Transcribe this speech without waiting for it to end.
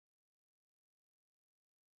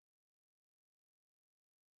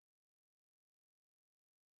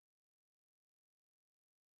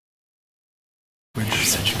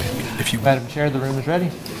Madam Chair, the room is ready.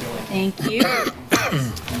 Thank you.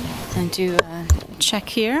 And do a check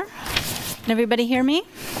here. Can everybody hear me?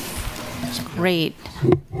 Great.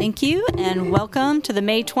 Thank you, and welcome to the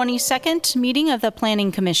May 22nd meeting of the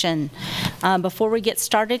Planning Commission. Before we get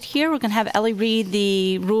started here, we're going to have Ellie read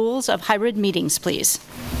the rules of hybrid meetings, please.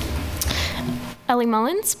 Ellie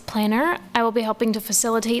Mullins, planner. I will be helping to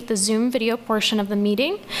facilitate the Zoom video portion of the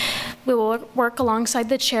meeting. We will work alongside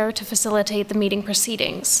the chair to facilitate the meeting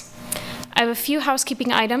proceedings. I have a few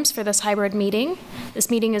housekeeping items for this hybrid meeting. This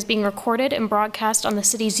meeting is being recorded and broadcast on the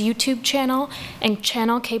city's YouTube channel and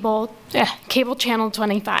cable channel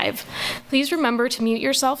 25. Please remember to mute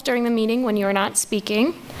yourself during the meeting when you are not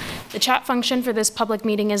speaking. The chat function for this public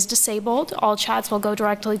meeting is disabled. All chats will go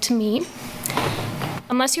directly to me.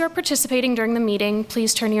 Unless you are participating during the meeting,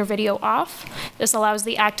 please turn your video off. This allows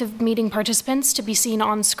the active meeting participants to be seen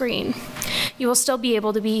on screen. You will still be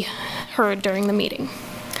able to be heard during the meeting.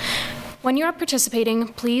 When you are participating,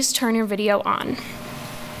 please turn your video on.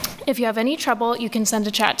 If you have any trouble, you can send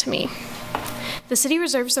a chat to me. The city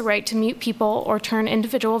reserves the right to mute people or turn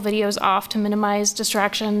individual videos off to minimize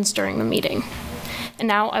distractions during the meeting. And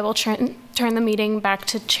now I will turn the meeting back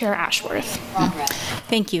to Chair Ashworth.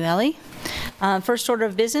 Thank you, Ellie. First order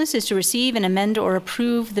of business is to receive and amend or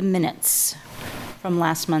approve the minutes from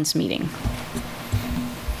last month's meeting.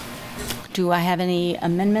 Do I have any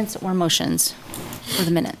amendments or motions for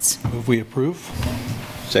the minutes? Move we approve.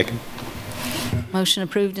 Second. Motion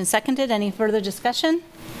approved and seconded. Any further discussion?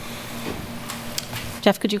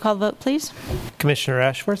 Jeff, could you call the vote, please? Commissioner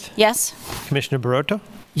Ashworth? Yes. Commissioner Barotto?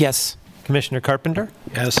 Yes. Commissioner Carpenter?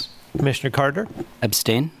 Yes. Commissioner Carter?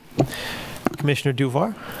 Abstain. Commissioner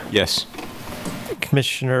Duvar? Yes.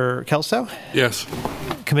 Commissioner Kelso? Yes.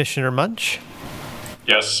 Commissioner Munch?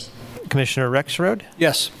 Yes. Commissioner Rexroad?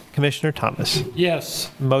 Yes. Commissioner Thomas?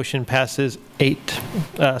 Yes. Motion passes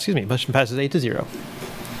 8-0.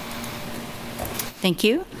 Thank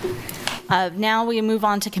you. Now we move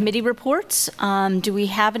on to committee reports. Do we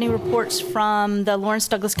have any reports from the Lawrence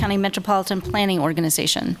Douglas County Metropolitan Planning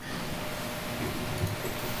Organization?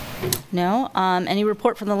 No. Any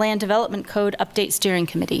report from the Land Development Code Update Steering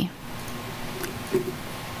Committee?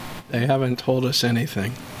 They haven't told us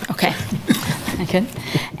anything. Okay. Good.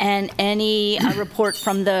 And any report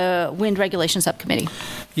from the Wind Regulation Subcommittee?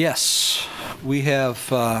 Yes, we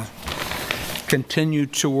have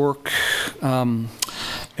continued to work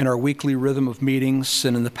in our weekly rhythm of meetings,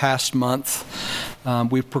 and in the past month,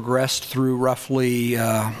 we've progressed through roughly,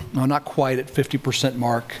 not quite at 50%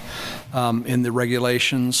 mark in the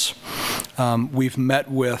regulations. We've met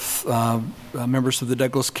with members of the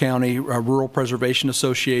Douglas County Rural Preservation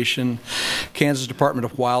Association, Kansas Department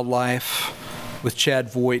of Wildlife, with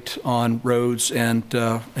Chad Voigt on roads and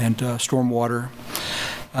stormwater.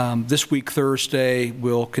 This week, Thursday,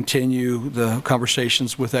 we'll continue the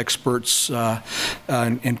conversations with experts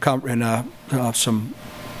and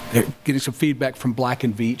getting some feedback from Black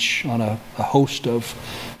and Veatch on a host of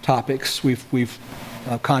topics. We've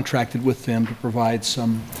contracted with them to provide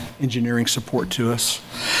some engineering support to us.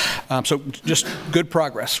 So just good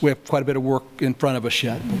progress. We have quite a bit of work in front of us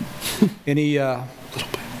yet. Any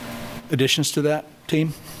additions to that,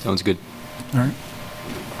 team? Sounds good. All right.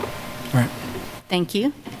 All right. Thank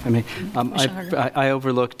you. I mean, I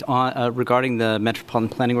overlooked on, regarding the Metropolitan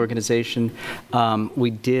Planning Organization, we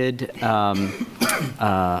did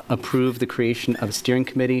approve the creation of a steering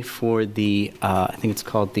committee for the, I think it's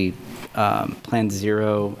called the Plan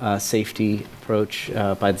Zero safety approach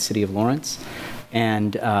by the City of Lawrence.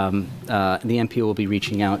 And the MPO will be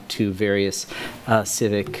reaching out to various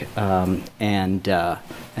civic and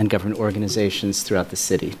government organizations throughout the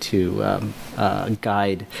city to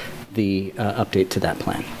guide the update to that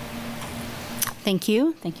plan. Thank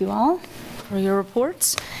you. Thank you all for your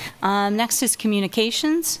reports. Next is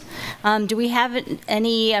communications. Do we have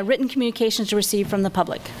any written communications to receive from the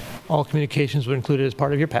public? All communications were included as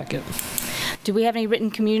part of your packet. Do we have any written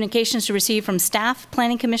communications to receive from staff,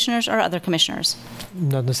 planning commissioners, or other commissioners?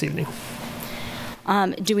 None this evening.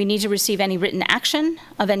 Do we need to receive any written action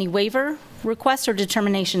of any waiver requests or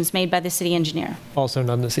determinations made by the city engineer? Also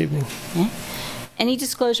none this evening. Okay. Any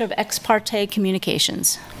disclosure of ex parte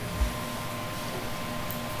communications?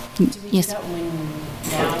 Yes. Now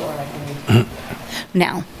or like when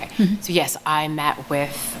Now. Okay. So yes, I met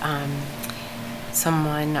with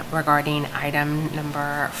someone regarding item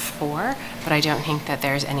number 4, but I don't think that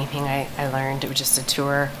there's anything I learned. It was just a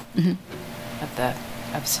tour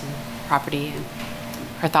of some property and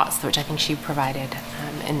her thoughts, which I think she provided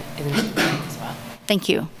in as well. Thank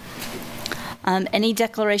you. Any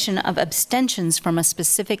declaration of abstentions from a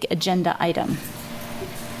specific agenda item?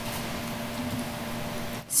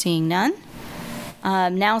 Seeing none.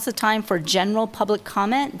 Now's the time for general public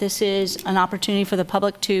comment. This is an opportunity for the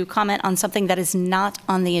public to comment on something that is not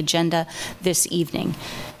on the agenda this evening.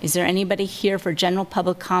 Is there anybody here for general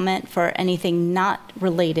public comment for anything not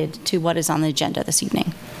related to what is on the agenda this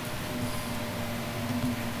evening?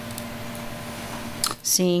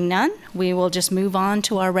 Seeing none, we will just move on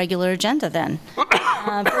to our regular agenda then.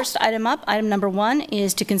 First item up, item number 1,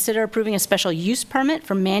 is to consider approving a special use permit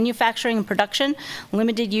for manufacturing and production,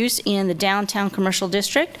 limited use in the downtown commercial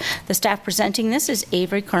district. The staff presenting this is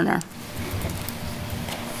Avery Kerner.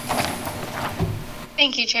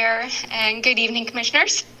 Thank you, Chair, and good evening,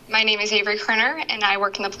 Commissioners. My name is Avery Kerner, and I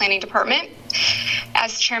work in the Planning Department.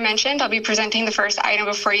 As the Chair mentioned, I'll be presenting the first item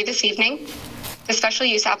before you this evening. The special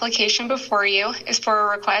use application before you is for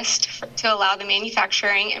a request to allow the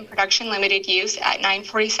manufacturing and production limited use at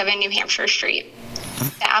 947 New Hampshire Street.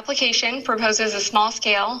 The application proposes a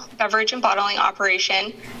small-scale beverage and bottling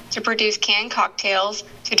operation to produce canned cocktails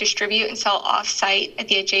to distribute and sell off-site at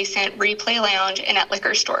the adjacent Replay Lounge and at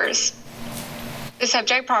liquor stores. The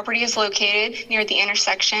subject property is located near the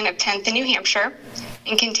intersection of 10th and New Hampshire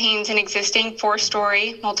and contains an existing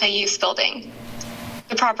 4-story multi-use building.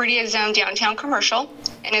 The property is zoned downtown commercial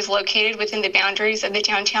and is located within the boundaries of the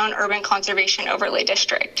Downtown Urban Conservation Overlay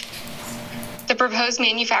District. The proposed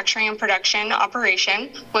manufacturing and production operation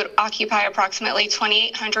would occupy approximately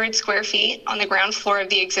 2,800 square feet on the ground floor of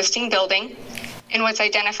the existing building in what's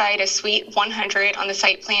identified as Suite 100 on the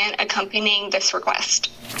site plan accompanying this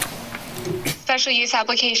request. Special use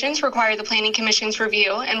applications require the Planning Commission's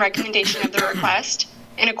review and recommendation of the request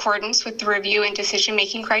in accordance with the review and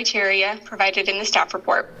decision-making criteria provided in the staff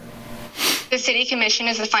report. The City Commission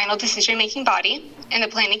is the final decision-making body, and the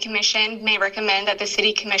Planning Commission may recommend that the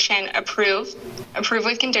City Commission approve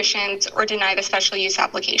with conditions, or deny the special use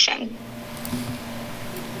application.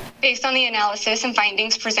 Based on the analysis and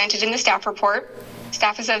findings presented in the staff report,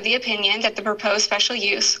 staff is of the opinion that the proposed special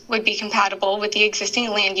use would be compatible with the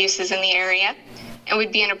existing land uses in the area and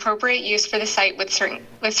would be an appropriate use for the site with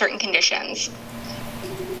certain conditions.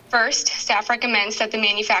 First, staff recommends that the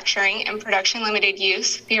manufacturing and production limited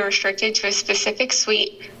use be restricted to a specific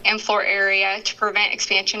suite and floor area to prevent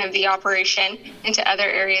expansion of the operation into other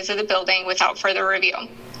areas of the building without further review.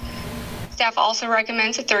 Staff also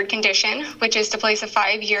recommends a third condition, which is to place a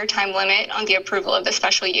 5-year time limit on the approval of the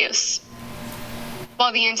special use.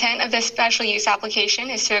 While the intent of this special use application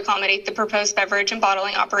is to accommodate the proposed beverage and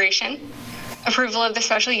bottling operation, approval of the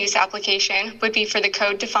special use application would be for the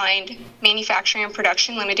code-defined manufacturing and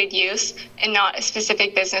production limited use and not a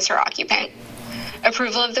specific business or occupant.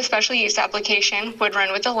 Approval of the special use application would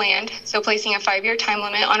run with the land, so placing a 5-year time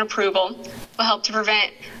limit on approval will help to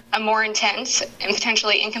prevent a more intense and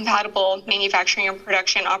potentially incompatible manufacturing and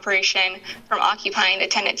production operation from occupying a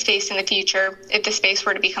tenant space in the future if the space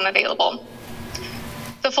were to become available.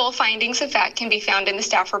 The full findings of fact can be found in the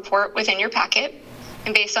staff report within your packet.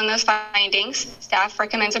 And based on those findings, staff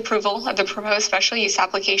recommends approval of the proposed special use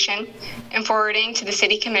application and forwarding to the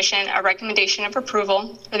City Commission a recommendation of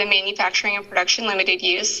approval for the manufacturing and production limited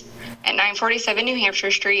use at 947 New Hampshire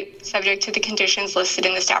Street, subject to the conditions listed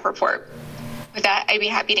in the staff report. With that, I'd be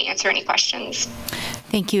happy to answer any questions.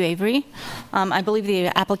 Thank you, Avery. I believe the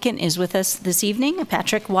applicant is with us this evening,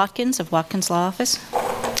 Patrick Watkins of Watkins Law Office.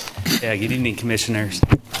 Yeah, good evening, Commissioners.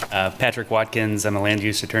 Patrick Watkins, I'm a land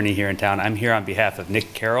use attorney here in town. I'm here on behalf of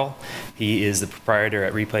Nick Carroll. He is the proprietor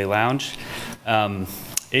at Replay Lounge.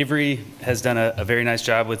 Avery has done a very nice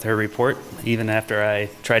job with her report, even after I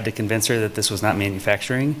tried to convince her that this was not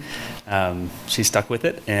manufacturing. She stuck with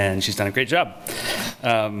it, and she's done a great job.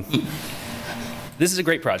 This is a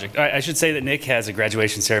great project. I should say that Nick has a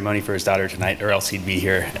graduation ceremony for his daughter tonight, or else he'd be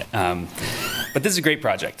here. But this is a great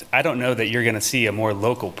project. I don't know that you're going to see a more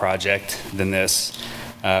local project than this.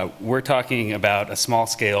 We're talking about a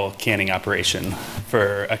small-scale canning operation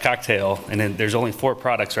for a cocktail, and then there's only 4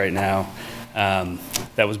 products right now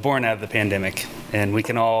that was born out of the pandemic. And we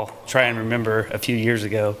can all try and remember a few years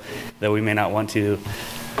ago, though we may not want to,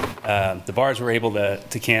 the bars were able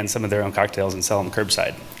to can some of their own cocktails and sell them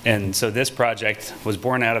curbside. And so this project was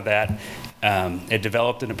born out of that. It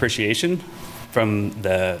developed an appreciation from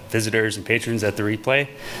the visitors and patrons at the Replay.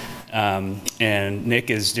 And Nick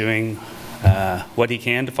is doing what he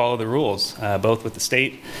can to follow the rules, both with the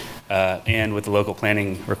state and with the local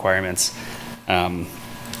planning requirements.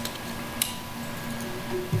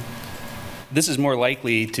 This is more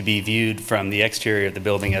likely to be viewed from the exterior of the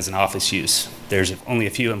building as an office use. There's only a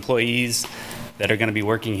few employees that are going to be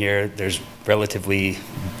working here. There's relatively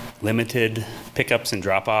limited pickups and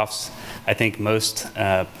drop-offs. I think most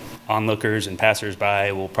onlookers and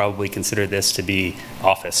passersby will probably consider this to be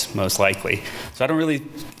office, most likely. So I don't really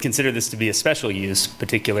consider this to be a special use,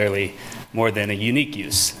 particularly more than a unique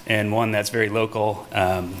use, and one that's very local,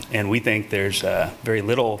 and we think there's very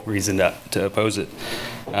little reason to oppose it.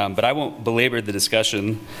 But I won't belabor the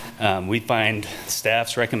discussion. We find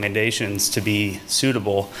staff's recommendations to be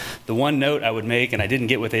suitable. The one note I would make, and I didn't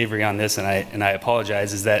get with Avery on this, and I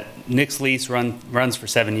apologize, is that Nick's lease runs for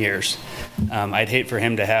 7 years. I'd hate for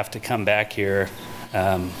him to have to come back here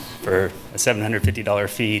for a $750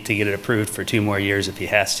 fee to get it approved for 2 more years if he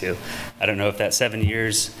has to. I don't know if that 7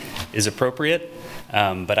 years is appropriate,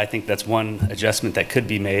 but I think that's one adjustment that could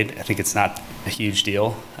be made. I think it's not a huge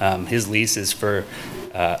deal. His lease is for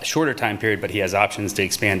a shorter time period, but he has options to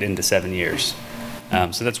expand into 7 years.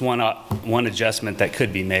 So that's one adjustment that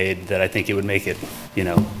could be made that I think it would make it,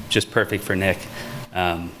 just perfect for Nick.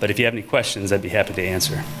 But if you have any questions, I'd be happy to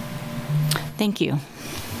answer. Thank you.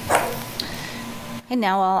 And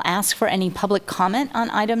now I'll ask for any public comment on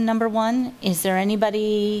item number 1. Is there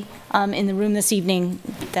anybody in the room this evening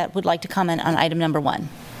that would like to comment on item number 1?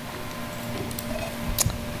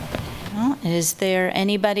 No? Is there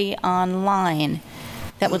anybody online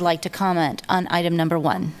that would like to comment on item number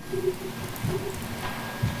 1?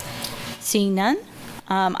 Seeing none,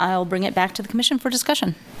 I'll bring it back to the commission for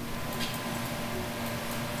discussion.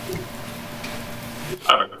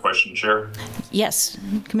 I have a question, Chair. Yes,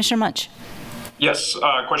 Commissioner Munch. Yes,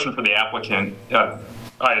 question for the applicant.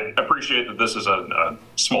 I appreciate that this is a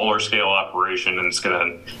smaller scale operation and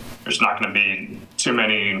there's not going to be too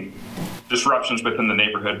many disruptions within the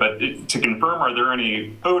neighborhood, but to confirm, are there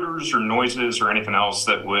any odors or noises or anything else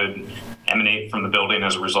that would emanate from the building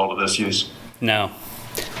as a result of this use? No.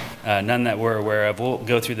 None that we're aware of. We'll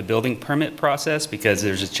go through the building permit process because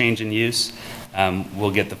there's a change in use. We'll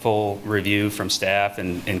get the full review from staff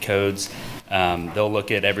and codes. They'll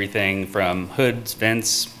look at everything from hoods,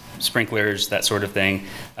 vents, sprinklers, that sort of thing.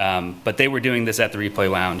 But they were doing this at the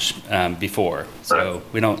Replay Lounge before, so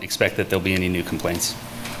we don't expect that there'll be any new complaints.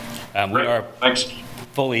 We are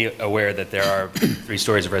fully aware that there are 2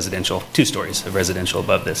 stories of residential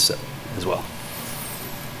above this as well.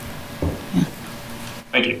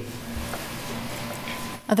 Thank you.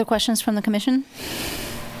 Other questions from the commission?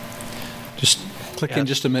 Just click in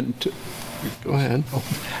just a minute. Go ahead.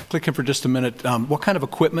 Click in for just a minute. What kind of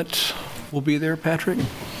equipment will be there, Patrick?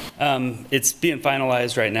 It's being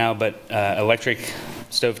finalized right now, but electric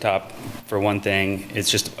stovetop for one thing. It's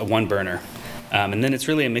just a 1 burner. And then it's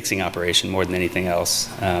really a mixing operation more than anything else.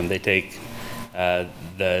 They take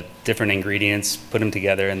the different ingredients, put them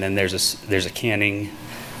together, and then there's a canning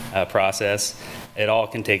process. It all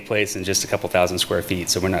can take place in just a couple thousand square feet,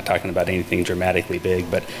 so we're not talking about anything dramatically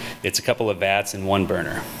big, but it's a couple of vats and 1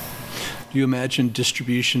 burner. Do you imagine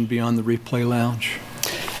distribution beyond the Replay Lounge?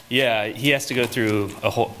 Yeah, he has to go through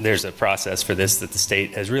there's a process for this that the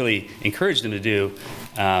state has really encouraged him to do.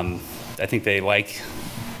 I think they like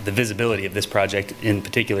the visibility of this project in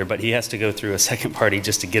particular, but he has to go through a second party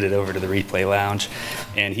just to get it over to the Replay Lounge,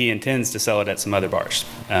 and he intends to sell it at some other bars.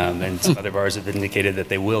 And some other bars have indicated that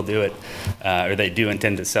they will do it, or they do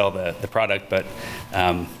intend to sell the product, but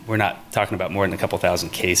we're not talking about more than a couple thousand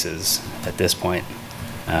cases at this point.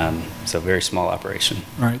 So very small operation.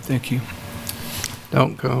 All right, thank you.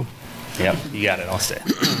 Don't go. Yep, you got it, I'll stay.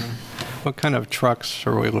 What kind of trucks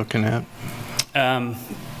are we looking at?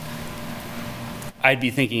 I'd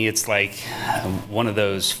be thinking it's like one of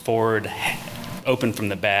those Ford open from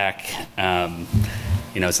the back.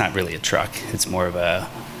 It's not really a truck. It's more of a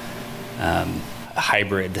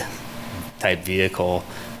hybrid type vehicle.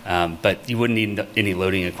 But you wouldn't need any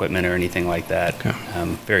loading equipment or anything like that. Okay.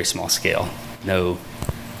 Very small scale. No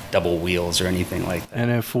double wheels or anything like that.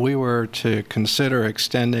 And if we were to consider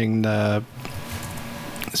extending the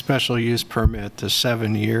special use permit to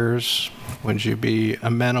 7 years, would you be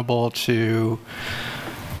amenable to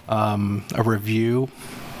a review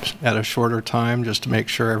at a shorter time just to make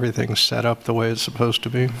sure everything's set up the way it's supposed to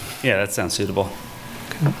be? Yeah, that sounds suitable.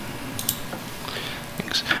 Okay.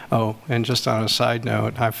 Thanks. Oh, and just on a side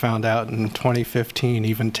note, I found out in 2015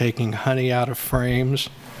 even taking honey out of frames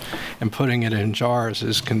and putting it in jars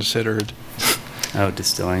is considered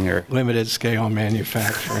distilling or limited scale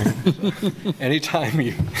manufacturing. So anytime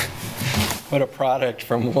you put a product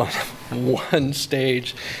from one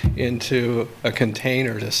stage into a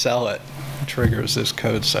container to sell it triggers this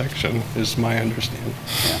code section, is my understanding.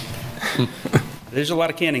 Yeah. There's a lot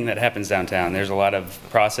of canning that happens downtown. There's a lot of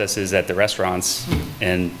processes at the restaurants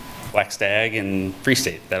in Black Stag and Free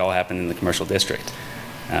State that all happen in the commercial district.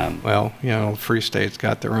 Well, Free State's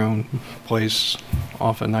got their own place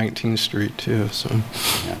off of 19th Street too, so,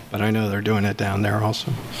 Yeah. but I know they're doing it down there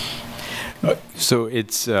also. So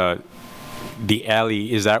it's the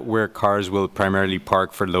alley, is that where cars will primarily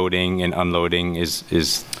park for loading and unloading? Is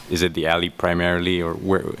it the alley primarily, or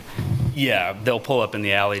where? Yeah, they'll pull up in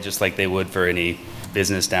the alley just like they would for any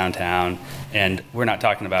business downtown. And we're not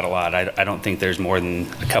talking about a lot. I don't think there's more than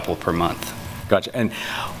a couple per month. Gotcha. And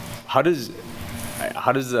how does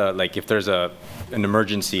like if there's an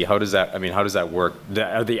emergency, how does that work?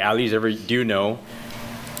 Are the alleys ever, do you know,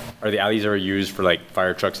 are the alleys ever used for like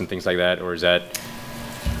fire trucks and things like that, or is that,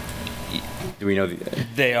 do we know?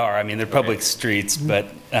 They are. I mean, they're public streets, but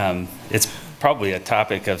it's probably a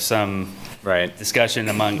topic of some discussion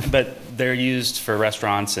among, but they're used for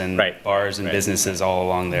restaurants and bars and businesses all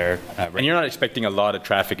along there. And you're not expecting a lot of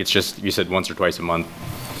traffic, it's just, you said once or twice a month?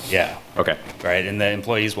 Yeah. Okay. Right, and the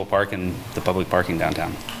employees will park in the public parking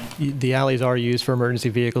downtown. The alleys are used for emergency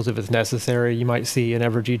vehicles if it's necessary. You might see an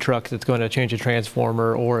Evergy truck that's going to change a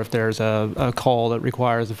transformer, or if there's a call that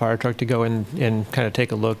requires the fire truck to go in and kind of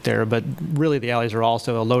take a look there. But really, the alleys are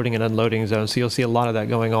also a loading and unloading zone, so you'll see a lot of that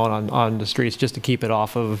going on the streets just to keep it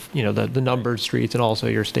off of the numbered streets and also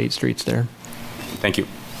your state streets there. Thank you.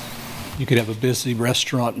 You could have a busy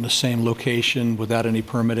restaurant in the same location without any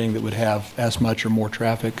permitting that would have as much or more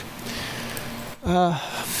traffic.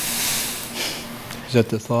 Is that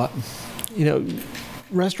the thought?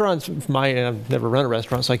 Restaurants, I've never run a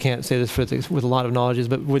restaurant, so I can't say this with a lot of knowledge,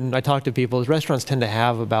 but when I talk to people, restaurants tend to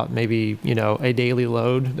have about maybe, a daily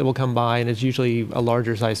load that will come by, and it's usually a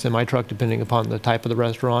larger size semi-truck depending upon the type of the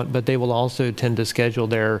restaurant, but they will also tend to schedule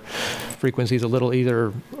their frequencies a little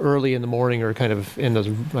either early in the morning or kind of in those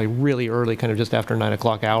like really early, kind of just after 9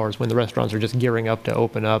 o'clock hours when the restaurants are just gearing up to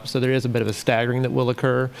open up. So there is a bit of a staggering that will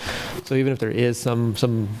occur. So even if there is some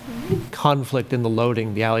conflict in the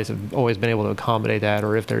loading, the alleys have always been able to accommodate that.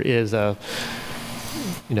 Or if there is a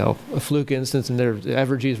fluke instance and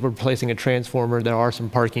Evergy's were replacing a transformer, there are some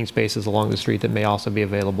parking spaces along the street that may also be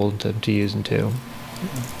available to use and to.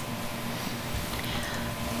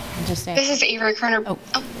 This is Avery Kerner. Oh.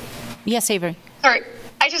 Yes, Avery. Sorry.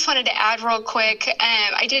 I just wanted to add real quick,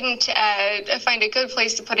 I didn't find a good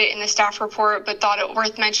place to put it in the staff report, but thought it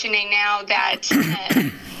worth mentioning now that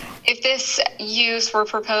if this use were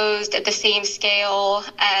proposed at the same scale,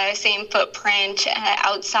 same footprint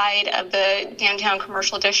outside of the downtown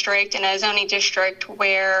commercial district in a zoning district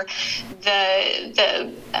where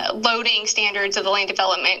the loading standards of the land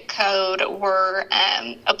development code were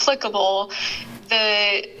applicable,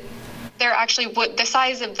 there actually would, the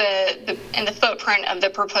size of and the footprint of the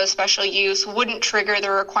proposed special use wouldn't trigger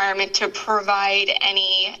the requirement to provide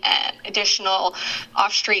any additional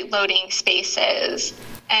off-street loading spaces.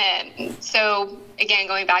 So again,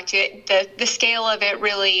 going back to it, the scale of it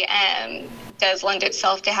really does lend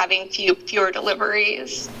itself to having fewer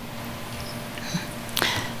deliveries.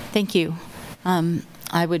 Thank you.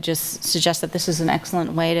 I would just suggest that this is an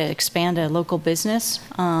excellent way to expand a local business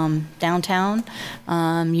downtown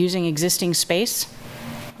using existing space.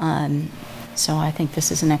 So I think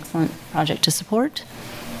this is an excellent project to support.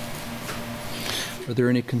 Are there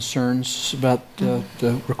any concerns about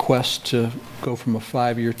the request to go from a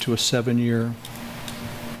 5-year to a 7-year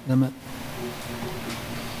limit?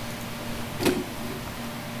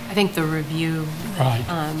 I think the review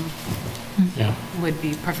would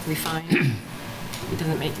be perfectly fine. It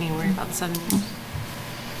doesn't make me worry about 7 years.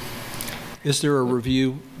 Is there a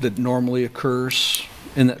review that normally occurs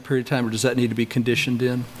in that period of time, or does that need to be conditioned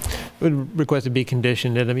in? I would request it be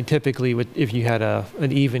conditioned. And I mean, typically, if you had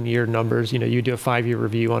an even year numbers, you do a 5-year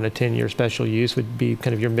review on a 10-year special use would be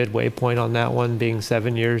kind of your midway point on that one. Being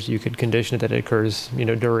 7 years, you could condition it that it occurs,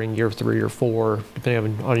 during year 3 or 4,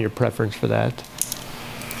 depending on your preference for that.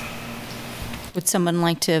 Would someone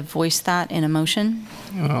like to voice that in a motion?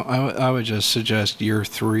 Well, I would just suggest year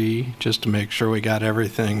 3, just to make sure we got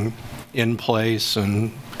everything in place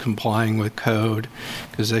and complying with code,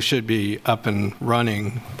 because they should be up and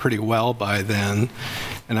running pretty well by then.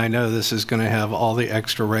 And I know this is going to have all the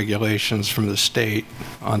extra regulations from the state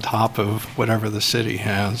on top of whatever the city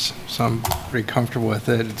has. So I'm pretty comfortable with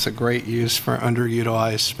it. It's a great use for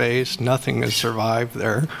underutilized space. Nothing has survived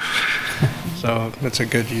there. So it's a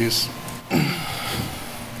good use.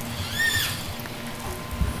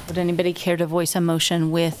 Would anybody care to voice a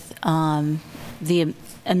motion with the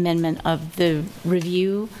amendment of the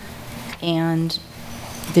review and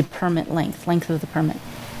the permit length of the permit?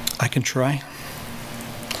 I can try.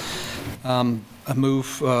 I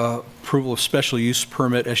move approval of special use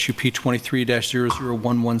permit SUP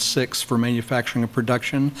 23-00116 for manufacturing and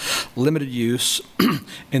production, limited use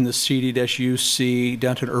in the CD-UC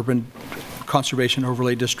Downtown Urban Conservation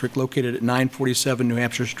Overlay District located at 947 New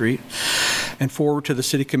Hampshire Street, and forward to the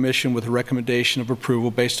City Commission with a recommendation of approval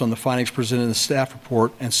based on the findings presented in the staff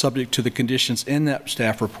report and subject to the conditions in that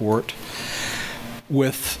staff report,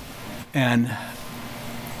 with an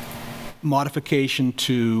modification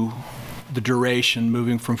to the duration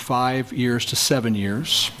moving from 5 years to 7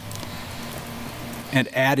 years, and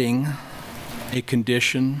adding a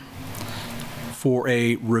condition for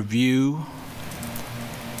a review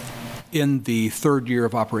in the third year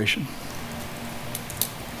of operation.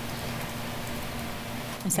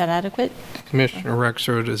 Is that adequate? Commissioner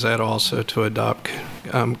Rexroad, is that also to adopt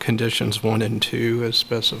conditions 1 and 2 as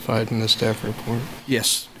specified in the staff report?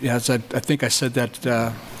 Yes, yes, I think I said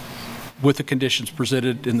that with the conditions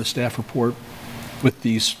presented in the staff report, with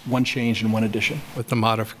these one change and one addition. With the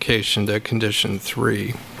modification to condition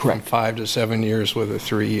 3. Correct. From 5 to 7 years with a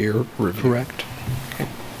 3-year review. Correct. Okay.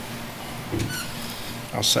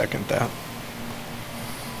 I'll second that.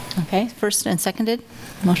 Okay, first and seconded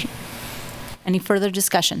motion. Any further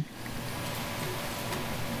discussion?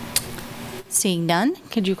 Seeing none,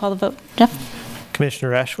 could you call the vote, Jeff?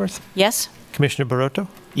 Commissioner Ashworth, Yes? Commissioner Barotto,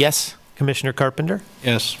 Yes. Commissioner Carpenter,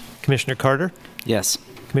 Yes. Commissioner Carter, Yes.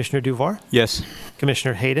 Commissioner Duvar, Yes.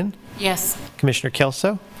 Commissioner Hayden, Yes. Commissioner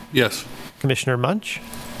Kelso, Yes. Commissioner Munch,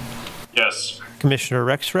 Yes. Commissioner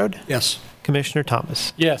Rexroad, Yes. Commissioner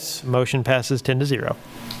Thomas. Yes. Motion passes 10-0.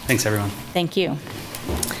 Thanks, everyone. Thank you.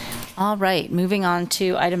 All right, moving on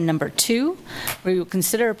to item number 2. We will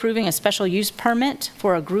consider approving a special use permit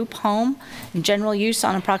for a group home in general use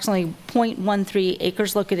on approximately .13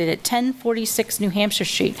 acres located at 1046 New Hampshire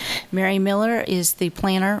Street. Mary Miller is the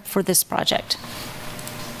planner for this project.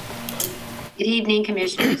 Good evening,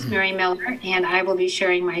 Commissioners. Mary Miller, and I will be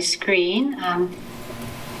sharing my screen.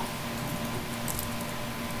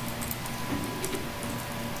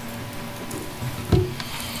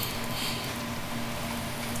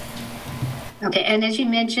 Okay, and as you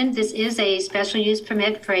mentioned, this is a special use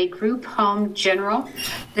permit for a group home general.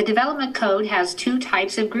 The development code has 2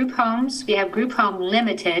 types of group homes. We have group home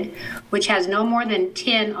limited, which has no more than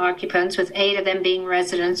 10 occupants, with 8 of them being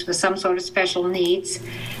residents with some sort of special needs.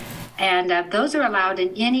 And those are allowed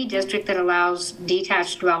in any district that allows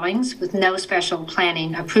detached dwellings with no special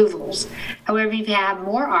planning approvals. However, if you have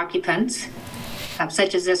more occupants,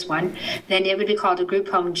 such as this one, then it would be called a group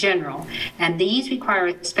home general. And these require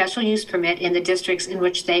a special use permit in the districts in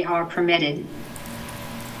which they are permitted.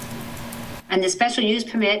 And the special use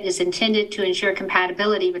permit is intended to ensure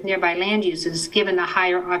compatibility with nearby land uses given the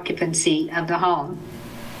higher occupancy of the home.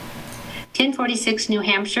 1046 New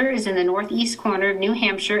Hampshire is in the northeast corner of New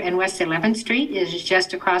Hampshire and West 11th Street. It is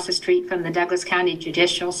just across the street from the Douglas County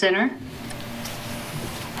Judicial Center.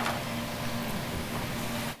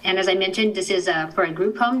 And as I mentioned, this is for a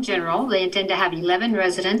group home general. They intend to have 11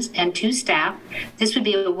 residents and 2 staff. This would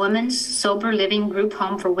be a women's sober living group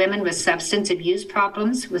home for women with substance abuse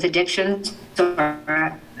problems, with addictions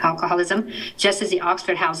or alcoholism, just as the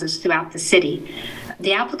Oxford houses throughout the city.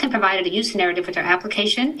 The applicant provided a use narrative with their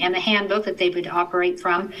application and the handbook that they would operate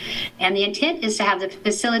from. And the intent is to have the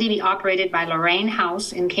facility be operated by Lorraine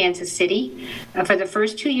House in Kansas City for the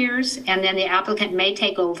first 2 years, and then the applicant may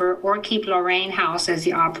take over or keep Lorraine House as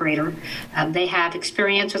the operator. They have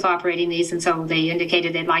experience with operating these, and so they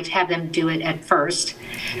indicated they'd like to have them do it at first.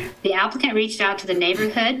 The applicant reached out to the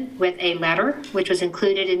neighborhood with a letter, which was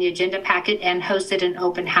included in the agenda packet, and hosted an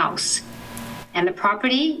open house. And the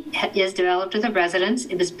property is developed with a residence.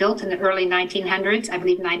 It was built in the early 1900s. I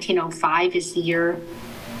believe 1905 is the year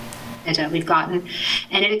that we've gotten.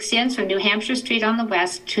 And it extends from New Hampshire Street on the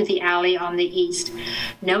west to the alley on the east.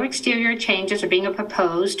 No exterior changes are being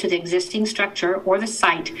proposed to the existing structure or the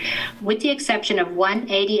site, with the exception of 1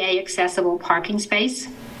 ADA accessible parking space.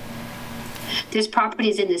 This property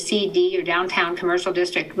is in the CD, or downtown commercial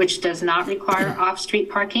district, which does not require off-street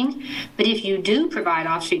parking. But if you do provide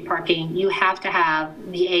off-street parking, you have to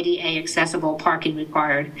have the ADA accessible parking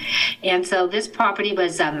required. And so this property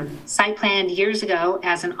was site planned years ago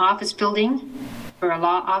as an office building for a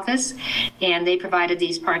law office, and they provided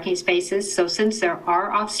these parking spaces. So since there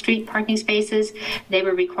are off-street parking spaces, they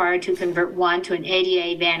were required to convert one to an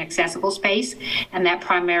ADA van accessible space, and that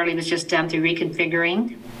primarily was just done through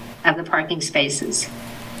reconfiguring of the parking spaces.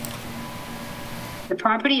 The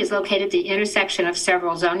property is located at the intersection of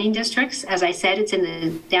several zoning districts. As I said, it's in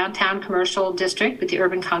the downtown commercial district with the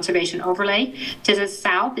urban conservation overlay. To the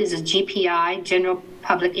south is a GPI, general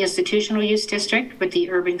public institutional use district with the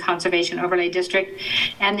urban conservation overlay district.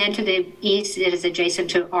 And then to the east, it is adjacent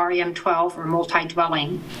to RM12 or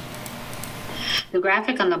multi-dwelling. The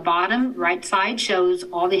graphic on the bottom right side shows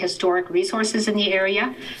all the historic resources in the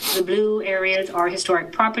area. The blue areas are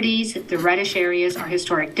historic properties, the reddish areas are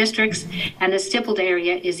historic districts, and the stippled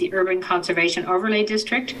area is the urban conservation overlay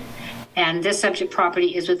district. And this subject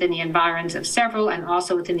property is within the environs of several and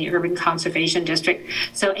also within the urban conservation district.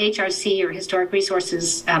 So HRC, or Historic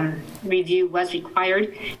Resources Review, was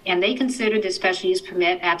required, and they considered the special use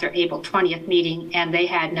permit at their April 20th meeting, and they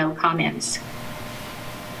had no comments.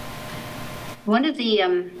 One of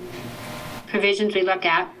the provisions we look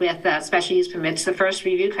at with special use permits, the first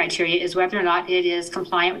review criteria is whether or not it is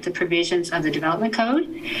compliant with the provisions of the Development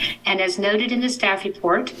Code. And as noted in the staff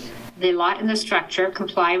report, the lot and the structure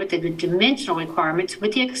comply with the dimensional requirements,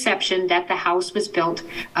 with the exception that the house was built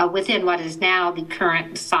within what is now the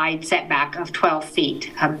current side setback of 12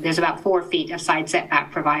 feet. There's about 4 feet of side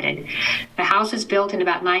setback provided. The house was built in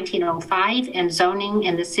about 1905, and zoning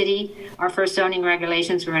in the city, our first zoning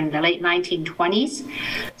regulations were in the late 1920s.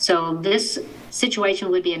 So this situation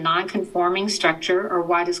would be a non-conforming structure, or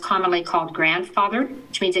what is commonly called grandfathered,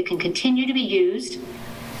 which means it can continue to be used.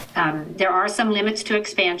 There are some limits to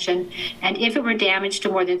expansion, and if it were damaged to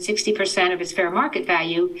more than 60% of its fair market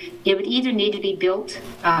value, it would either need to be built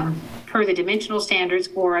per the dimensional standards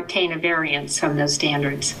or obtain a variance from those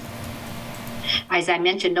standards. As I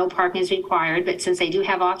mentioned, no parking is required, but since they do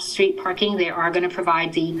have off-street parking, they are going to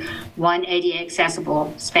provide the one ADA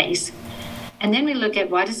accessible space. And then we look at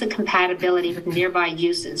what is the compatibility with nearby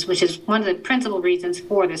uses, which is one of the principal reasons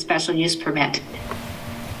for the special use permit.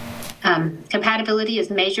 Compatibility is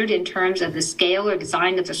measured in terms of the scale or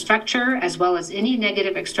design of the structure, as well as any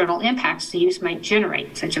negative external impacts the use might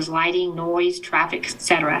generate, such as lighting, noise, traffic,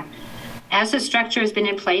 etc. As the structure has been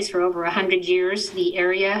in place for over 100 years, the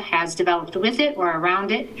area has developed with it or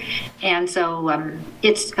around it, and so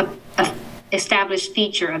it's an established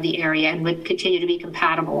feature of the area and would continue to be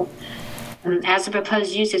compatible. As the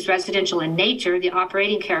proposed use is residential in nature, the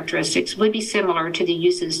operating characteristics would be similar to the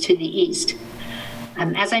uses to the east.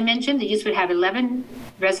 As I mentioned, the use would have 11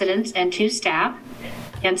 residents and 2 staff.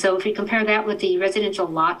 And so if we compare that with the residential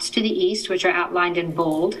lots to the east, which are outlined in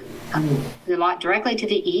bold, the lot directly to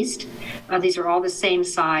the east, these are all the same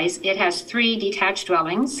size. It has 3 detached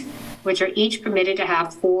dwellings, which are each permitted to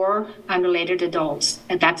have 4 unrelated adults,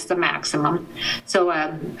 and that's the maximum. So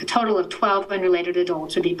a total of 12 unrelated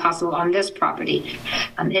adults would be possible on this property.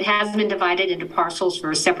 It has been divided into parcels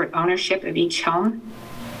for separate ownership of each home.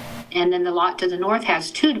 And then the lot to the north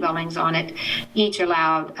has 2 dwellings on it, each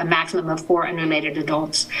allowed a maximum of 4 unrelated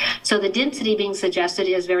adults. So the density being suggested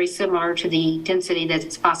is very similar to the density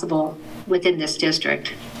that's possible within this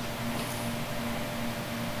district.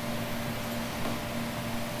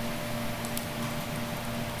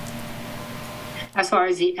 As far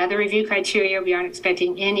as the other review criteria, we aren't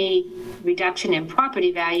expecting any reduction in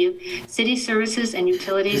property value. City services and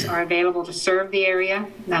utilities are available to serve the area.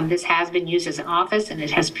 This has been used as an office, and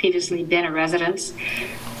it has previously been a residence.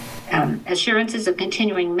 Assurances of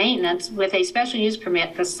continuing maintenance. With a special use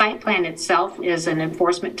permit, the site plan itself is an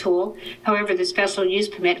enforcement tool. However, the special use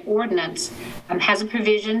permit ordinance has a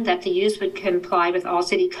provision that the use would comply with all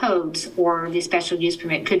city codes, or the special use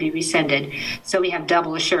permit could be rescinded. So we have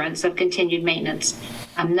double assurance of continued maintenance.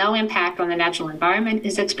 No impact on the natural environment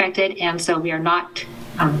is expected, and so we are not,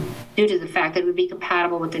 due to the fact that it would be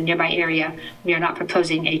compatible with the nearby area, we are not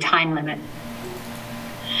proposing a time limit.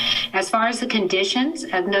 As far as the conditions,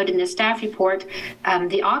 as noted in the staff report,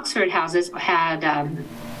 the Oxford houses had,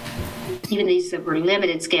 even these that were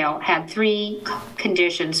limited scale, had 3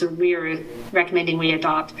 conditions we are recommending we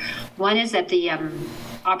adopt. One is that the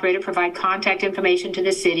operator provide contact information to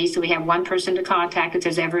the city, so we have one person to contact if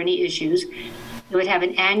there's ever any issues. It would have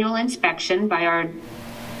an annual inspection by our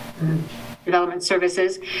development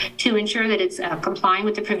services to ensure that it's complying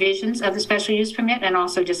with the provisions of the special use permit, and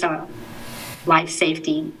also just a life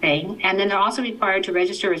safety thing. And then they're also required to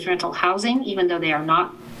register as rental housing, even though they are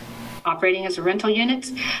not operating as rental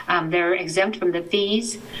units. They're exempt from the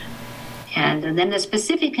fees. And then the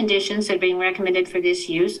specific conditions that are being recommended for this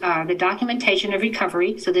use are the documentation of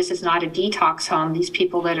recovery. So this is not a detox home. These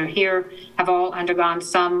people that are here have all undergone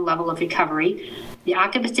some level of recovery. The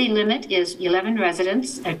occupancy limit is 11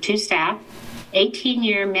 residents and 2 staff,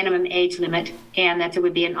 18-year minimum age limit, and that there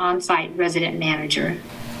would be an on-site resident manager.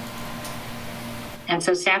 And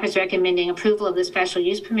so staff is recommending approval of the special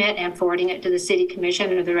use permit and forwarding it to the City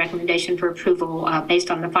Commission or the recommendation for approval based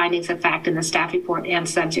on the findings of fact in the staff report and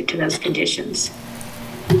subject to those conditions.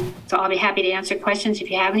 So I'll be happy to answer questions if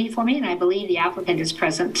you have any for me, and I believe the applicant is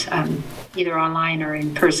present either online or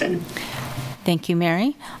in person. Thank you,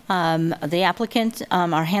 Mary. The applicant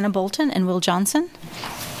are Hannah Bolton and Will Johnson.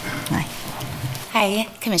 Hi. Hi,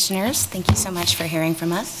 Commissioners. Thank you so much for hearing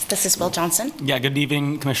from us. This is Will Johnson. Yeah, good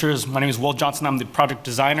evening, Commissioners. My name is Will Johnson. I'm the project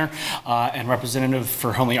designer and representative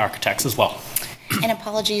for Homely Architects as well. And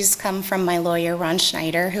apologies come from my lawyer, Ron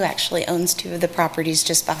Schneider, who actually owns 2 of the properties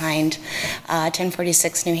just behind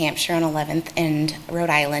 1046 New Hampshire on 11th and Rhode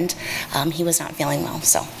Island. He was not feeling well,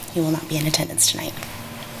 so he will not be in attendance tonight.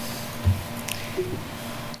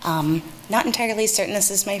 Not entirely certain this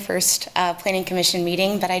is my first Planning Commission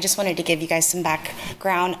meeting, but I just wanted to give you guys some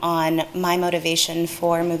background on my motivation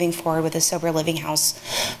for moving forward with a sober living house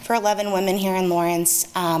for 11 women here in Lawrence.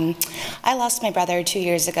 I lost my brother 2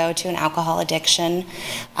 years ago to an alcohol addiction.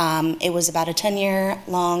 It was about a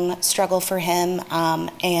 10-year-long struggle for him,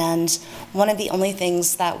 and one of the only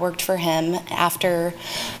things that worked for him after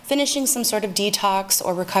finishing some sort of detox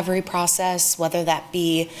or recovery process, whether that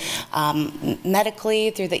be medically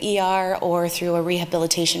through the ER or through a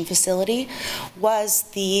rehabilitation facility, was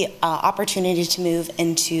the opportunity to move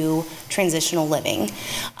into transitional living.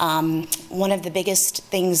 One of the biggest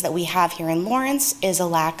things that we have here in Lawrence is a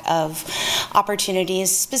lack of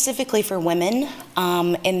opportunities specifically for women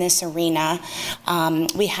in this arena.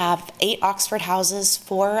 We have 8 Oxford houses,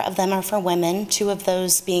 4 of them are for women, 2 of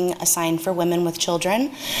those being assigned for women with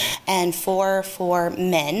children, and 4 for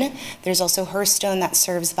men. There's also Hearthstone that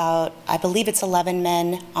serves about, I believe it's 11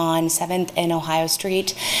 men on 7th and Ohio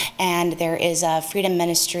Street, and there is Freedom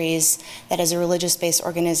Ministries that is a religious-based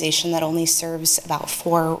organization that only serves about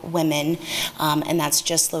 4 women, and that's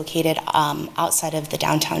just located outside of the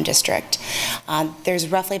downtown district. There's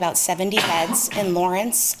roughly about 70 beds in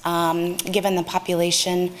Lawrence. Given the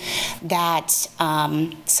population that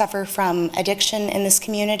suffer from addiction in this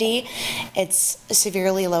community, it's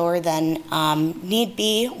severely lower than need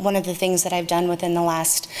be. One of the things that I've done within the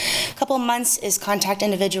last couple of months is contact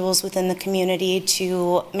individuals within the community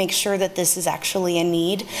to make sure that this is actually a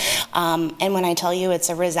need. And when I tell you it's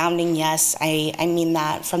a resounding yes, I mean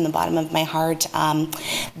that from the bottom of my heart.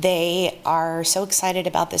 They are so excited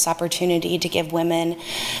about this opportunity to give women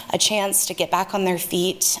a chance to get back on their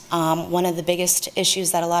feet. One of the biggest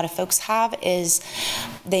issues that a lot of folks have is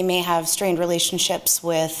they may have strained relationships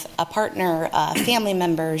with a partner, family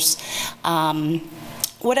members,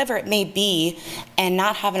 whatever it may be, and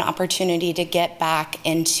not have an opportunity to get back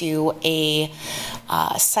into a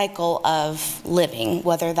cycle of living,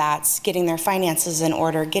 whether that's getting their finances in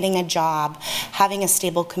order, getting a job, having a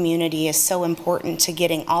stable community is so important to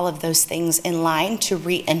getting all of those things in line to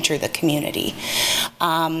re-enter the community.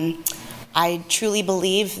 I truly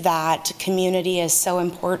believe that community is so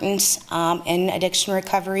important in addiction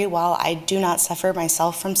recovery. While I do not suffer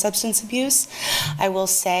myself from substance abuse, I will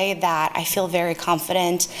say that I feel very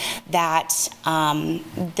confident that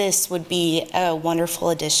this would be a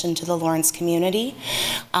wonderful addition to the Lawrence community.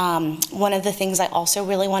 One of the things I also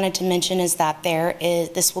really wanted to mention is that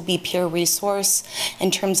this will be peer resource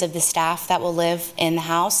in terms of the staff that will live in the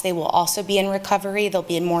house. They will also be in recovery. They'll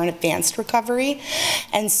be in more advanced recovery.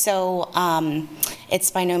 And so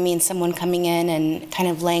it's by no means someone coming in and kind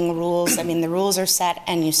of laying rules. I mean, the rules are set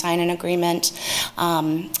and you sign an agreement,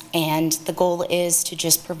 and the goal is to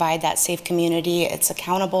just provide that safe community. It's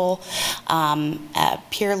accountable,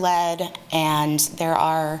 peer-led, and there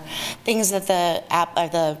are things that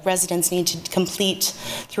the residents need to complete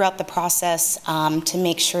throughout the process to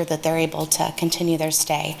make sure that they're able to continue their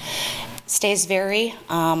stay. Stays vary.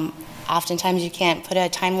 Oftentimes you can't put a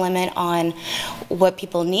time limit on what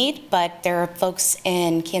people need, but there are folks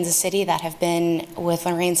in Kansas City that have been with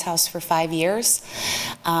Lorraine's House for 5 years.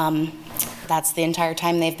 That's the entire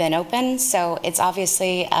time they've been open, so it's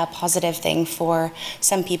obviously a positive thing for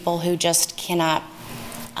some people who just cannot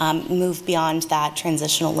move beyond that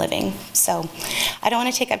transitional living. So I don't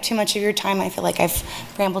want to take up too much of your time. I feel like I've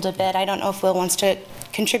rambled a bit. I don't know if Will wants to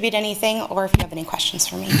contribute anything or if you have any questions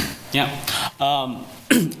for me. Yeah.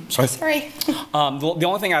 Sorry. The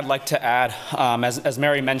only thing I'd like to add, as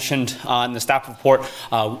Mary mentioned in the staff report,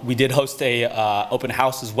 we did host a open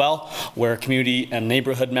house as well, where community and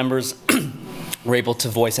neighborhood members were able to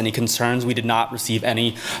voice any concerns. We did not receive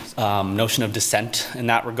any notion of dissent in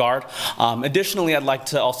that regard. Additionally, I'd like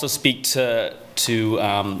to also speak to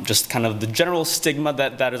just kind of the general stigma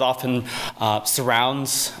that is often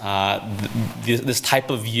surrounds this type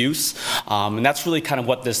of use. And that's really kind of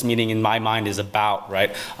what this meeting in my mind is about,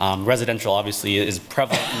 right? Residential obviously is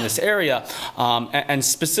prevalent in this area. And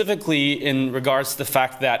specifically in regards to the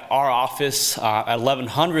fact that our office at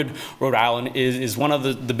 1100 Rhode Island is one of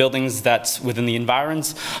the buildings that's within the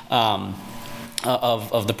environs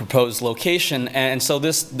of the proposed location, and so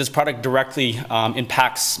this product directly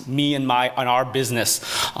impacts me and our business,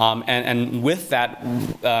 and with that,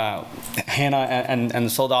 Hannah and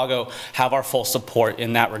Soldago have our full support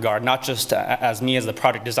in that regard, not just as me as the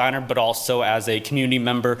product designer, but also as a community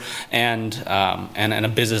member and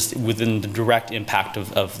a business within the direct impact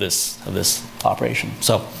of this operation.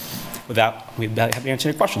 So. With that, we'd be happy to answer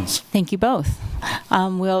your questions. Thank you both.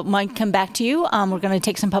 We'll might come back to you. We're going to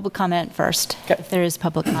take some public comment first, if there is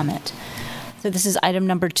public comment. So this is item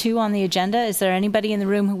number 2 on the agenda. Is there anybody in the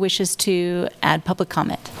room who wishes to add public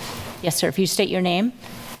comment? Yes, sir. If you state your name.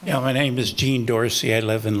 Yeah, my name is Gene Dorsey. I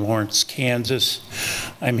live in Lawrence, Kansas.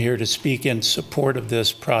 I'm here to speak in support of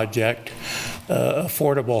this project.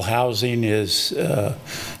 Affordable housing is a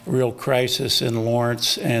real crisis in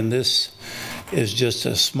Lawrence, and this is just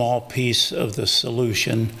a small piece of the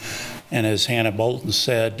solution. And as Hannah Bolton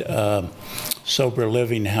said, sober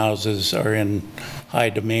living houses are in high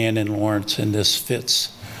demand in Lawrence, and this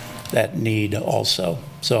fits that need also.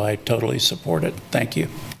 So I totally support it. Thank you.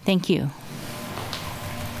 Thank you.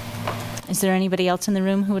 Is there anybody else in the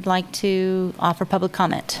room who would like to offer public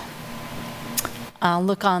comment? I'll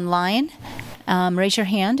look online. Raise your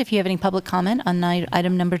hand if you have any public comment on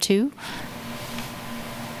item number 2.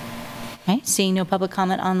 Okay, seeing no public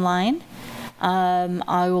comment online,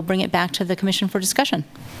 I will bring it back to the commission for discussion.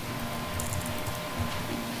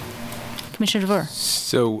 Commissioner DeVore.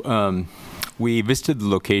 So we visited the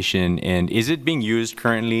location, and is it being used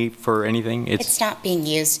currently for anything? It's not being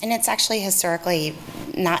used, and it's actually historically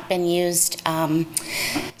not been used.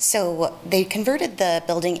 So they converted the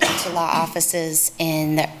building into law offices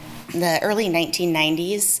in the early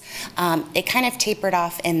 1990s. It kind of tapered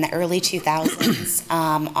off in the early 2000s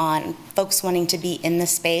on folks wanting to be in the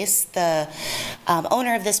space. The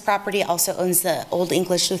owner of this property also owns the Old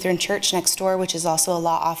English Lutheran Church next door, which is also a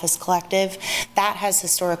law office collective. That has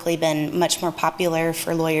historically been much more popular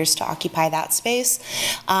for lawyers to occupy that space.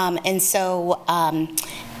 And so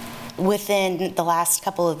within the last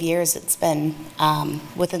couple of years, it's been,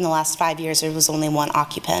 within the last 5 years, there was only one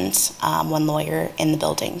occupant, one lawyer in the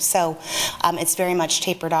building. So it's very much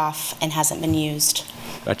tapered off and hasn't been used.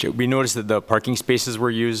 Gotcha. We noticed that the parking spaces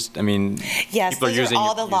were used. I mean, yes, people those are using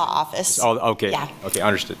all the law office. All, okay. Yeah. Okay,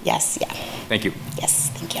 understood. Yes, yeah. Thank you. Yes,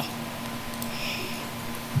 thank you.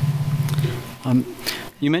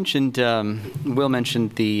 You mentioned, Will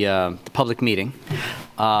mentioned the public meeting,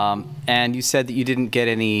 and you said that you didn't get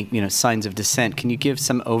any, signs of dissent. Can you give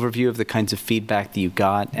some overview of the kinds of feedback that you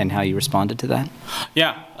got and how you responded to that?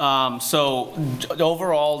 Yeah. So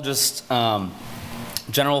overall, just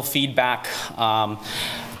general feedback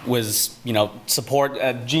was, support.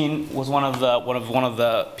 Gene was one of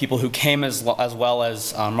the people who came as well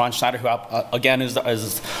as Ron Schneider, who again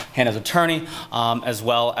is Hannah's attorney, as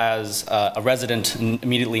well as a resident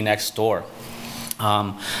immediately next door.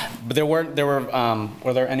 But were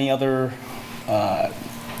there any other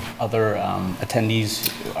attendees?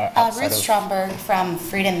 Ruth Stromberg from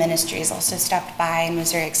Freedom Ministries also stopped by and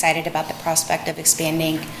was very excited about the prospect of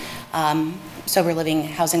expanding sober living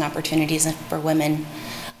housing opportunities for women.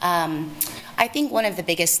 I think one of the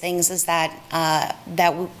biggest things is that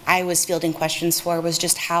I was fielding questions for was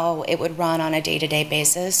just how it would run on a day-to-day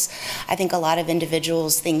basis. I think a lot of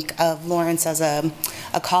individuals think of Lawrence as a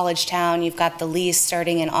college town. You've got the lease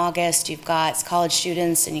starting in August, you've got college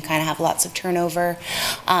students, and you kind of have lots of turnover.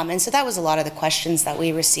 And so that was a lot of the questions that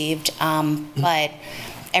we received. But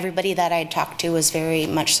everybody that I talked to was very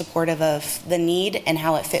much supportive of the need and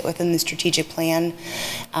how it fit within the strategic plan.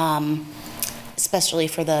 Especially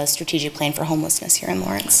for the strategic plan for homelessness here in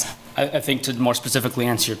Lawrence. I think to more specifically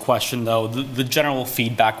answer your question, though, the general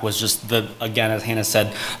feedback was just again, as Hannah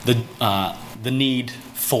said, the need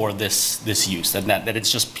for this use, that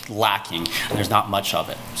it's just lacking, and there's not much of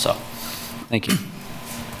it. So, thank you.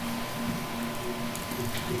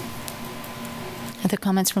 Other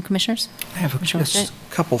comments from commissioners? I have just a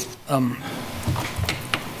couple.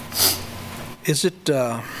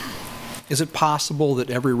 Is it possible that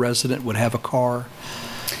every resident would have a car?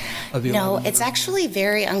 No, it's actually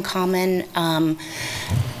very uncommon.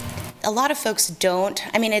 a lot of folks don't.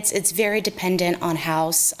 I mean, it's very dependent on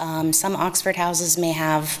house. Some Oxford houses may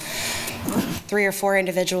have 3 or 4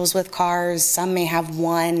 individuals with cars. Some may have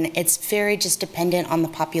 1. It's very just dependent on the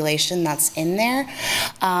population that's in there.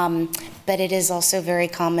 But it is also very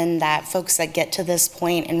common that folks that get to this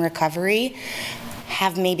point in recovery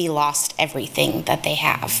have maybe lost everything that they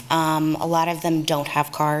have. A lot of them don't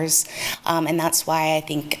have cars, and that's why I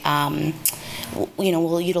think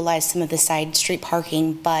we'll utilize some of the side street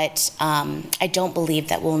parking, but I don't believe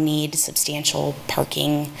that we'll need substantial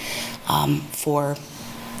parking for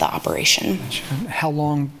the operation. How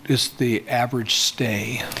long is the average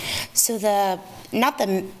stay? So the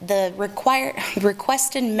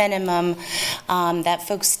requested minimum that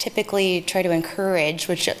folks typically try to encourage,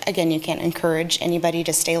 which again, you can't encourage anybody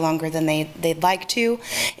to stay longer than they'd like to,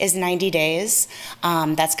 is 90 days.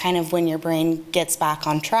 That's kind of when your brain gets back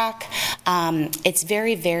on track. It's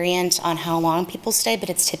very variant on how long people stay, but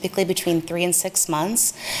it's typically between 3 and 6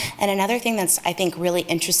 months. And another thing that's, I think, really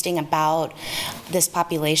interesting about this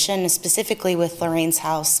population, specifically with Lorraine's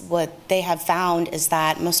house, what they have found is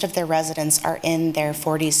that most of their residents are in their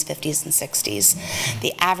 40s, 50s, and 60s.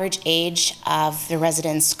 The average age of the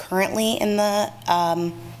residents currently in the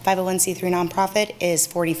 501c3 nonprofit is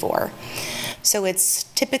 44. So it's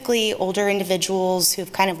typically older individuals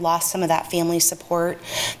who've kind of lost some of that family support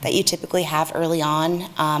that you typically have early on,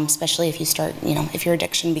 especially if you start, if your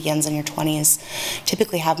addiction begins in your 20s,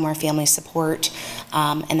 typically have more family support,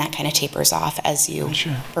 and that kind of tapers off as you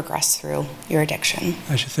progress through your addiction.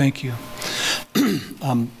 Gotcha. Thank you.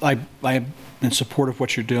 I'm in support of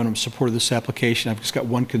what you're doing. I'm in support of this application. I've just got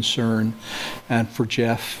one concern, and for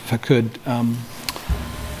Jeff, if I could,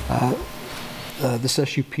 this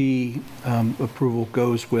SUP approval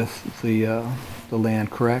goes with the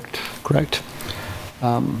land, correct? Correct.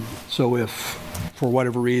 So if, for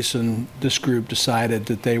whatever reason, this group decided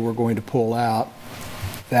that they were going to pull out,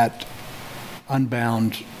 that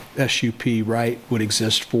unbound SUP right would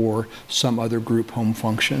exist for some other group home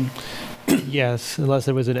function? Yes, unless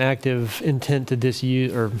there was an active intent to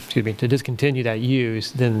discontinue that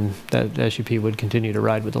use, then that SUP would continue to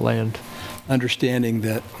ride with the land. Understanding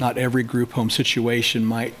that not every group home situation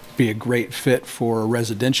might be a great fit for a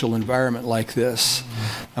residential environment like this,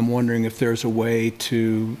 I'm wondering if there's a way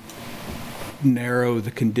to narrow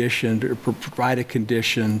the condition or provide a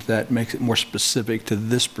condition that makes it more specific to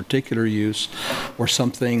this particular use, or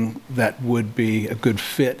something that would be a good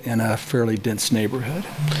fit in a fairly dense neighborhood.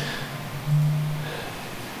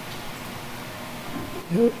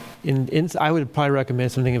 I would probably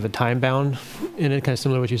recommend something of a time bound in it, kind of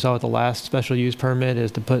similar to what you saw with the last special use permit,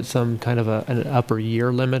 is to put some kind of an upper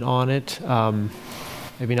year limit on it.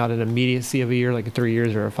 Maybe not an immediacy of a year, like a 3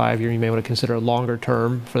 years or a 5 year. You may want to consider a longer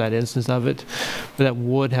term for that instance of it. But that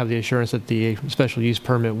would have the assurance that the special use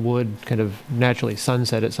permit would kind of naturally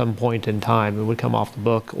sunset at some point in time. It would come off the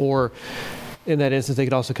book. Or in that instance, they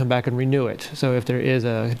could also come back and renew it. So if there is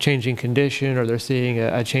a changing condition, or they're seeing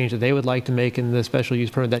a change that they would like to make in the special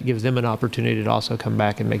use permit, that gives them an opportunity to also come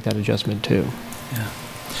back and make that adjustment too. Yeah.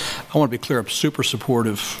 I want to be clear, I'm super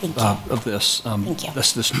supportive of this. Thank you.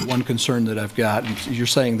 That's this one concern that I've got. And you're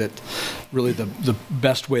saying that really the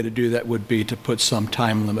best way to do that would be to put some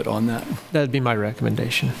time limit on that. That'd be my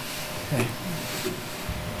recommendation. Okay.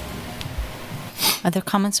 Other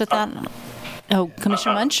comments with that? Oh,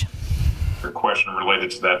 Commissioner Munch? A question related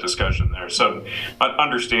to that discussion there. So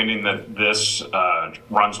understanding that this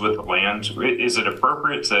runs with the land, is it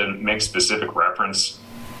appropriate to make specific reference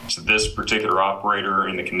to this particular operator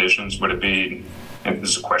in the conditions? Would it be, and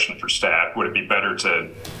this is a question for staff, would it be better to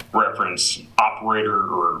reference operator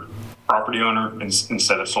or property owner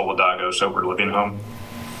instead of Solidago Sober Living Home?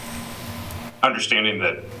 Understanding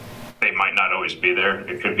that they might not always be there,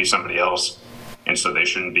 it could be somebody else, and so they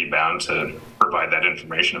shouldn't be bound to provide that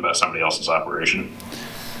information about somebody else's operation.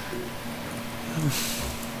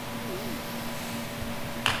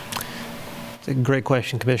 It's a great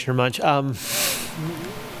question, Commissioner Munch.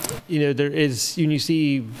 There is, when you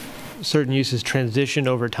see certain uses transition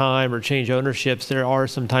over time or change ownerships, there are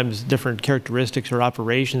sometimes different characteristics or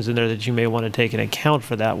operations in there that you may want to take into account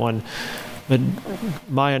for that one. But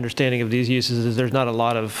my understanding of these uses is there's not a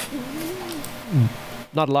lot of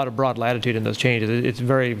broad latitude in those changes. It's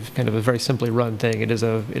very kind of a very simply run thing. It is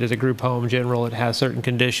a group home general. It has certain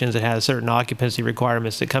conditions. It has certain occupancy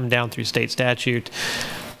requirements that come down through state statute.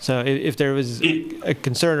 So if there was a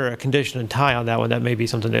concern or a condition and tie on that one, that may be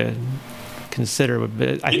something to consider.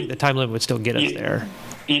 But I think the time limit would still get us there.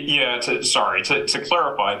 Yeah, to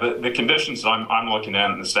clarify, the conditions I'm looking at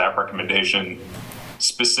in the staff recommendation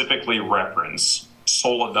specifically reference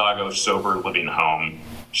Solidago Sober Living Home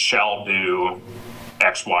shall do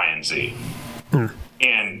X, Y, and Z.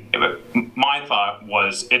 And my thought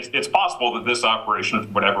was it's possible that this operation, for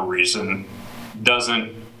whatever reason,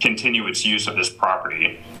 doesn't continue its use of this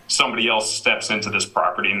property. Somebody else steps into this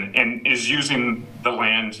property and is using the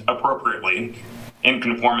land appropriately in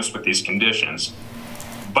conformance with these conditions.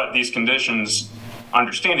 But these conditions,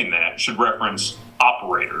 understanding that, should reference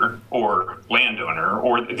operator or landowner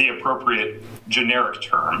or the appropriate generic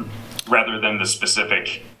term rather than the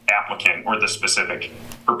specific applicant or the specific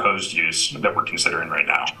proposed use that we're considering right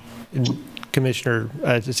now. Commissioner,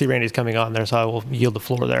 I see Randy's coming on there, so I will yield the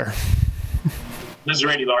floor there. This is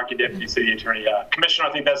Randy Larkin, Deputy City Attorney. Commissioner,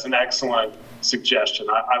 I think that's an excellent suggestion.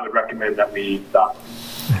 I would recommend that we adopt.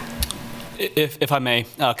 If I may,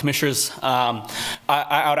 Commissioners,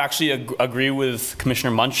 I would actually agree with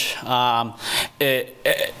Commissioner Munch.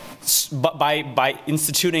 But by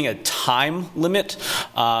instituting a time limit,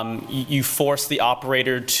 you force the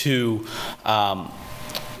operator to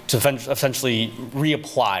essentially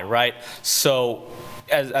reapply, right? So,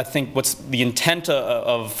 as I think what's the intent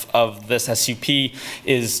of this SUP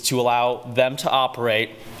is to allow them to operate,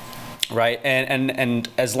 right? And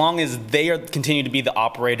as long as they continue to be the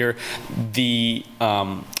operator, the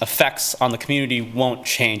effects on the community won't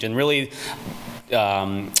change. And really,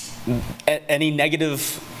 any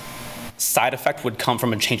negative side effect would come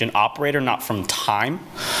from a change in operator, not from time.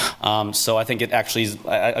 So I think it actually is,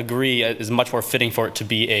 I agree, is much more fitting for it to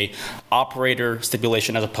be a operator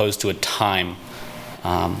stipulation as opposed to a time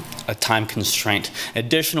constraint.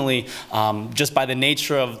 Additionally, just by the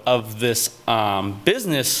nature of this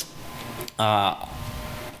business,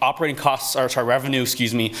 operating costs, or sorry, revenue,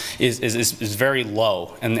 excuse me, is very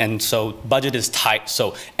low, and so budget is tight.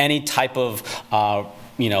 So any type of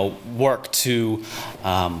work to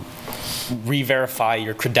re-verify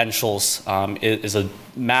your credentials is a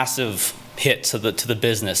massive hit to the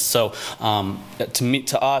business. So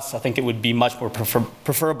to us, I think it would be much more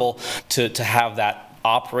preferable to have that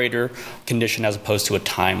operator condition as opposed to a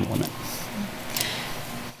time limit.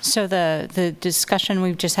 So the discussion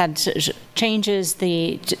we've just had changes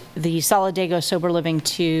the Solidago Sober Living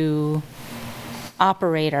to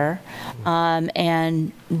operator,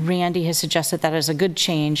 and Randy has suggested that is a good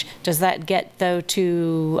change. Does that get, though,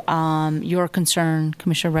 to your concern,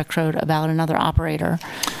 Commissioner Rexroad, about another operator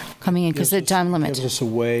coming in because the time limit? Gives us a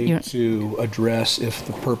way to address if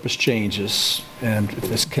the purpose changes, and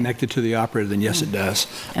if it's connected to the operator, then yes, it does.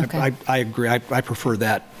 Okay. I agree. I prefer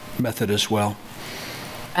that method as well.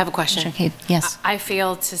 I have a question. Okay. Yes. I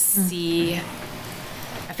fail to see.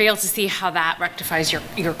 I fail to see how that rectifies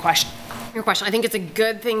your question. I think it's a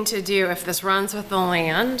good thing to do if this runs with the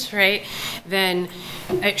land, right? Then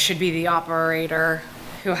it should be the operator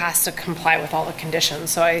who has to comply with all the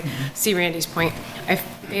conditions. So I see Randy's point. I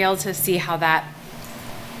fail to see how that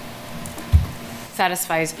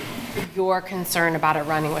satisfies your concern about it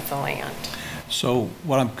running with the land. So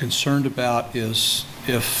what I'm concerned about is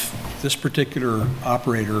if this particular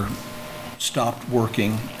operator stopped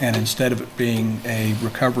working and instead of it being a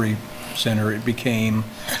recovery center, it became,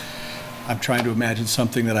 I'm trying to imagine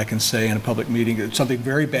something that I can say in a public meeting, something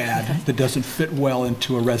very bad that doesn't fit well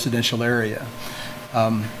into a residential area.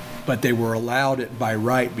 But they were allowed it by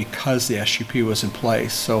right because the SUP was in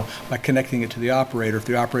place. So by connecting it to the operator, if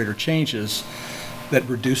the operator changes, that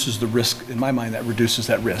reduces the risk. In my mind, that reduces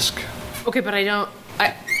that risk. Okay, but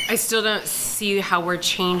I still don't see how we're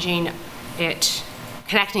changing it,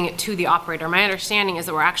 connecting it to the operator. My understanding is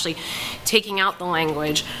that we're actually taking out the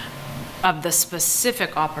language of the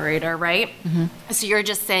specific operator, right? So you're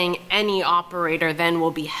just saying any operator then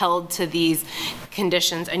will be held to these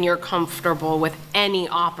conditions, and you're comfortable with any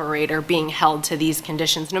operator being held to these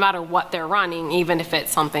conditions, no matter what they're running, even if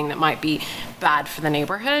it's something that might be bad for the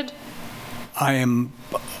neighborhood?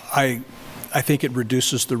 I think it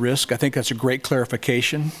reduces the risk. I think that's a great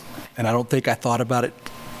clarification, and I don't think I thought about it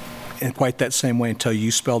in quite that same way until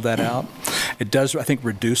you spelled that out. It does, I think,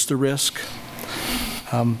 reduce the risk,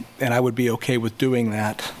 and I would be okay with doing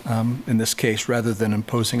that in this case rather than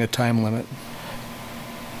imposing a time limit.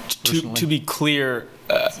 To be clear,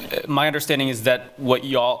 my understanding is that what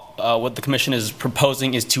the commission is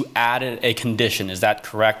proposing is to add a condition. Is that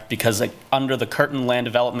correct? Because under the Curtin Land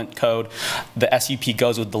Development Code, the SUP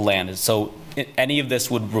goes with the land. So any of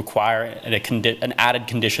this would require an added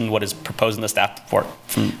condition, what is proposed in the staff report.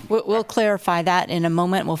 We'll clarify that in a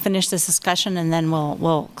moment. We'll finish this discussion, and then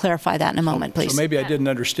we'll clarify that in a moment, please. So maybe I didn't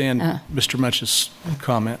understand Mr. Munch's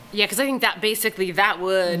comment. Yeah, because I think that basically that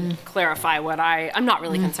would clarify what I'm not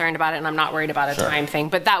really concerned about it, and I'm not worried about a time thing,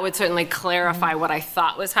 but that would certainly clarify what I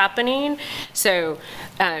thought was happening. So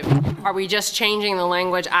are we just changing the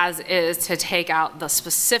language as is to take out the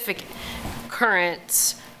specific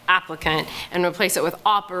current applicant and replace it with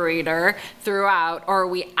operator throughout, or are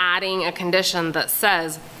we adding a condition that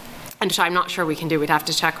says, and I'm not sure we can do, we'd have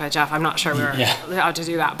to check with Jeff, I'm not sure we're allowed to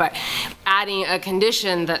do that, but adding a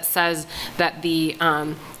condition that says that the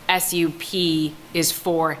SUP is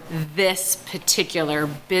for this particular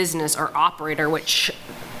business or operator, which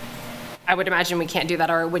I would imagine we can't do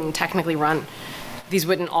that, or it wouldn't technically run, these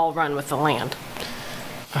wouldn't all run with the land.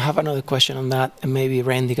 I have another question on that, and maybe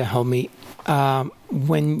Randy can help me.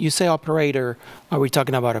 When you say operator, are we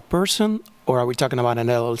talking about a person or are we talking about an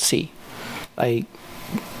LLC? Like,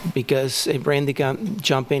 because if Randy can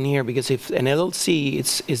jump in here, because if an LLC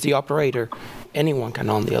is the operator, anyone can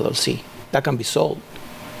own the LLC. That can be sold.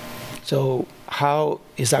 So how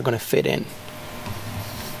is that going to fit in?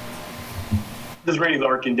 This is Randy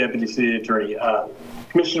Larkin, Deputy City Attorney.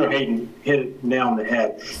 Commissioner Hayden hit it nail on the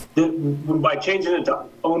head. By changing it to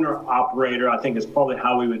owner-operator, I think is probably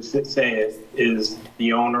how we would say it, is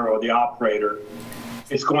the owner or the operator.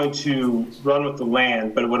 It's going to run with the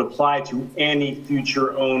land, but it would apply to any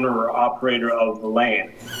future owner or operator of the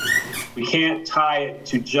land. We can't tie it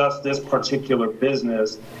to just this particular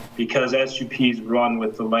business because SUPs run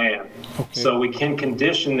with the land. Okay. So we can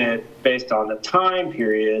condition it based on the time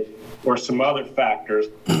period or some other factors.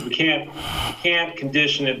 We can't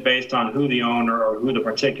condition it based on who the owner or who the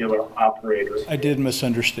particular operator is. I did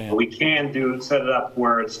misunderstand. We can set it up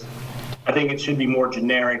where I think it should be more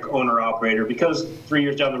generic owner-operator, because 3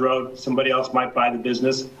 years down the road, somebody else might buy the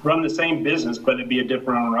business, run the same business, but it'd be a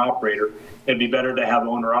different owner-operator. It'd be better to have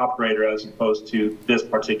owner-operator as opposed to this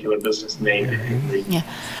particular business name. Yeah.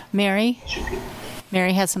 Mary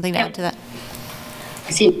has something to add to that.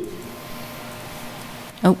 I see.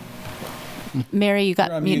 Oh, Mary, you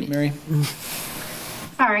got mute, Mary.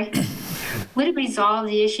 Sorry. Would it resolve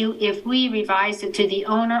the issue if we revised it to the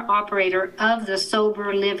owner-operator of the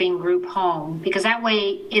sober living group home? Because that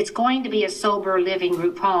way it's going to be a sober living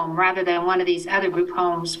group home rather than one of these other group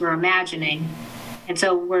homes we're imagining. And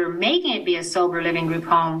so we're making it be a sober living group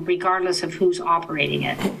home regardless of who's operating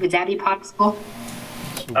it. Would that be possible?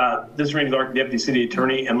 This is Randy Larkin, Deputy City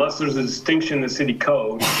Attorney. Unless there's a distinction in the city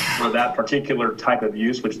code for that particular type of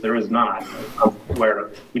use, which there is not,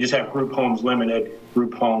 where we just have group homes limited,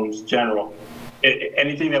 group homes general.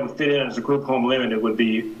 Anything that would fit in as a group home limited would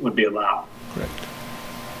be allowed. Correct.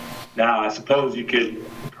 Now, I suppose you could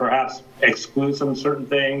perhaps exclude some certain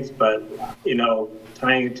things, but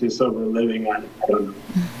tying it to sober living, I don't know.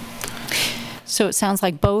 So it sounds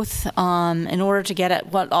like both, in order to get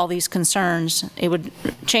at what all these concerns, it would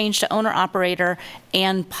change to owner-operator,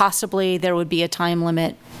 and possibly there would be a time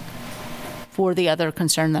limit for the other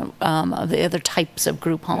concern of the other types of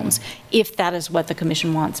group homes, if that is what the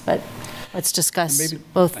commission wants. But let's discuss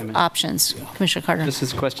both options. Commissioner Carter. This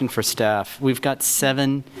is a question for staff. We've got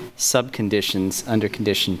 7 subconditions under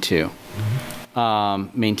condition 2.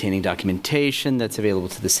 Maintaining documentation that's available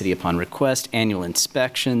to the city upon request, annual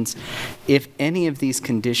inspections. If any of these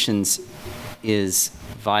conditions is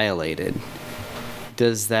violated,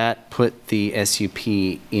 does that put the SUP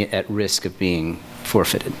at risk of being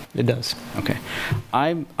forfeited? It does. Okay.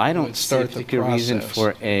 I don't see a particular reason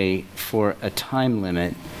for a time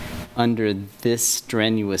limit under this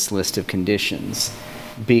strenuous list of conditions,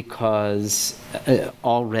 because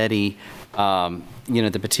already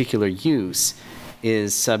the particular use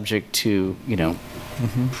is subject to,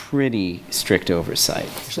 pretty strict oversight.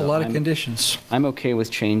 There's a lot of conditions. I'm okay with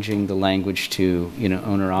changing the language to,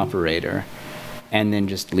 owner-operator, and then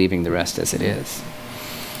just leaving the rest as it is.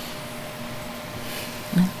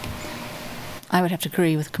 I would have to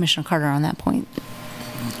agree with Commissioner Carter on that point.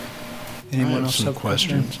 Anyone else have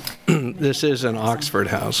questions? This is an Oxford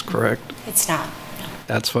House, correct? It's not.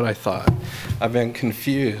 That's what I thought. I've been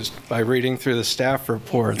confused by reading through the staff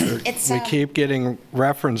report. We keep getting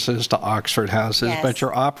references to Oxford houses, yes. But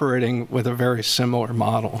you're operating with a very similar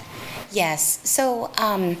model. Yes. So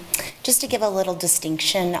just to give a little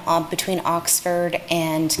distinction between Oxford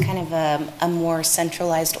and kind of a more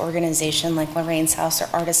centralized organization like Lorraine's House or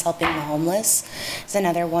Artists Helping the Homeless is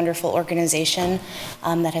another wonderful organization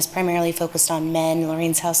that has primarily focused on men.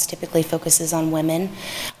 Lorraine's House typically focuses on women.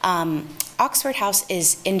 Oxford House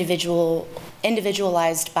is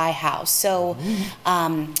individualized by house. So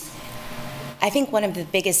I think one of the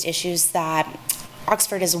biggest issues that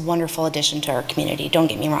Oxford is a wonderful addition to our community, don't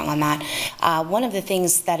get me wrong on that. One of the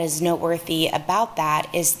things that is noteworthy about that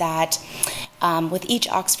is that with each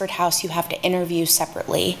Oxford house you have to interview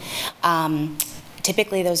separately.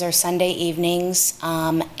 Typically those are Sunday evenings,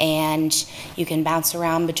 and you can bounce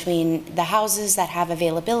around between the houses that have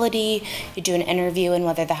availability. You do an interview, and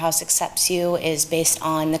whether the house accepts you is based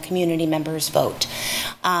on the community members' vote.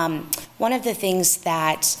 One of the things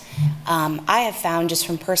that I have found just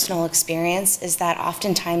from personal experience is that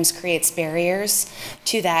oftentimes creates barriers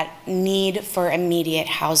to that need for immediate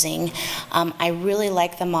housing. I really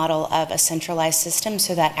like the model of a centralized system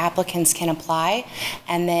so that applicants can apply,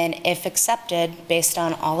 and then if accepted based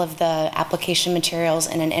on all of the application materials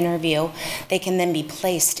in an interview, they can then be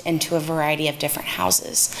placed into a variety of different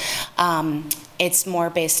houses. It's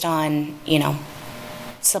more based on,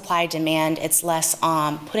 supply demand. It's less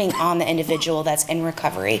putting on the individual that's in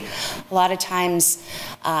recovery. A lot of times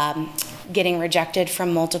getting rejected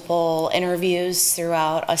from multiple interviews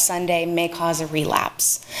throughout a Sunday may cause a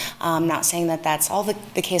relapse. I'm not saying that that's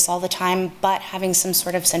the case all the time, but having some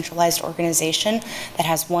sort of centralized organization that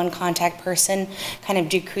has one contact person kind of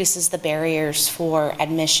decreases the barriers for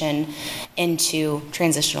admission into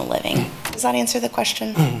transitional living. Does that answer the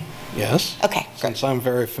question? Yes. Okay. Since I'm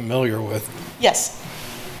very familiar with Yes.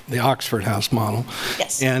 the Oxford House model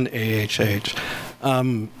Yes. and AHH,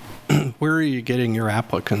 where are you getting your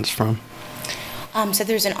applicants from? So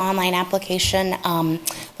there's an online application.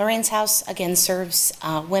 Lorraine's House, again, serves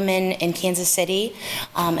women in Kansas City,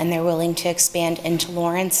 and they're willing to expand into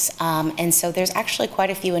Lawrence. And so there's actually quite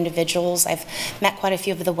a few individuals. I've met quite a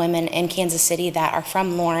few of the women in Kansas City that are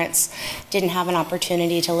from Lawrence, didn't have an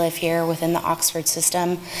opportunity to live here within the Oxford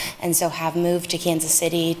system, and so have moved to Kansas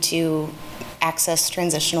City to access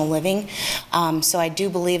transitional living. So I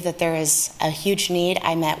do believe that there is a huge need.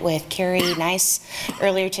 I met with Carrie Nice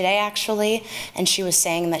earlier today, actually, and she was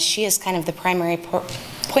saying that she is kind of the primary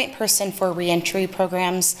point person for reentry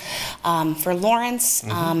programs for Lawrence.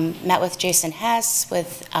 Met with Jason Hess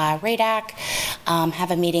with RADAC,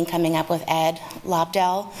 have a meeting coming up with Ed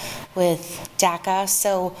Lobdell with DACA.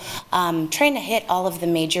 So trying to hit all of the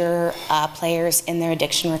major players in their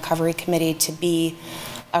addiction recovery committee to be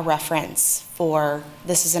a reference for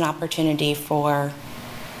this is an opportunity for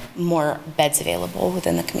more beds available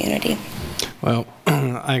within the community. Well,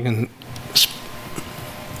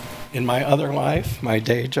 in my other life, my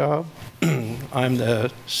day job, I'm the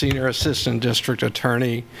senior assistant district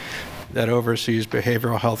attorney that oversees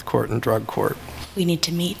behavioral health court and drug court. We need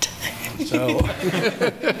to meet. So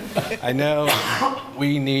I know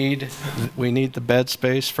we need the bed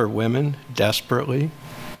space for women desperately,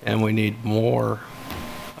 and we need more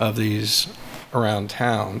of these around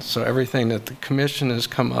town. So everything that the commission has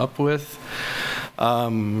come up with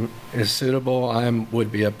is suitable. I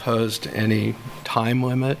would be opposed to any time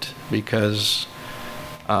limit because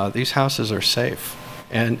these houses are safe.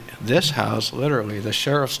 And this house, literally, the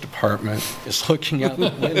sheriff's department is looking out the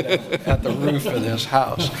window at the roof of this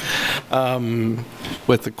house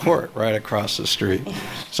with the court right across the street.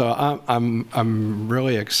 So I'm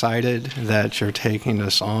really excited that you're taking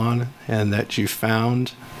this on and that you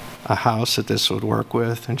found a house that this would work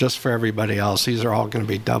with. And just for everybody else, these are all going to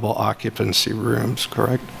be double occupancy rooms,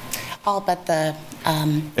 correct? All but the...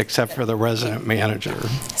 Except for the resident manager.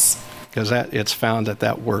 Yes. Because it's found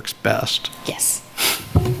that works best. Yes.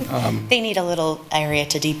 They need a little area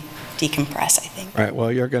to decompress, I think. Right.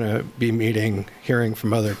 Well, you're going to be hearing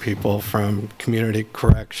from other people from community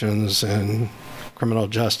corrections and criminal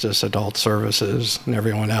justice, adult services, and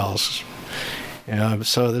everyone else.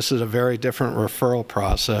 So this is a very different referral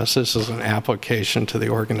process. This is an application to the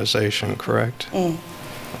organization, correct?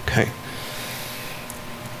 Okay.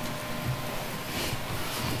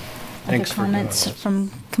 Thanks Other comments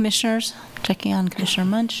from commissioners? Checking on Commissioner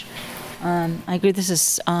Munch. I agree this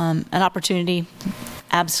is an opportunity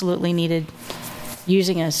absolutely needed.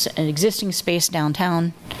 Using an existing space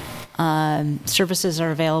downtown, services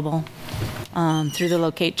are available through the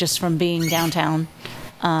locate just from being downtown.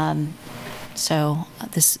 So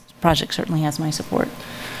this project certainly has my support.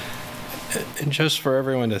 And just for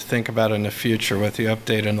everyone to think about in the future with the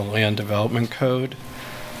update in the land development code,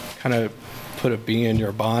 kind of put a bee in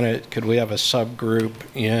your bonnet. Could we have a subgroup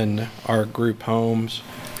in our group homes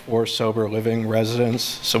or sober living residents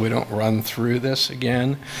so we don't run through this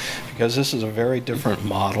again? Because this is a very different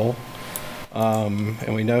model.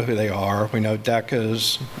 And we know who they are. We know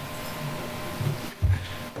DECA's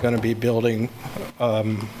going to be building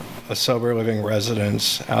a sober living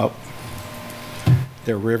residence out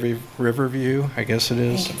there, Riverview, I guess it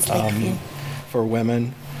is, for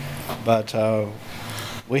women. But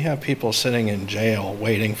we have people sitting in jail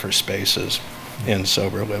waiting for spaces in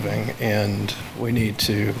sober living, and we need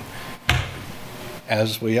to,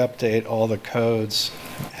 as we update all the codes,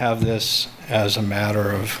 have this as a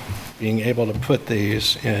matter of being able to put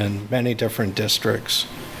these in many different districts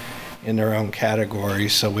in their own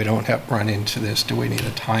categories so we don't have run into this. Do we need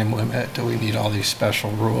a time limit? Do we need all these special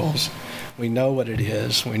rules? We know what it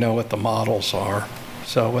is. We know what the models are.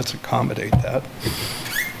 So let's accommodate that.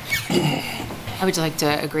 I would like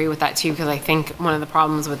to agree with that too, because I think one of the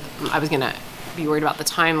problems with, I was going to be worried about the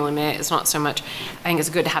time limit. It's not so much, I think it's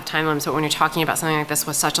good to have time limits, but when you're talking about something like this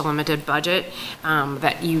with such a limited budget,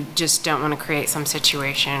 that you just don't want to create some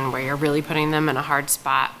situation where you're really putting them in a hard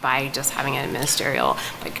spot by just having an ministerial,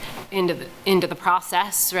 like, into the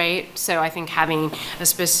process, right? So I think having a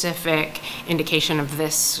specific indication of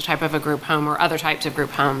this type of a group home or other types of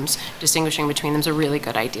group homes, distinguishing between them is a really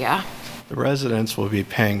good idea. The residents will be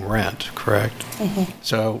paying rent, correct? Mm-hmm.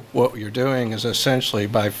 So what you're doing is essentially,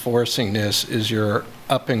 by forcing this, is you're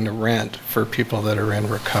upping the rent for people that are in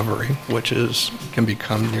recovery, which can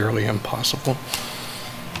become nearly impossible.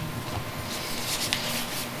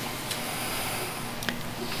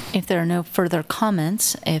 If there are no further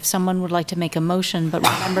comments, if someone would like to make a motion, but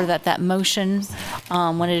remember that motion,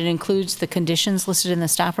 when it includes the conditions listed in the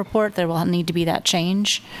staff report, there will need to be that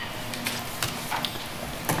change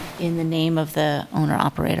in the name of the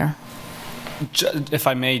owner-operator. If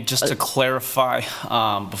I may, just to clarify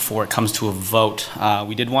before it comes to a vote,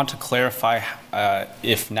 we did want to clarify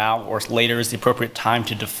if now or later is the appropriate time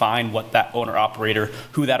to define what that owner-operator,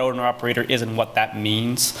 who that owner-operator is and what that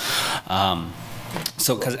means.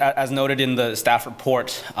 So, because as noted in the staff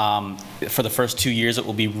report, for the first 2 years it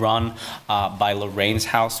will be run by Lorraine's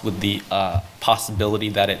house, with the possibility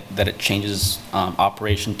that it changes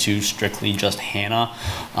operation to strictly just Hannah.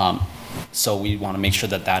 So we want to make sure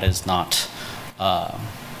that is not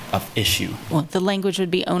of issue. Well, the language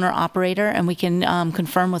would be owner-operator, and we can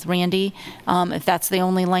confirm with Randy if that's the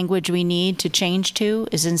only language we need to change to,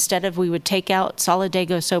 is instead of, we would take out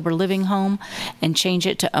Solidago Sober Living Home and change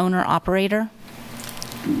it to owner-operator.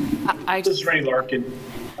 This is Ray Larkin,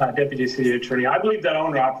 Deputy City Attorney. I believe that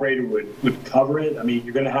owner-operator would cover it. I mean,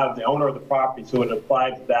 you're going to have the owner of the property, so it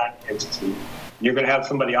applies to that entity. You're going to have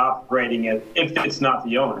somebody operating it if it's not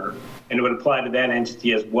the owner, and it would apply to that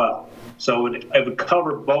entity as well. So it would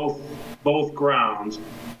cover both grounds.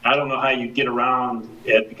 I don't know how you'd get around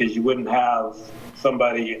it, because you wouldn't have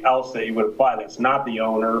somebody else that you would apply that's not the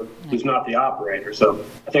owner, who's not the operator. So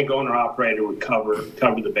I think owner-operator would cover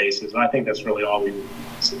the bases, and I think that's really all we need.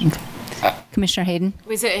 Commissioner Hayden?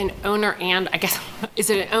 Was it an owner and, I guess,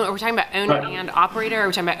 is it an owner, are we talking about owner and operator, or are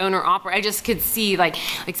we talking about owner-operator? I just could see, like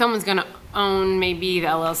someone's going to own maybe the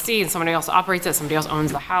LLC and somebody else operates it, somebody else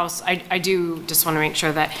owns the house. I do just want to make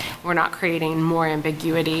sure that we're not creating more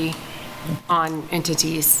ambiguity on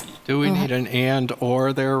entities. Do we need an and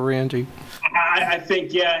or there, Randy? I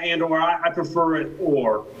think, yeah, and or. I prefer it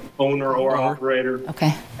or, owner or operator.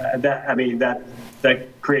 Okay.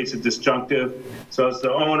 That creates a disjunctive. So it's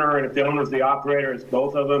the owner, and if the owner is the operator, it's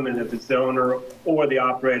both of them. And if it's the owner or the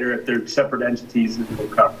operator, if they're separate entities, it will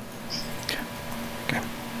cover. Okay.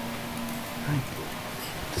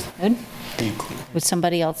 Good. Would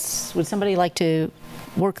somebody like to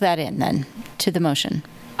work that in then to the motion?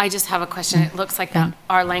 I just have a question. It looks like that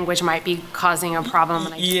our language might be causing a problem,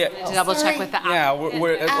 and I just wanted to double check with the applicant.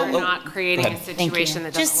 We're not creating a situation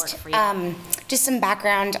that doesn't work for you. Just some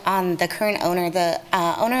background on the current owner. The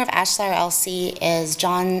owner of Ashlar LC is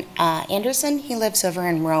John Anderson. He lives over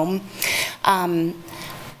in Rome.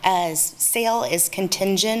 As sale is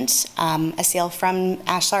contingent, a sale from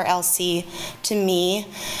Ashlar LC to me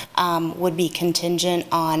would be contingent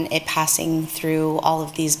on it passing through all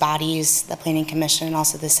of these bodies, the Planning Commission and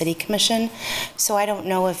also the City Commission. So I don't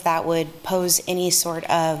know if that would pose any sort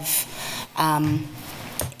of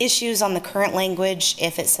issues on the current language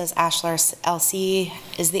if it says Ashlar LC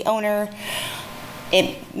is the owner.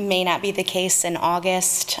 It may not be the case in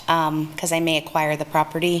August because I may acquire the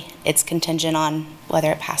property. It's contingent on whether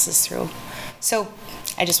it passes through. So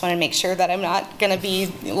I just want to make sure that I'm not going to be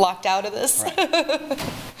locked out of this. Right.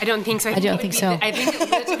 I don't think so. I don't think so. I think it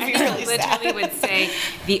literally would say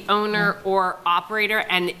the owner or operator,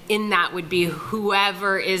 and in that would be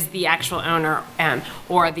whoever is the actual owner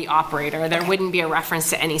or the operator. There wouldn't be a reference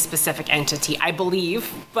to any specific entity, I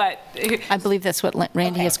believe, but... I believe that's what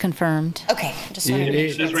Randy has confirmed. Okay. This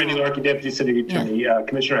is Randy Larkin, Deputy City Attorney.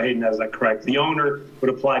 Commissioner Hayden has that correct. The owner would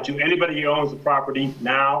apply to anybody who owns the property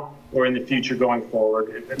now or in the future going forward.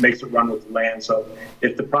 It makes it run with the land. So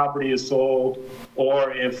if the property is sold,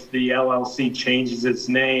 or if the LLC changes its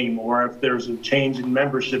name, or if there's a change in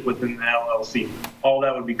membership within the LLC, all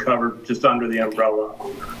that would be covered just under the umbrella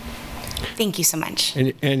owner. Thank you so much.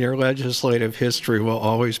 And your legislative history will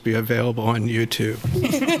always be available on YouTube.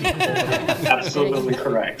 Absolutely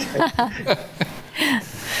correct.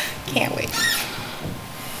 Can't wait.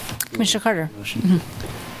 Commissioner Carter.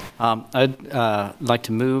 I'd like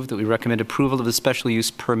to move that we recommend approval of the special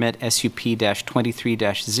use permit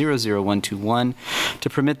SUP-23-00121 to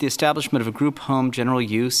permit the establishment of a group home general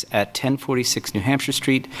use at 1046 New Hampshire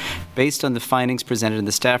Street based on the findings presented in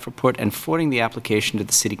the staff report and forwarding the application to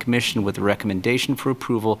the City Commission with a recommendation for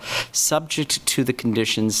approval subject to the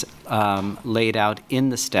conditions laid out in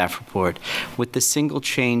the staff report, with the single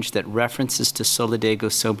change that references to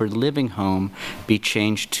Solidago Sober Living Home be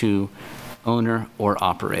changed to owner or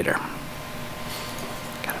operator.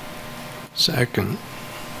 Second.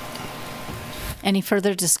 Any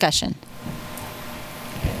further discussion?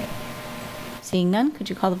 Seeing none, could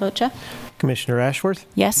you call the vote, Jeff? Commissioner Ashworth?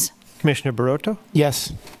 Yes. Commissioner Barotto?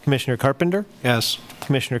 Yes. Commissioner Carpenter? Yes.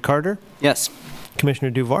 Commissioner Carter? Yes. Commissioner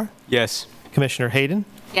Duvar? Yes. Commissioner Hayden?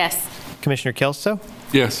 Yes. Commissioner Kelso?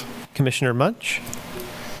 Yes. Commissioner Munch?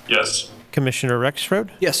 Yes. Commissioner Rexroad?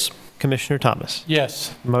 Yes. Commissioner Thomas?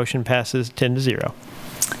 Yes. Motion passes 10-0.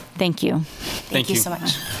 Thank you. Thank you so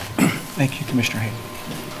much. Thank you, Commissioner Hayden.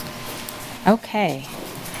 Okay.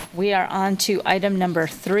 We are on to item number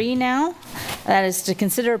 3 now. That is to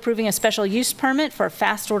consider approving a special use permit for a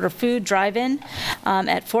fast order food drive-in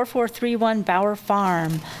at 4431 Bower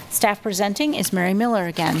Farm. Staff presenting is Mary Miller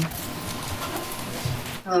again.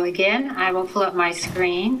 Hello again. I will pull up my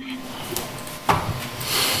screen.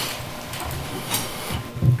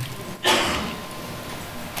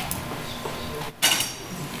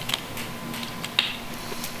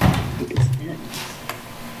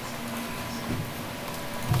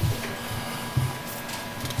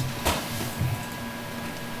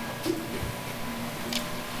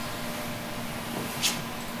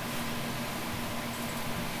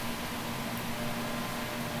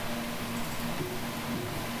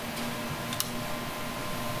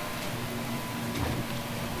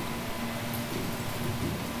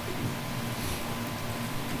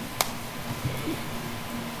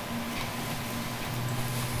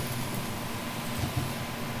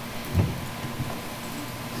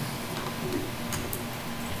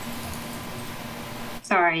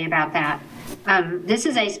 Sorry about that. This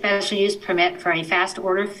is a special use permit for a fast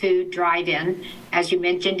order food drive-in. As you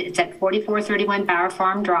mentioned, it's at 4431 Bower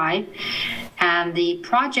Farm Drive. And the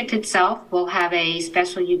project itself will have a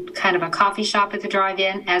special kind of a coffee shop at the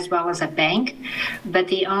drive-in as well as a bank. But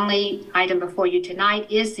the only item before you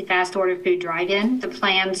tonight is the fast order food drive-in. The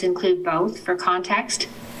plans include both for context,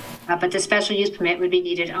 but the special use permit would be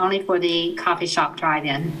needed only for the coffee shop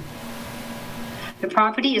drive-in. The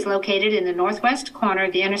property is located in the northwest corner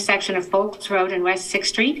of the intersection of Folks Road and West 6th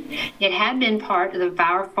Street. It had been part of the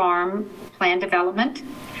Bower Farm plan development,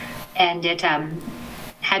 and it had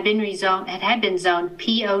been zoned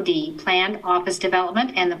POD, Planned Office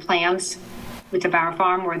Development, and the plans with the Bower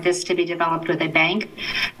Farm were this to be developed with a bank.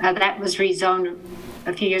 That was rezoned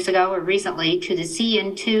a few years ago or recently to the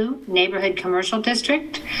CN2 Neighborhood Commercial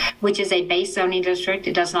District, which is a base zoning district.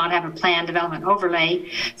 It does not have a planned development overlay.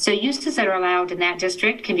 So uses that are allowed in that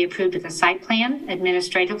district can be approved with a site plan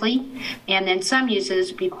administratively. And then some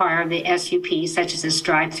uses require the SUP, such as this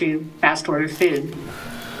drive-through fast order food.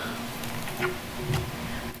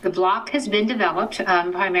 The block has been developed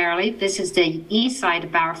primarily. This is the east side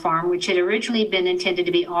of Bower Farm, which had originally been intended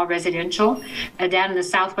to be all residential. Down in the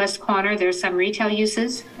southwest corner, there's some retail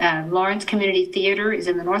uses. Lawrence Community Theater is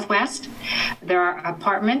in the northwest. There are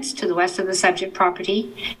apartments to the west of the subject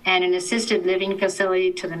property and an assisted living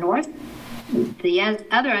facility to the north. The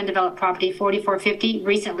other undeveloped property, 4450,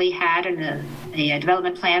 recently had a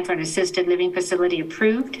development plan for an assisted living facility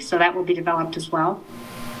approved, so that will be developed as well.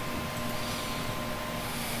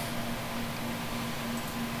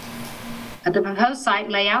 The proposed site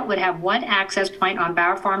layout would have one access point on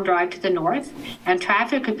Bower Farm Drive to the north, and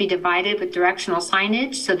traffic could be divided with directional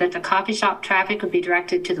signage so that the coffee shop traffic would be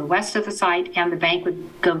directed to the west of the site and the bank would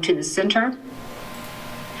go to the center.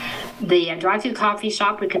 The drive-through coffee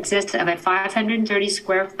shop would consist of a 530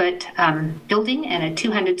 square foot building and a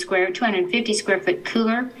 250 square foot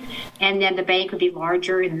cooler, and then the bank would be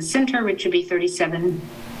larger in the center, which would be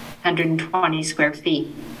 3,720 square feet.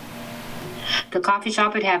 The coffee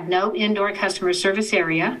shop would have no indoor customer service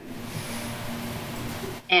area,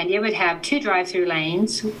 and it would have 2 drive-through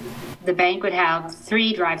lanes. The bank would have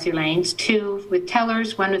 3 drive-through lanes, 2 with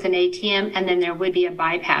tellers, 1 with an ATM, and then there would be a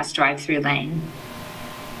bypass drive-through lane.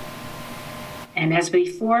 And as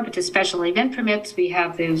before, with the special event permits, we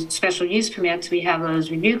have those special use permits, we have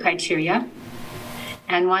those review criteria.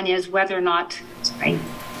 And one is whether or not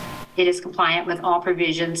it is compliant with all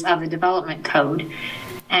provisions of the development code.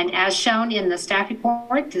 And as shown in the staff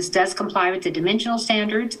report, this does comply with the dimensional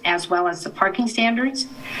standards as well as the parking standards.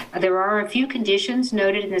 There are a few conditions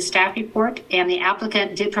noted in the staff report, and the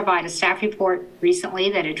applicant did provide a staff report recently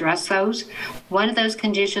that addressed those. One of those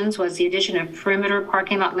conditions was the addition of perimeter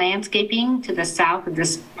parking lot landscaping to the south of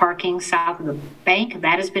this parking south of the bank.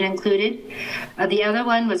 That has been included. The other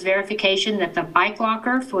one was verification that the bike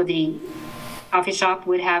locker for the coffee shop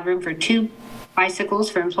would have room for 2 bicycles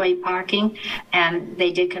for employee parking, and they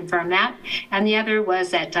did confirm that. And the other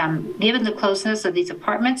was that given the closeness of these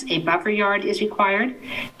apartments, a buffer yard is required,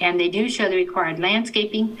 and they do show the required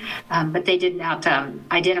landscaping, but they did not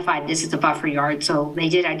identify this as a buffer yard, so they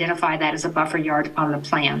did identify that as a buffer yard on the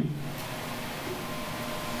plan.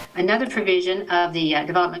 Another provision of the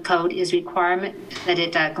development code is requirement that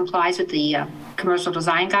it complies with the commercial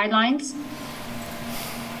design guidelines.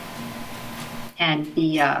 And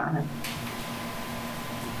the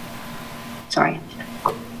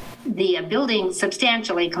building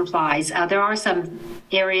substantially complies. There are some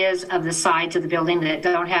areas of the sides of the building that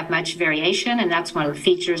don't have much variation, and that's one of the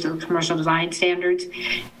features of the commercial design standards.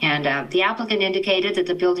 And the applicant indicated that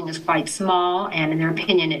the building is quite small, and in their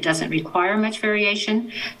opinion, it doesn't require much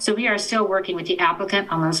variation. So we are still working with the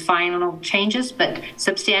applicant on those final changes, but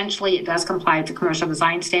substantially it does comply with the commercial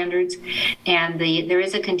design standards. And there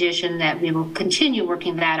is a condition that we will continue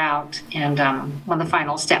working that out, and one of the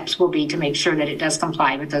final steps will be to make sure that it does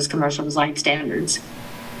comply with those commercial design standards.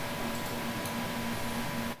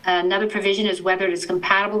 Another provision is whether it is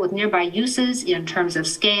compatible with nearby uses in terms of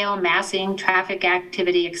scale, massing, traffic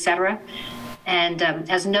activity, etc. And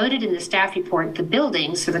as noted in the staff report, the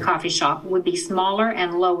buildings for the coffee shop would be smaller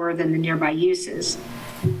and lower than the nearby uses.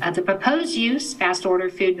 The proposed use, fast order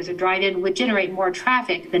food with a drive-in, would generate more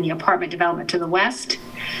traffic than the apartment development to the west,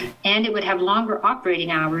 and it would have longer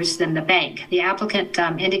operating hours than the bank. The applicant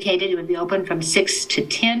indicated it would be open from 6 to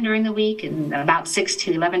 10 during the week and about 6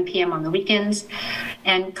 to 11 p.m. on the weekends.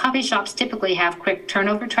 And coffee shops typically have quick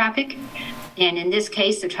turnover traffic. And in this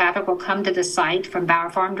case, the traffic will come to the site from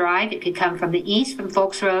Bower Farm Drive. It could come from the east from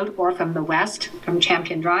Folks Road or from the west from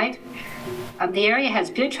Champion Drive. The area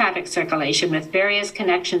has good traffic circulation with various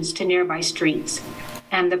connections to nearby streets.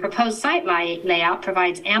 And the proposed site layout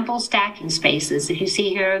provides ample stacking spaces. If you see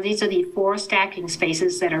here, these are the 4 stacking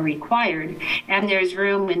spaces that are required, and there's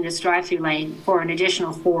room in this drive-through lane for an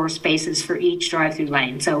additional 4 spaces for each drive-through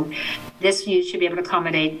lane. So this use should be able to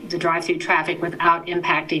accommodate the drive-through traffic without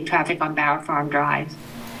impacting traffic on Bower Farm Drive.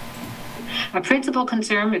 A principal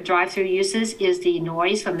concern with drive-through uses is the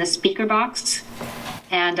noise from the speaker box.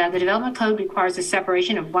 And the development code requires a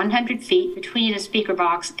separation of 100 feet between a speaker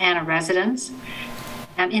box and a residence.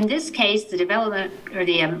 In this case, the development or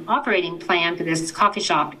the operating plan for this coffee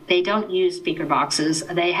shop, they don't use speaker boxes.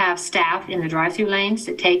 They have staff in the drive-through lanes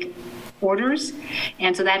that take orders,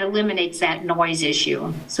 and so that eliminates that noise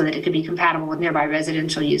issue so that it could be compatible with nearby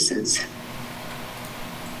residential uses.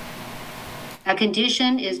 A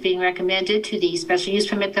condition is being recommended to the special use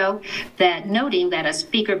permit, though, that noting that a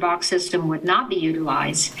speaker box system would not be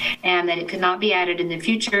utilized and that it could not be added in the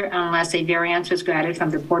future unless a variance was granted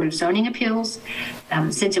from the Board of Zoning Appeals,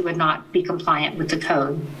 since it would not be compliant with the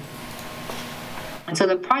code. And so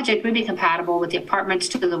the project would be compatible with the apartments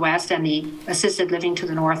to the west and the assisted living to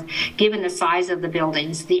the north, given the size of the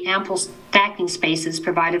buildings, the ample stacking spaces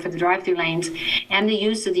provided for the drive-through lanes, and the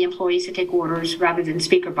use of the employees to take orders rather than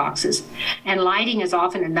speaker boxes. And lighting is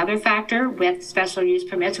often another factor with special use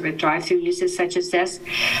permits or with drive-through uses such as this.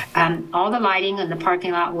 All the lighting in the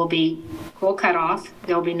parking lot will cut off.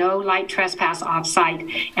 There will be no light trespass off-site,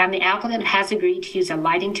 and the applicant has agreed to use a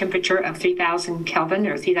lighting temperature of 3,000 Kelvin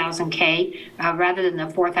or 3,000 K rather than the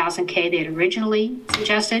 4,000 K they had originally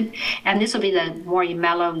suggested. And this will be the more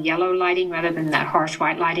mellow yellow lighting rather than that harsh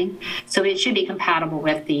white lighting. So it should be compatible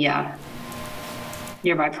with the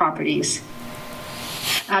nearby properties.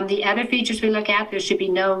 The other features we look at, there should be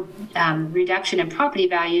no reduction in property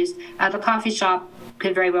values. The coffee shop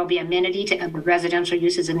could very well be amenity to the residential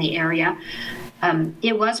uses in the area.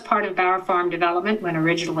 It was part of Bower Farm development when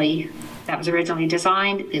that was originally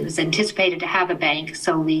designed. It was anticipated to have a bank,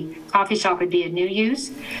 so the coffee shop would be a new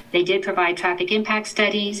use. They did provide traffic impact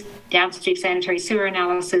studies, downstream sanitary sewer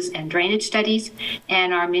analysis, and drainage studies,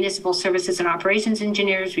 and our municipal services and operations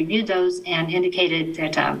engineers reviewed those and indicated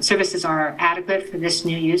that services are adequate for this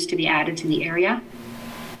new use to be added to the area.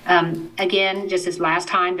 Again, just as last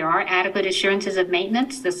time, there are adequate assurances of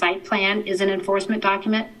maintenance. The site plan is an enforcement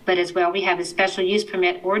document, but as well, we have a special use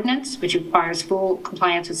permit ordinance, which requires full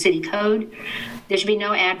compliance with city code. There should be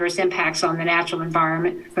no adverse impacts on the natural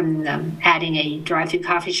environment from adding a drive-through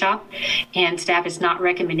coffee shop, and staff is not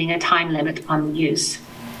recommending a time limit on the use.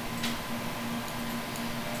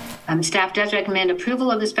 Staff does recommend approval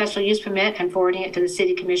of the special use permit and forwarding it to the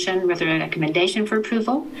City Commission with a recommendation for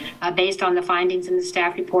approval based on the findings in the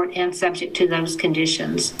staff report and subject to those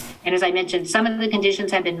conditions. And as I mentioned, some of the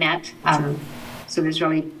conditions have been met, so there's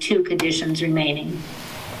really 2 conditions remaining.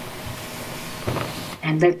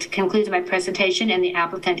 And that concludes my presentation, and the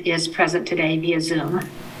applicant is present today via Zoom.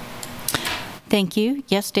 Thank you.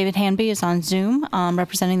 Yes, David Hanby is on Zoom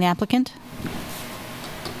representing the applicant.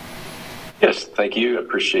 Yes, thank you. I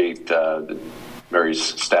appreciate Mary's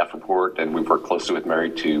staff report, and we've worked closely with Mary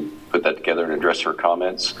to put that together and address her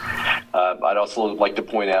comments. I'd also like to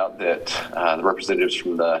point out that the representatives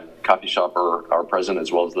from the coffee shop are present,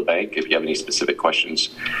 as well as the bank, if you have any specific questions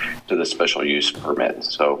to the special use permit.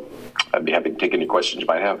 So I'd be happy to take any questions you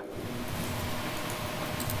might have.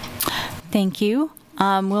 Thank you.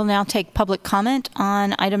 We'll now take public comment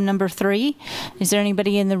on item number 3. Is there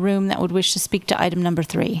anybody in the room that would wish to speak to item number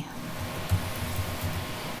 3?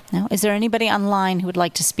 No? Is there anybody online who would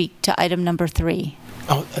like to speak to item number 3?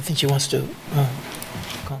 Oh, I think she wants to.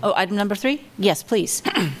 Oh, item number 3? Yes, please.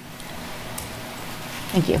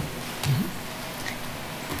 Thank you.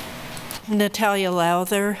 Natalia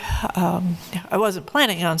Lowther. I wasn't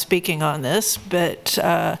planning on speaking on this, but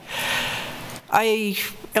I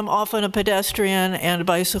am often a pedestrian and a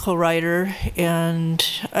bicycle rider, and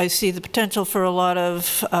I see the potential for a lot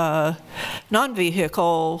of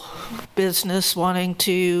non-vehicle business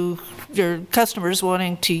your customers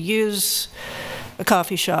wanting to use a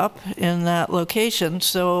coffee shop in that location.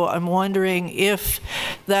 So I'm wondering if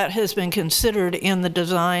that has been considered in the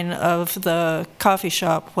design of the coffee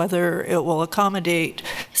shop, whether it will accommodate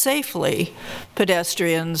safely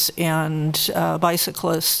pedestrians and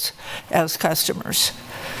bicyclists as customers.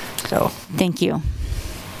 So, thank you.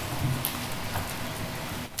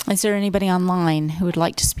 Is there anybody online who would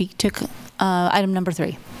like to speak to item number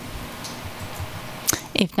 3?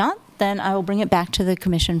 If not, then I will bring it back to the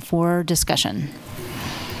commission for discussion.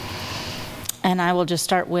 And I will just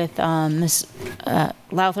start with Ms.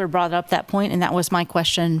 Lowther brought up that point, and that was my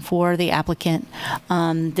question for the applicant.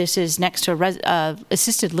 This is next to a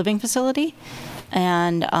assisted living facility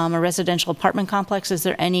and a residential apartment complex. Is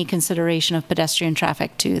there any consideration of pedestrian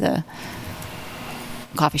traffic to the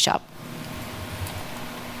coffee shop?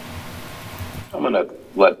 I'm going to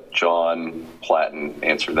let John Platten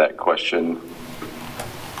answer that question.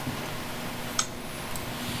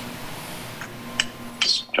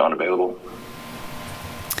 Is John available?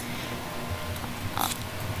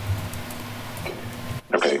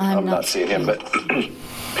 Okay, I'm not seeing him, but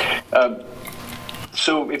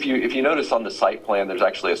so if you notice on the site plan, there's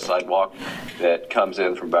actually a sidewalk that comes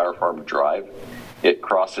in from Bower Farm Drive. It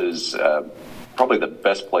crosses probably the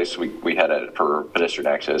best place we had it for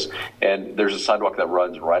pedestrian access, and there's a sidewalk that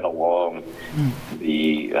runs right along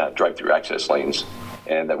the drive-through access lanes,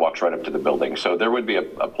 and that walks right up to the building. So there would be a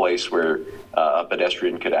place where a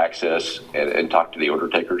pedestrian could access and talk to the order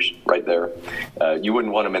takers right there. You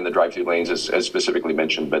wouldn't want them in the drive-through lanes as specifically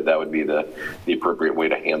mentioned, but that would be the appropriate way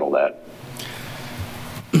to handle that.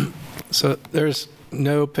 So there's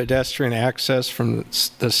no pedestrian access from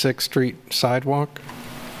the 6th Street sidewalk?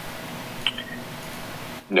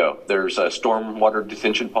 No, there's a stormwater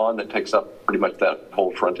detention pond that takes up pretty much that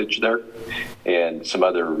whole frontage there, and some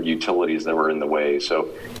other utilities that were in the way. So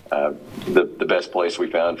the best place we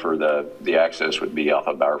found for the access would be off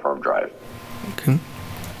of Bower Farm Drive. Okay.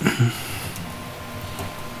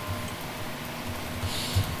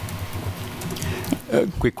 A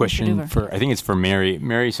quick question I think it's for Mary.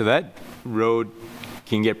 Mary, so that road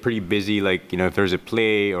can get pretty busy, like, if there's a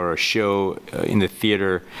play or a show in the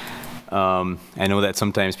theater. I know that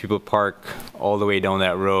sometimes people park all the way down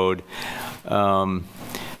that road.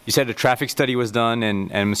 You said a traffic study was done, and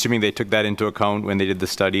I'm assuming they took that into account when they did the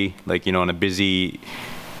study, like, on a busy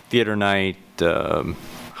theater night,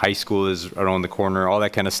 high school is around the corner, all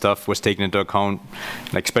that kind of stuff was taken into account,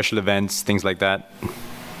 like special events, things like that.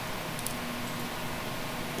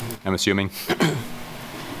 I'm assuming.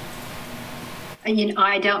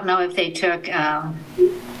 I don't know if they took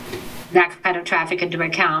that kind of traffic into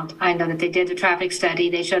account. I know that they did the traffic study.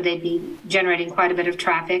 They showed they'd be generating quite a bit of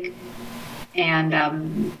traffic.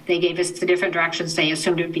 And they gave us the different directions they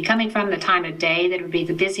assumed it would be coming from, the time of day that would be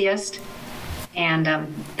the busiest. And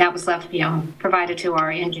that was left, provided to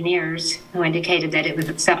our engineers, who indicated that it was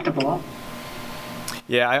acceptable.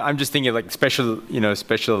 Yeah, I'm just thinking like special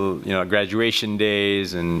graduation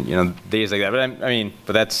days and days like that. But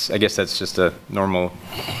but I guess that's just a normal.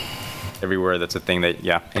 Everywhere that's a thing that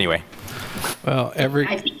anyway. Well,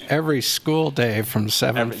 every school day from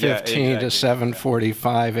 7:15 to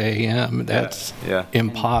 7:45 a.m. That's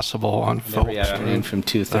impossible on Fulton. Every afternoon from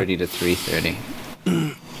 2:30 to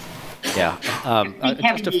 3:30. Yeah. I think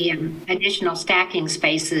having the additional stacking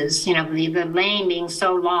spaces, the lane being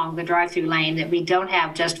so long, the drive-through lane, that we don't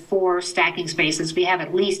have just 4 stacking spaces. We have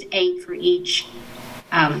at least 8 for each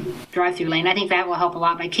drive-through lane. I think that will help a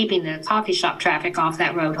lot by keeping the coffee shop traffic off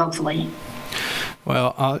that road, hopefully.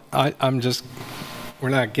 Well, we're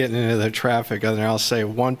not getting into the traffic, and I'll say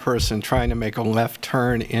one person trying to make a left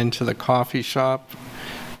turn into the coffee shop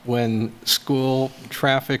when school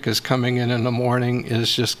traffic is coming in the morning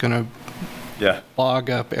is just going to bog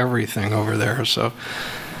up everything over there. So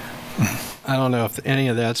I don't know if any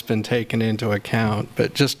of that's been taken into account,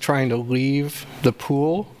 but just trying to leave the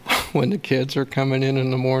pool when the kids are coming in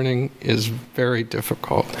the morning is very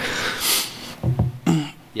difficult.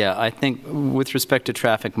 Yeah, I think with respect to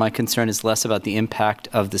traffic, my concern is less about the impact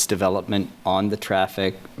of this development on the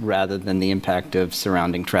traffic rather than the impact of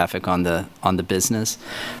surrounding traffic on the business.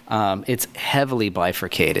 It's heavily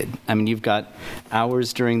bifurcated. I mean, you've got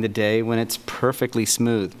hours during the day when it's perfectly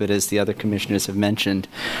smooth, but as the other commissioners have mentioned,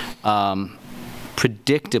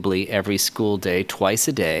 predictably every school day, twice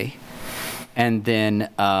a day, and then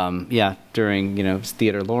during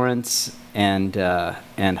Theodore Lawrence and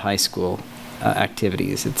high school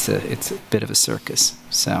activities. It's a bit of a circus.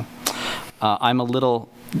 So I'm a little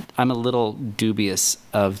dubious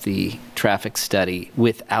of the traffic study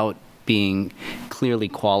without being clearly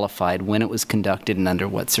qualified when it was conducted and under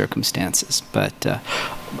what circumstances. But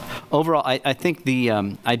overall, I think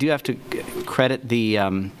I do have to credit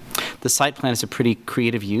the site plan as a pretty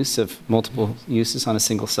creative use of multiple uses on a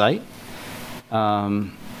single site.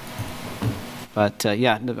 But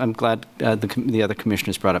I'm glad the other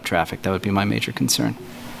commissioners brought up traffic. That would be my major concern.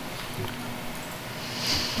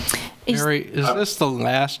 Mary, is this the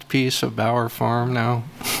last piece of Bower Farm now?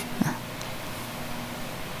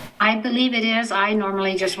 I believe it is. I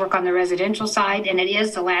normally just work on the residential side, and it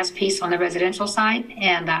is the last piece on the residential side.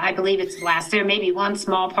 And I believe it's the last. There may be one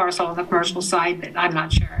small parcel on the commercial side, but I'm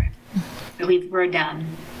not sure. But we're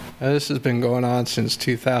done. This has been going on since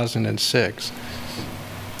 2006.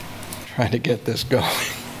 Trying to get this going.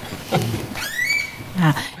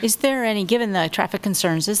 Is there any, given the traffic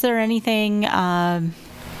concerns, is there anything,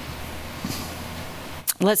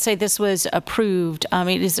 let's say this was approved,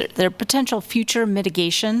 is there potential future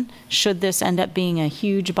mitigation should this end up being a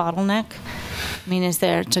huge bottleneck? Is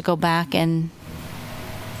there to go back and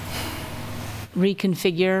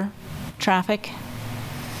reconfigure traffic?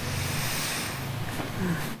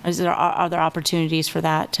 Are there opportunities for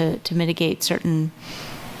that to mitigate certain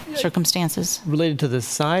circumstances? Related to the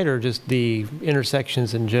site or just the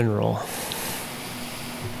intersections in general?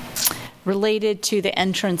 Related to the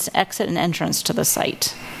exit and entrance to the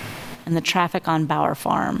site and the traffic on Bower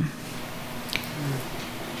Farm.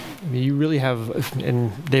 You really have,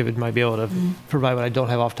 and David might be able to provide what I don't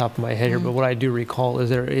have off the top of my head here, but what I do recall is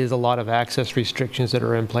there is a lot of access restrictions that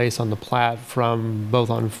are in place on the plat from both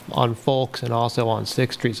on Folks and also on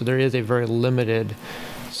 6th Street. So there is a very limited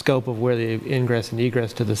scope of where the ingress and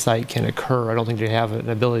egress to the site can occur. I don't think they have an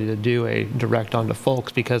ability to do a direct onto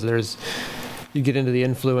Folks because you get into the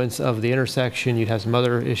influence of the intersection, you'd have some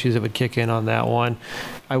other issues that would kick in on that one.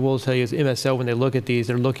 I will tell you as MSO, when they look at these,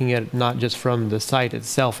 they're looking at it not just from the site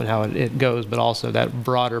itself and how it goes, but also that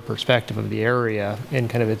broader perspective of the area and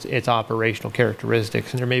kind of its operational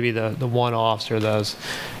characteristics. And there may be the one-offs or those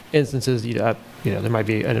instances, there might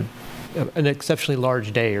be an exceptionally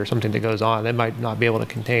large day or something that goes on they might not be able to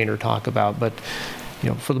contain or talk about, but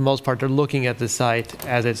for the most part, they're looking at the site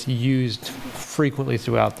as it's used frequently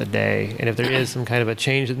throughout the day. And if there is some kind of a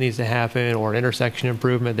change that needs to happen or an intersection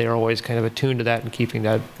improvement, they are always kind of attuned to that and keeping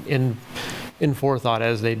that in forethought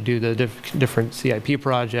as they do the different CIP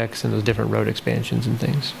projects and those different road expansions and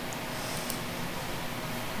things.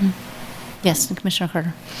 Yes, Commissioner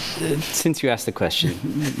Carter. Since you asked the question,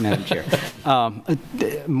 Madam Chair,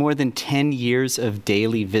 more than 10 years of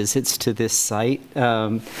daily visits to this site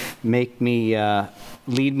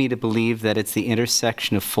lead me to believe that it's the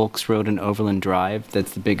intersection of Folks Road and Overland Drive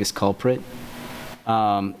that's the biggest culprit.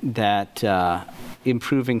 That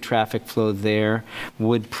improving traffic flow there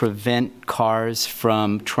would prevent cars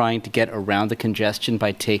from trying to get around the congestion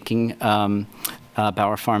by taking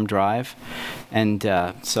Bower Farm Drive. And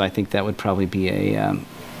so I think that would probably be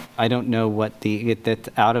I don't know what that's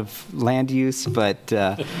out of land use, but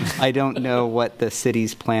I don't know what the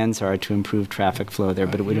city's plans are to improve traffic flow there,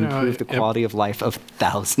 but it would improve the quality of life of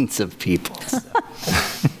thousands of people. So.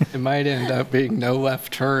 It might end up being no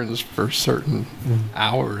left turns for certain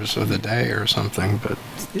hours of the day or something, but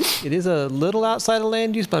it is a little outside of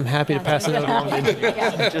land use, but I'm happy to pass it along.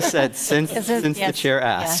 Just said since the chair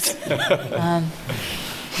asked.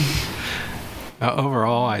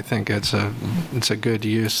 Overall, I think it's a good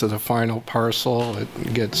use of the final parcel.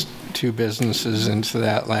 It gets two businesses into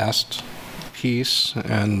that last piece,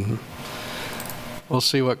 and we'll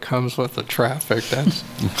see what comes with the traffic. That's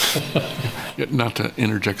not to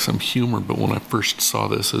interject some humor, but when I first saw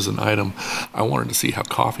this as an item, I wanted to see how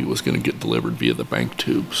coffee was going to get delivered via the bank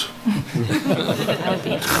tubes. That would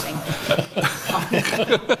be interesting.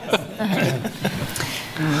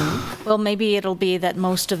 Well, maybe it'll be that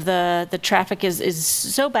most of the traffic is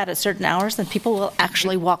so bad at certain hours that people will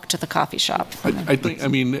actually walk to the coffee shop. I think, I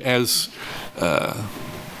mean, as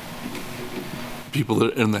people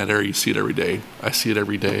that are in that area, you see it every day. I see it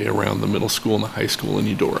every day around the middle school and the high school in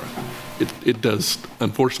Eudora. It does,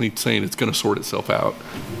 unfortunately, saying it's going to sort itself out,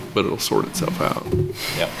 but it'll sort itself out.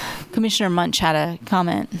 Yeah. Commissioner Munch had a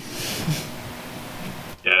comment.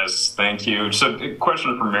 Yes, thank you. So, a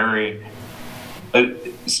question for Mary.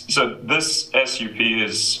 So this SUP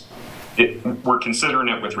we're considering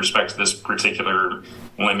it with respect to this particular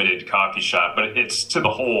limited coffee shop, but it's to the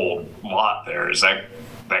whole lot there. Is that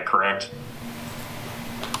correct?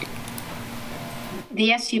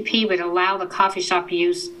 The SUP would allow the coffee shop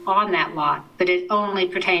use on that lot, but it only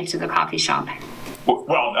pertains to the coffee shop.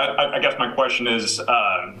 Well, I guess my question is,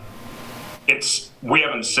 we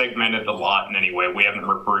haven't segmented the lot in any way. We haven't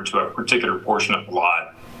referred to a particular portion of the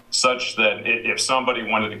lot, such that if somebody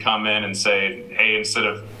wanted to come in and say, hey, instead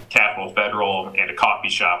of Capitol Federal and a coffee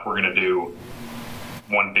shop, we're going to do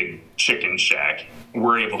one big chicken shack,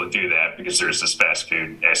 we're able to do that because there's this fast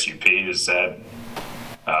food SUP. Is that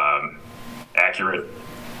accurate?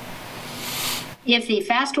 If the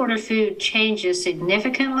fast order food changes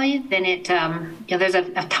significantly, then there's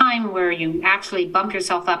a time where you actually bump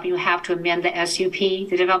yourself up. You have to amend the SUP.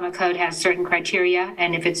 The development code has certain criteria,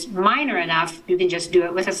 and if it's minor enough, you can just do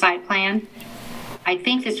it with a site plan. I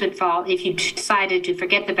think this would fall if you decided to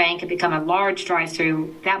forget the bank and become a large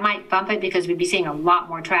drive-through. That might bump it because we'd be seeing a lot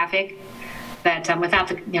more traffic. But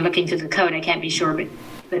without looking through the code, I can't be sure.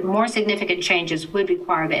 But more significant changes would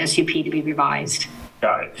require the SUP to be revised.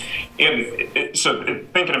 Got it. So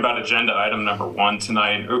thinking about agenda item number 1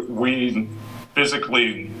 tonight, we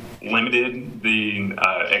physically limited the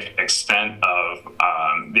extent of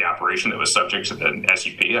the operation that was subject to the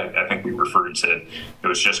SUP. I think we referred to it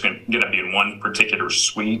was just going to be in one particular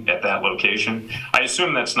suite at that location. I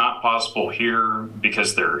assume that's not possible here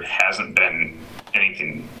because there hasn't been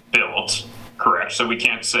anything built, correct? So we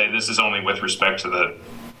can't say this is only with respect to the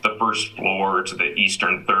first floor to the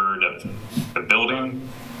eastern third of the building?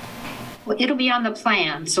 Well, it'll be on the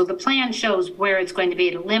plan. So the plan shows where it's going to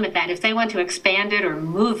be to limit that. If they want to expand it or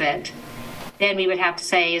move it, then we would have to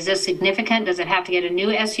say, is this significant? Does it have to get a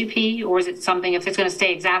new SUP? Or is it something, if it's going to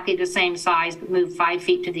stay exactly the same size but move 5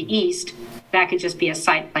 feet to the east, that could just be a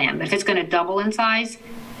site plan. But if it's going to double in size,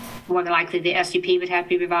 more than likely the SUP would have to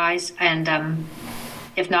be revised. And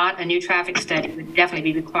if not, a new traffic study would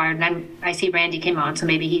definitely be required. And I see Randy came on, so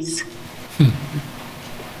maybe he's...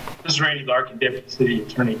 This is Randy Larkin, Deputy City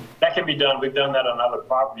Attorney. That can be done. We've done that on other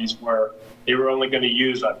properties where they were only going to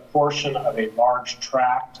use a portion of a large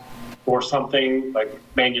tract for something like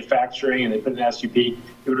manufacturing, and they put an SUP. It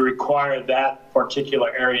would require that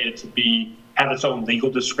particular area to have its own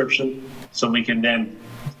legal description, so we can then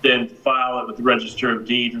file it with the Register of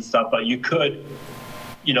Deeds and stuff. But you could,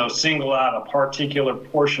 single out a particular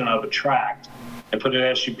portion of a tract and put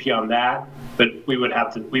an SUP on that, but we would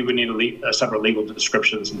need a separate legal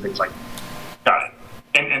descriptions and things like that. Got it.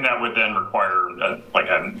 And that would then require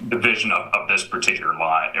a division of this particular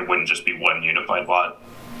lot. It wouldn't just be one unified lot.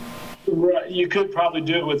 Right. You could probably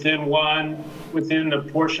do it within a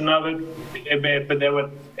portion of it, but they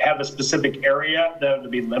would have a specific area that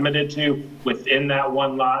would be limited to within that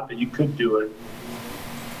one lot, but you could do it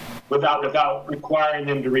without requiring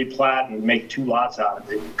them to replat and make 2 lots out of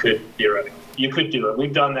it. You could theoretically. You could do it.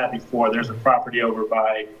 We've done that before. There's a property over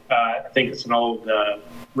by, I think it's an old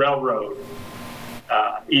railroad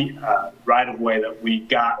right-of-way that we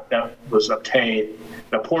got that was obtained.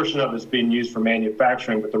 A portion of it's being used for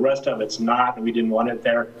manufacturing, but the rest of it's not, and we didn't want it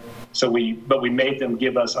there. But we made them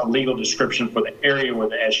give us a legal description for the area where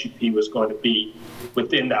the SUP was going to be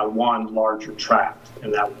within that one larger tract,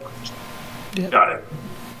 and that worked. Yeah. Got it.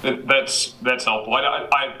 That's helpful.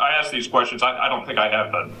 I ask these questions. I don't think I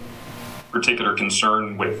have a particular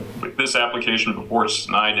concern with this application before us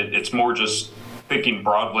tonight. It's more just thinking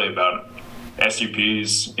broadly about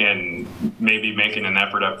SUPs and maybe making an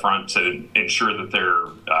effort up front to ensure that they're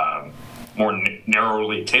more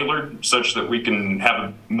narrowly tailored such that we can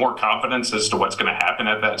have more confidence as to what's going to happen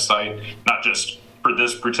at that site, not just for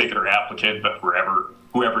this particular applicant, but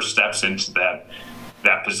whoever steps into that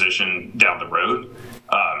position down the road.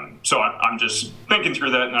 So I'm just thinking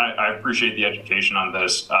through that, and I appreciate the education on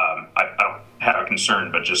this. I don't have a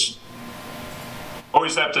concern, but just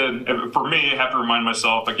always have to, for me, I have to remind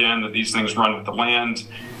myself again that these things run with the land.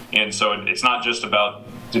 And so it's not just about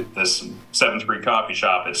this 7-3 coffee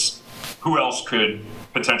shop, it's who else could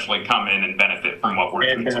potentially come in and benefit from what we're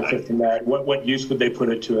doing benefit today. from that. What use would they put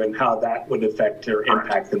it to, and how that would affect or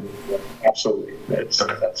impact them? Absolutely. That's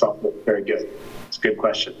all very good. It's a good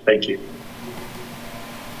question. Thank you.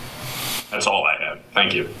 That's all I have.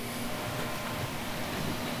 Thank you.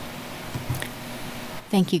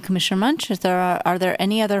 Thank you, Commissioner Munch. Are there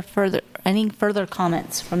any further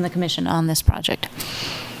comments from the commission on this project?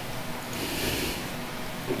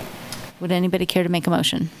 Would anybody care to make a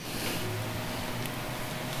motion?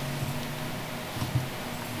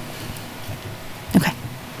 Okay.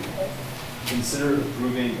 Consider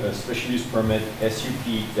approving a special use permit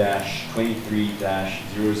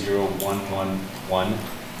SUP-23-00111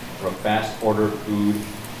 for a fast order food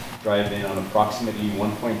drive-in on approximately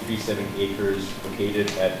 1.37 acres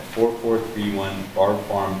located at 4431 Bar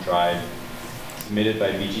Farm Drive, submitted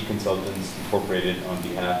by VG Consultants Incorporated on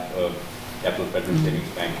behalf of Capital Federal Savings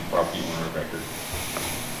Bank property owner of record.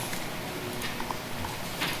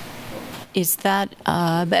 Is that,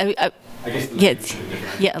 I guess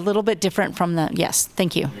a little bit different from the, yes,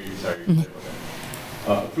 thank you. Sorry.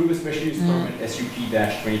 Approve a special use permit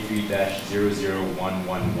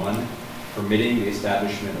SUP-23-00111, permitting the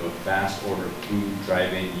establishment of fast order food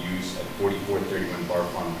drive-in use at 4431 Bar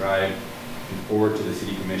Farm Drive, and forward to the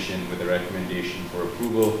City Commission with a recommendation for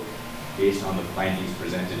approval based on the findings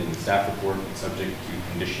presented in the staff report and subject to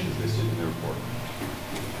conditions listed in the report.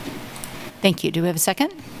 Thank you. Do we have a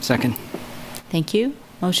second? Second. Thank you.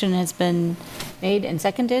 Motion has been made and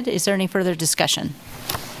seconded. Is there any further discussion?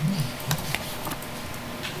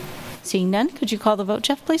 Seeing none, could you call the vote,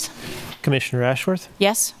 Jeff, please? Commissioner Ashworth?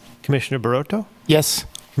 Yes. Commissioner Barotto? Yes.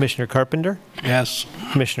 Commissioner Carpenter? Yes.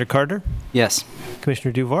 Commissioner Carter? Yes.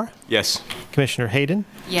 Commissioner Duvar? Yes. Commissioner Hayden?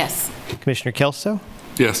 Yes. Commissioner Kelso?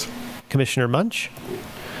 Yes. Commissioner Munch?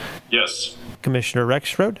 Yes. Commissioner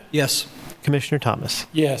Rexroad? Yes. Commissioner Thomas?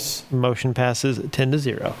 Yes. Motion passes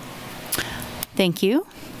 10-0. Thank you.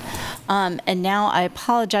 And now I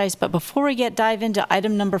apologize, but before we dive into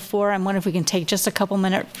item number 4, I'm wondering if we can take just a couple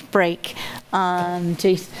minute break to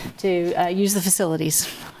use the facilities.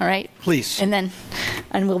 All right? Please. And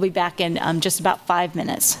we'll be back in just about 5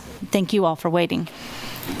 minutes. Thank you all for waiting.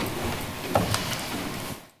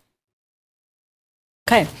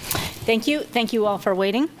 Okay. Thank you. Thank you all for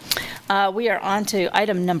waiting. We are on to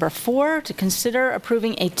item number 4, to consider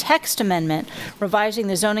approving a text amendment revising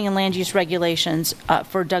the zoning and land use regulations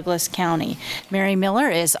for Douglas County. Mary Miller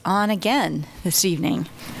is on again this evening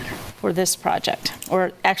for this project.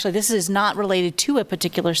 Or actually, this is not related to a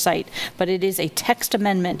particular site, but it is a text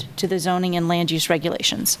amendment to the zoning and land use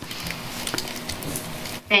regulations.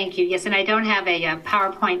 Thank you. Yes, and I don't have a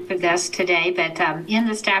PowerPoint for this today, but in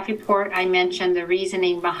the staff report, I mentioned the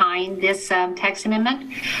reasoning behind this text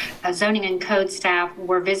amendment. Zoning and code staff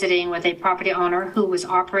were visiting with a property owner who was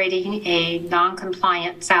operating a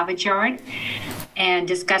non-compliant salvage yard and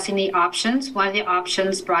discussing the options. One of the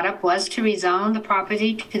options brought up was to rezone the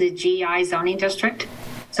property to the GI zoning district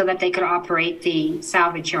so that they could operate the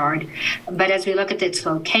salvage yard. But as we look at its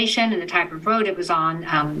location and the type of road it was on,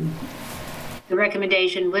 the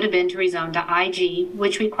recommendation would have been to rezone to IG,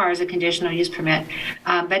 which requires a conditional use permit,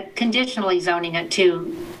 but conditionally zoning it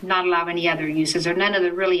to not allow any other uses or none of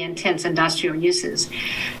the really intense industrial uses.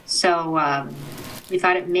 So we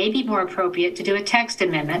thought it may be more appropriate to do a text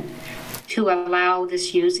amendment to allow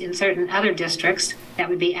this use in certain other districts. That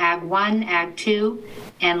would be Ag 1, Ag 2,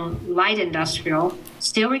 and light industrial,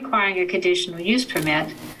 still requiring a conditional use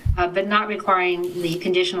permit, but not requiring the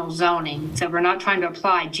conditional zoning. So we're not trying to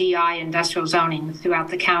apply GI industrial zoning throughout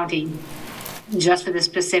the county just for the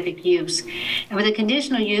specific use. And with a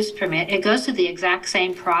conditional use permit, it goes through the exact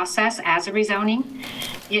same process as a rezoning.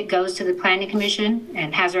 It goes to the Planning Commission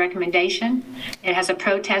and has a recommendation. It has a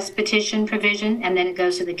protest petition provision, and then it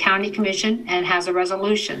goes to the County Commission and has a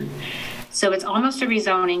resolution. So it's almost a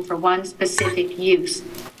rezoning for one specific use.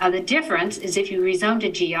 The difference is if you rezone to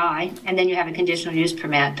GI and then you have a conditional use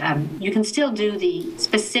permit, you can still do the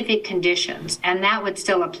specific conditions, and that would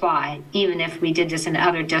still apply even if we did this in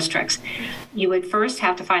other districts. You would first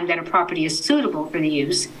have to find that a property is suitable for the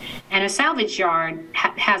use, and a salvage yard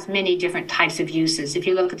has many different types of uses. If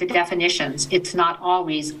you look at the definitions, it's not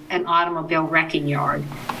always an automobile wrecking yard.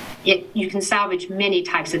 You can salvage many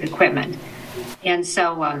types of equipment. And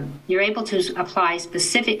so you're able to apply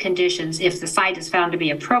specific conditions if the site is found to be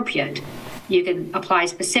appropriate you can apply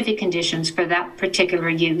specific conditions for that particular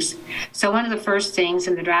use. So one of the first things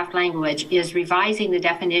in the draft language is revising the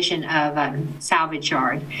definition of salvage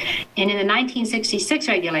yard. And in the 1966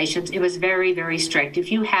 regulations, it was very, very strict.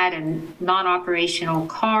 If you had a non-operational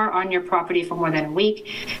car on your property for more than a week,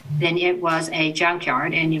 then it was a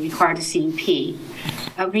junkyard and you required a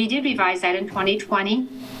CUP. We did revise that in 2020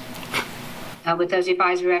 with those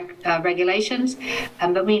revised regulations,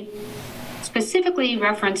 but we specifically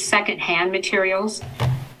referenced secondhand materials.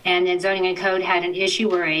 And then zoning and code had an issue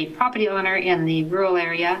where a property owner in the rural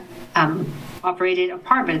area operated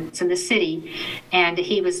apartments in the city, and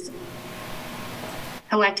he was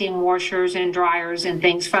collecting washers and dryers and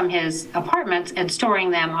things from his apartments and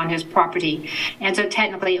storing them on his property. And so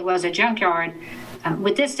technically it was a junkyard.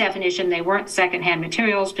 With this definition, they weren't secondhand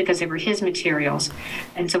materials because they were his materials.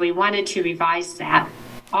 And so we wanted to revise that.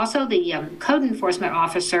 Also, the code enforcement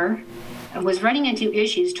officer was running into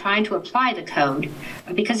issues trying to apply the code,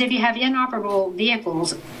 because if you have inoperable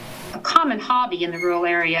vehicles, a common hobby in the rural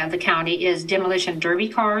area of the county is demolition derby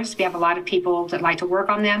cars. We have a lot of people that like to work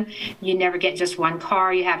on them. You never get just one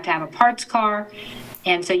car. You have to have a parts car.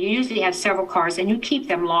 And so you usually have several cars, and you keep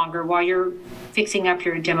them longer while you're fixing up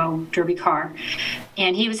your demo derby car.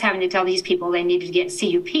 And he was having to tell these people they needed to get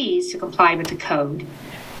CUPs to comply with the code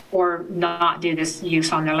or not do this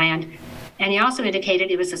use on their land. And he also indicated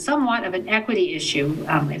it was somewhat of an equity issue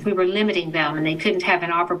if we were limiting them and they couldn't have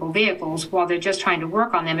inoperable vehicles while they're just trying to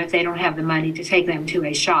work on them if they don't have the money to take them to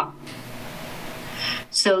a shop.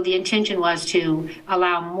 So the intention was to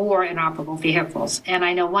allow more inoperable vehicles. And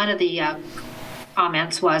I know one of the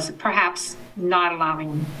comments was perhaps not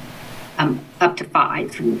allowing up to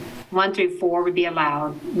 5. 1 through 4 would be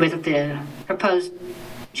allowed with the proposed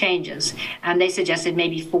changes. And they suggested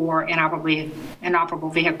maybe 4 inoperable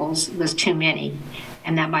vehicles was too many.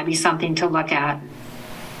 And that might be something to look at.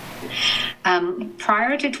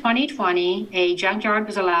 Prior to 2020, a junkyard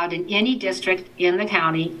was allowed in any district in the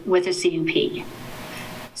county with a CUP.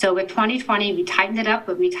 So with 2020, we tightened it up,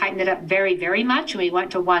 but we tightened it up very, very much, and we went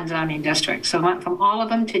to 1 zoning district. So we went from all of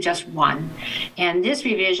them to just 1. And this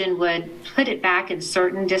revision would put it back in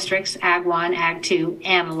certain districts, Ag 1, Ag 2,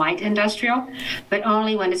 and light industrial, but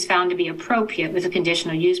only when it's found to be appropriate with a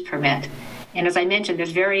conditional use permit. And as I mentioned,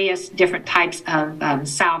 there's various different types of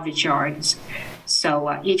salvage yards.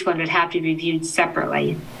 So each one would have to be reviewed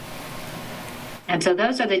separately. And so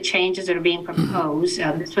those are the changes that are being proposed.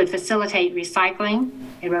 This would facilitate recycling.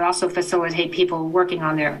 It would also facilitate people working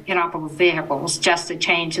on their inoperable vehicles, just a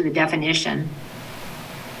change to the definition.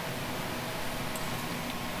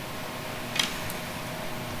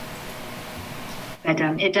 But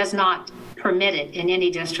it does not permit it in any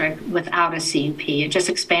district without a CUP. It just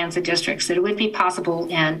expands the districts that it would be possible,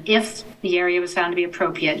 and if the area was found to be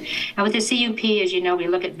appropriate. And with the CUP, as you know, we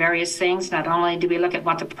look at various things. Not only do we look at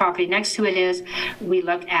what the property next to it is, we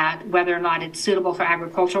look at whether or not it's suitable for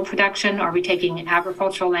agricultural production. Are we taking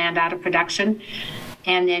agricultural land out of production?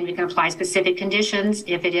 And then we can apply specific conditions.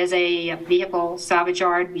 If it is a vehicle salvage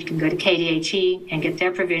yard, we can go to KDHE and get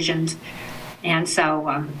their provisions. And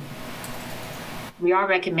so we are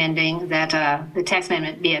recommending that the text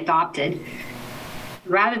amendment be adopted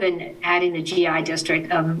rather than adding the GI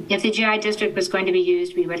district. If the GI district was going to be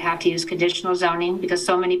used, we would have to use conditional zoning because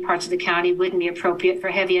so many parts of the county wouldn't be appropriate for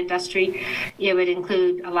heavy industry. It would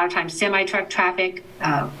include a lot of times semi-truck traffic,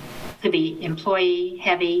 could be employee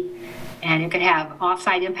heavy, and it could have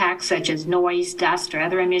off-site impacts such as noise, dust, or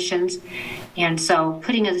other emissions. And so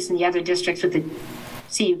putting this in the other districts with the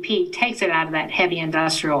CUP takes it out of that heavy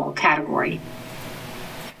industrial category.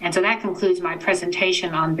 And so that concludes my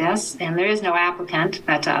presentation on this. And there is no applicant,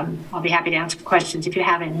 but I'll be happy to answer questions if you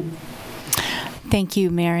have any. Thank you,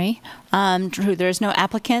 Mary. Drew, there is no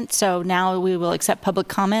applicant, so now we will accept public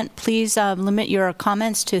comment. Please limit your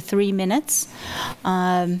comments to 3 minutes.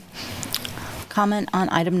 Comment on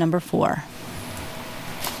item number 4.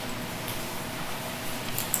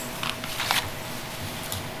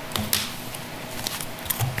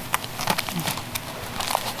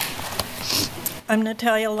 I'm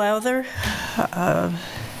Natalia Lowther.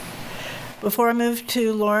 Before I moved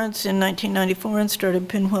to Lawrence in 1994 and started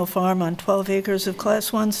Pinwheel Farm on 12 acres of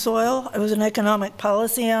Class 1 soil, I was an economic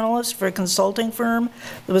policy analyst for a consulting firm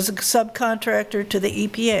that was a subcontractor to the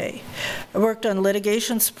EPA. I worked on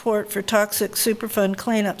litigation support for toxic Superfund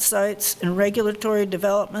cleanup sites and regulatory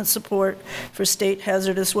development support for state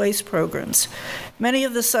hazardous waste programs. Many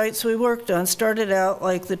of the sites we worked on started out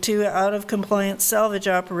like the 2 out-of-compliance salvage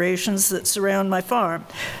operations that surround my farm.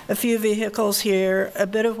 A few vehicles here, a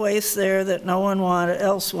bit of waste there that no one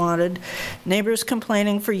else wanted, neighbors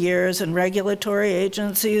complaining for years, and regulatory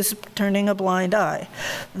agencies turning a blind eye.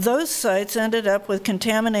 Those sites ended up with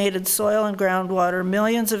contaminated soil and groundwater,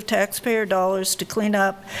 millions of taxpayer dollars to clean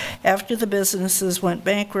up after the businesses went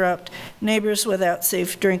bankrupt, neighbors without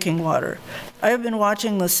safe drinking water. I have been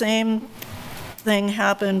watching the same thing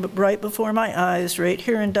happened right before my eyes right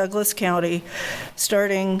here in Douglas County,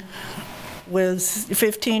 starting with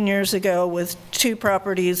 15 years ago with 2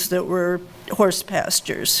 properties that were horse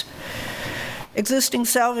pastures. Existing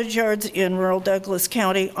salvage yards in rural Douglas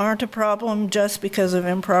County aren't a problem just because of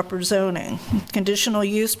improper zoning. Conditional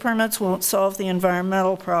use permits won't solve the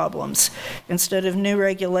environmental problems. Instead of new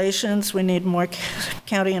regulations, we need more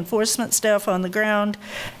county enforcement staff on the ground,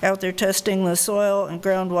 out there testing the soil and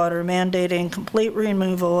groundwater, mandating complete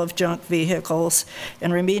removal of junk vehicles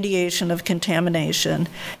and remediation of contamination.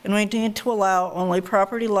 And we need to allow only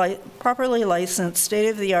properly licensed,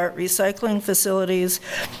 state-of-the-art recycling facilities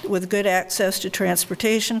with good access to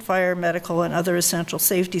transportation, fire, medical, and other essential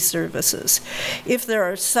safety services. If there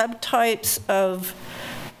are subtypes of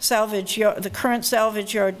salvage yard, the current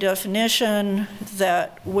salvage yard definition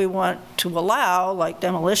that we want to allow, like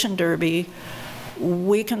demolition derby,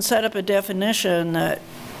 we can set up a definition that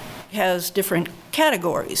has different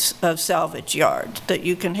categories of salvage yard that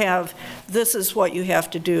you can have. This is what you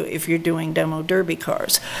have to do if you're doing demo derby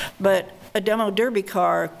cars. But a demo derby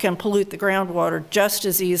car can pollute the groundwater just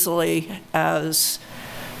as easily as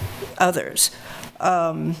others.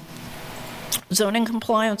 Zoning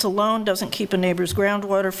compliance alone doesn't keep a neighbor's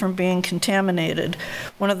groundwater from being contaminated.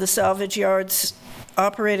 One of the salvage yards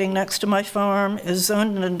operating next to my farm is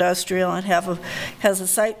zoned industrial and has a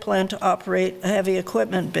site plan to operate a heavy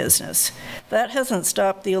equipment business. That hasn't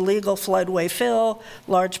stopped the illegal floodway fill,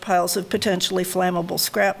 large piles of potentially flammable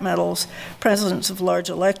scrap metals, presence of large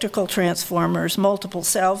electrical transformers, multiple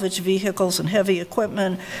salvage vehicles and heavy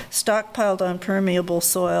equipment, stockpiled on permeable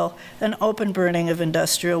soil, and open burning of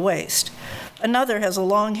industrial waste. Another has a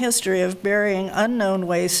long history of burying unknown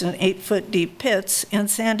waste in 8-foot-deep pits in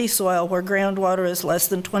sandy soil where groundwater is less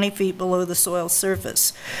than 20 feet below the soil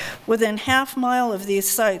surface. Within half mile of these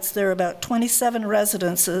sites, there are about 27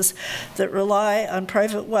 residences that rely on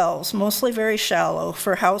private wells, mostly very shallow,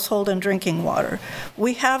 for household and drinking water.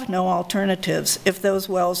 We have no alternatives if those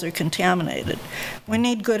wells are contaminated. We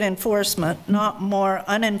need good enforcement, not more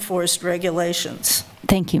unenforced regulations.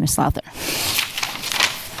 Thank you, Ms. Lowther.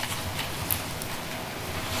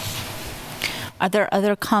 Are there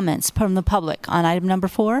other comments from the public on item number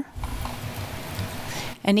 4?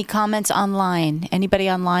 Any comments online? Anybody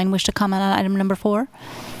online wish to comment on item number 4?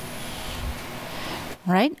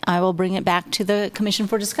 All right, I will bring it back to the commission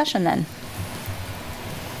for discussion then.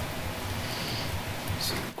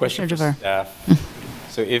 Question for staff.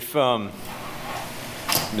 So if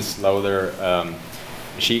Ms. Lowther,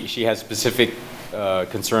 she has specific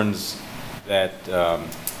concerns that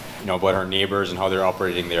about her neighbors and how they're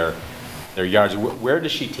operating their yards. Where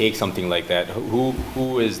does she take something like that?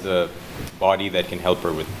 Who is the body that can help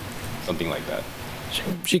her with something like that?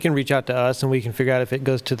 She can reach out to us and we can figure out if it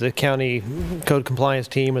goes to the county code compliance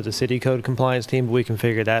team or the city code compliance team. We can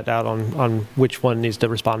figure that out on which one needs to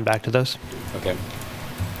respond back to those. Okay.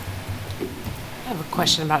 I have a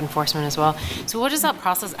question about enforcement as well. So what does that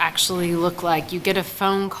process actually look like? You get a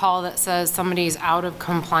phone call that says somebody's out of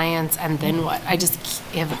compliance, and then what? I just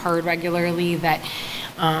have heard regularly that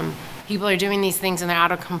people are doing these things and they're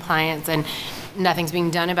out of compliance and nothing's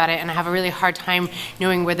being done about it, and I have a really hard time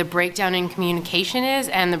knowing where the breakdown in communication is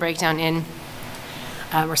and the breakdown in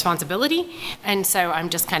responsibility. And so I'm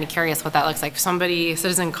just kind of curious what that looks like. If a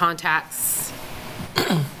citizen contacts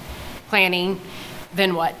planning,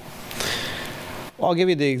 then what? I'll give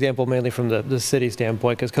you the example mainly from the city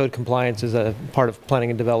standpoint, because code compliance is a part of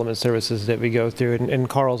planning and development services that we go through, and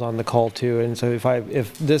Carl's on the call too. And so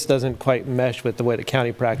if this doesn't quite mesh with the way the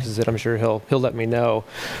county practices it, I'm sure he'll let me know.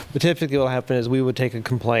 But typically what will happen is we would take a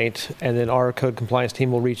complaint, and then our code compliance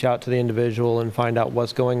team will reach out to the individual and find out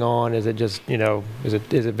what's going on. Is it just, is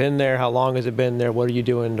it been there? How long has it been there? What are you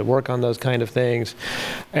doing to work on those kind of things?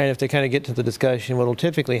 And if they kind of get to the discussion, what will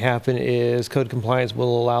typically happen is code compliance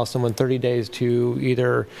will allow someone 30 days to to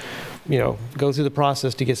either go through the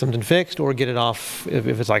process to get something fixed or get it off,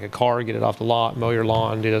 if it's like a car, get it off the lot, mow your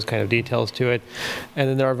lawn, do those kind of details to it. And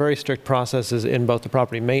then there are very strict processes in both the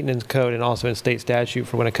property maintenance code and also in state statute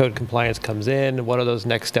for when a code compliance comes in, what do those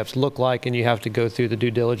next steps look like, and you have to go through the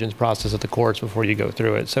due diligence process at the courts before you go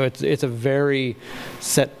through it. So it's a very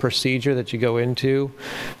set procedure that you go into.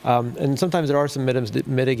 And sometimes there are some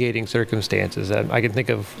mitigating circumstances. I can think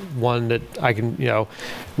of one that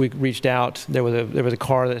we reached out, there was a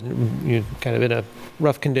car that kind of in a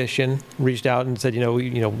rough condition, reached out and said, we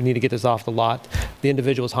need to get this off the lot. The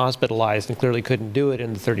individual was hospitalized and clearly couldn't do it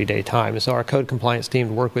in the 30-day time. And so our code compliance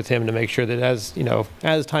team worked with him to make sure that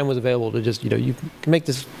as time was available to just, you can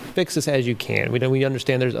fix this as you can. We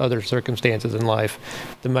understand there's other circumstances in life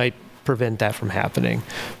that might prevent that from happening.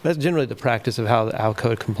 That's generally the practice of how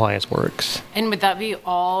code compliance works. And would that be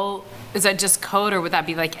all, is that just code, or would that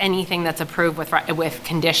be like anything that's approved with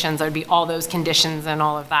conditions? There would be all those conditions and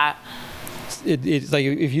all of that? It's like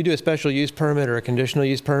if you do a special use permit or a conditional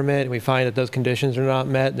use permit and we find that those conditions are not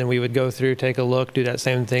met, then we would go through, take a look, do that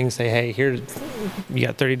same thing, say, hey, you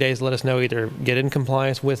got 30 days to let us know, either get in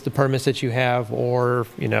compliance with the permits that you have, or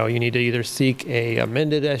you need to either seek a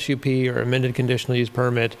amended SUP or amended conditional use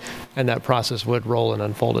permit, and that process would roll and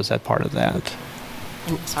unfold as that part of that.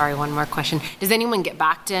 And sorry, one more question. Does anyone get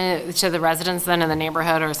back to the residents then in the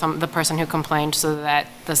neighborhood, or the person who complained, so that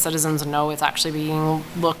the citizens know it's actually being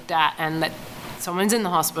looked at and that someone's in the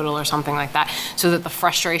hospital or something like that, so that the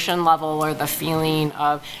frustration level or the feeling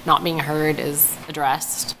of not being heard is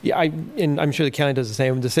addressed? Yeah, and I'm sure the county does the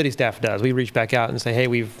same. The city staff does. We reach back out and say, hey,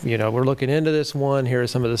 we're looking into this one. Here are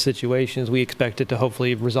some of the situations. We expect it to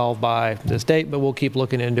hopefully resolve by this date, but we'll keep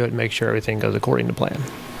looking into it and make sure everything goes according to plan.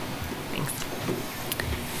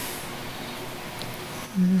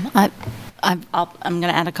 I'm going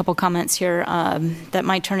to add a couple comments here that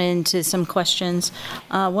might turn into some questions.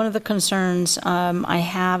 One of the concerns I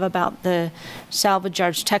have about the salvage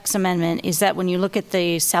yard text amendment is that when you look at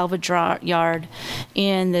the salvage yard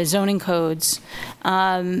in the zoning codes,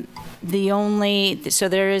 so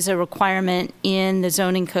there is a requirement in the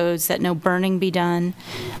zoning codes that no burning be done,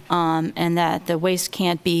 and that the waste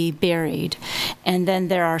can't be buried. And then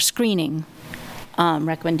there are screening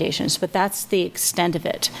recommendations, but that's the extent of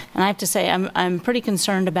it. And I have to say, I'm pretty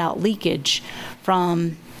concerned about leakage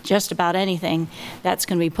from just about anything that's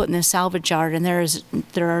going to be put in the salvage yard, and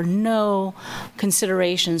there are no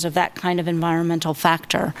considerations of that kind of environmental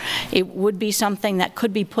factor. It would be something that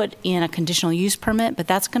could be put in a conditional use permit, but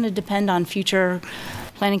that's going to depend on future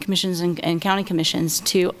planning commissions and county commissions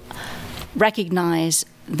to recognize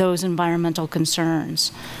those environmental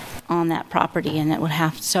concerns on that property, and it would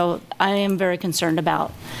so I am very concerned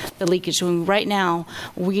about the leakage. Right now,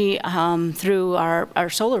 we, through our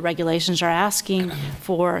solar regulations, are asking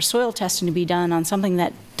for soil testing to be done on something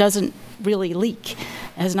that doesn't really leak,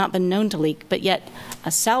 has not been known to leak, but yet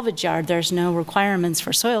a salvage yard, there's no requirements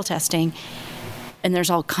for soil testing, and there's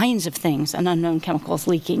all kinds of things and unknown chemicals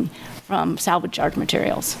leaking from salvage yard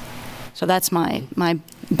materials. So that's my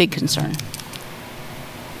big concern.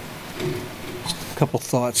 Couple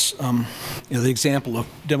thoughts. The example of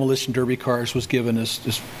demolition derby cars was given as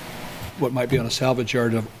just what might be on a salvage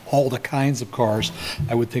yard. Of all the kinds of cars,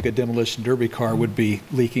 I would think a demolition derby car would be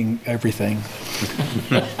leaking everything.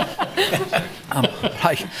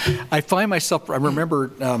 I find myself, I remember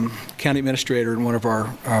county administrator in one of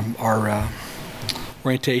our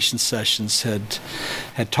orientation sessions had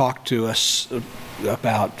talked to us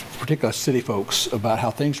about, particularly city folks, about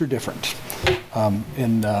how things are different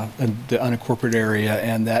in the unincorporated area,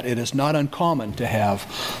 and that it is not uncommon to have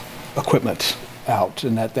equipment out,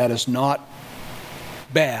 and that is not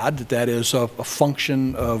bad, that is a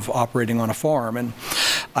function of operating on a farm. And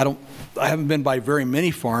I haven't been by very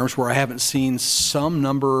many farms where I haven't seen some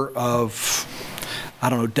number of,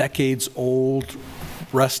 decades old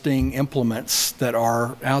rusting implements that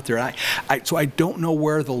are out there. So I don't know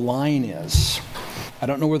where the line is. I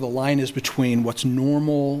don't know where the line is between what's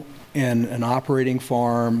normal in an operating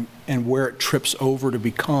farm and where it trips over to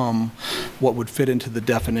become what would fit into the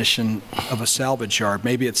definition of a salvage yard.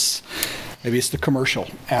 Maybe it's the commercial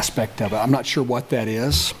aspect of it. I'm not sure what that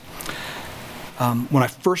is. When I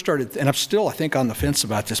first started, and I'm still, I think, on the fence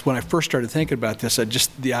about this, when I first started thinking about this,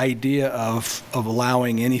 the idea of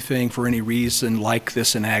allowing anything for any reason like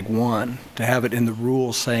this in Ag 1, to have it in the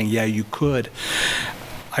rules saying, yeah, you could,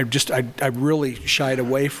 I really shied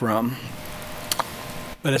away from.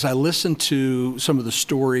 But as I listened to some of the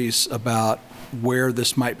stories about where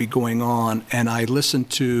this might be going on, and I listened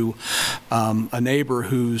to a neighbor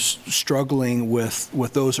who's struggling with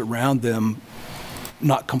those around them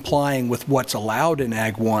not complying with what's allowed in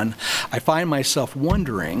Ag 1, I find myself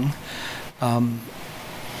wondering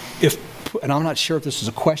if, and I'm not sure if this is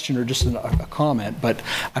a question or just a comment, but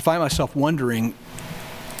I find myself wondering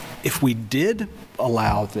if we did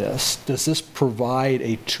allow this, does this provide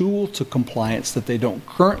a tool to compliance that they don't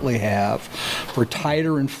currently have for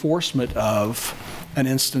tighter enforcement of an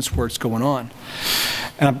instance where it's going on?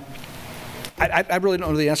 And I really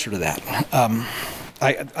don't know the answer to that.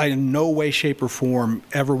 I in no way, shape, or form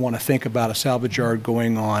ever want to think about a salvage yard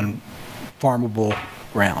going on farmable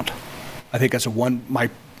ground. I think that's my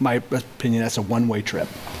opinion, that's a one-way trip.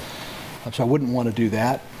 So I wouldn't want to do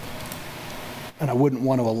that. And I wouldn't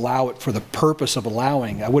want to allow it for the purpose of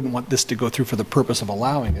allowing. I wouldn't want this to go through for the purpose of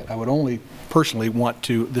allowing it. I would only personally want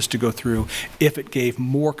this to go through if it gave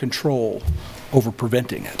more control over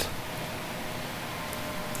preventing it.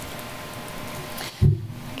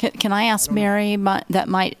 Can I ask Mary that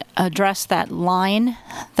might address that line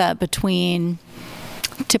that between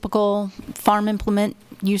typical farm implement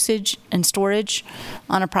usage and storage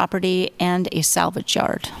on a property and a salvage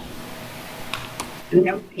yard?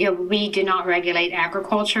 We do not regulate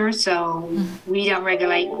agriculture, so we don't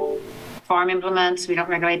regulate farm implements. We don't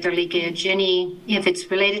regulate their leakage. If it's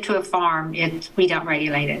related to a farm, we don't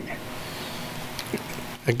regulate it.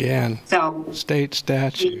 Again, so state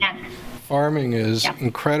statute. Farming is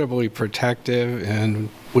incredibly protective, and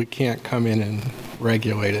we can't come in and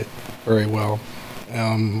regulate it very well.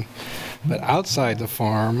 But outside the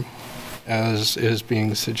farm, as is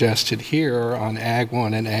being suggested here on Ag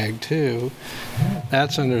 1 and Ag 2,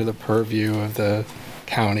 that's under the purview of the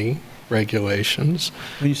county regulations.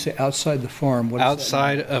 When you say outside the farm, what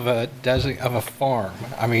outside of a farm,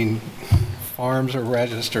 I mean, farms are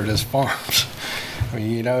registered as farms. I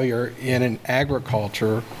mean, you're in an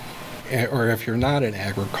agriculture, or if you're not in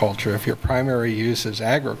agriculture, if your primary use is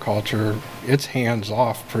agriculture, it's hands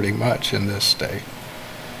off pretty much in this state.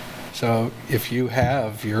 So if you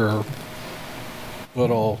have your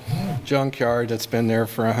little junkyard that's been there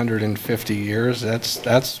for 150 years,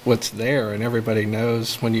 that's what's there, and everybody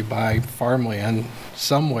knows when you buy farmland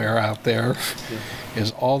somewhere out there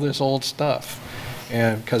is all this old stuff,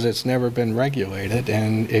 and because it's never been regulated,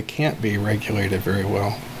 and it can't be regulated very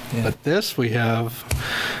well. But this we have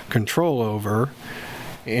control over,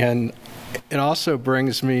 and it also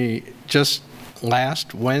brings me just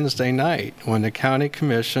last Wednesday night, when the county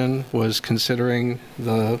commission was considering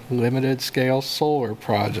the limited scale solar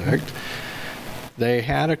project, they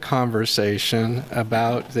had a conversation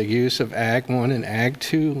about the use of Ag 1 and Ag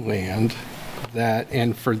 2 land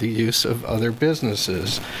and for the use of other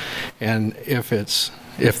businesses. And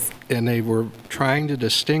and they were trying to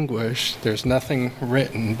distinguish, there's nothing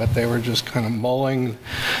written, but they were just kind of mulling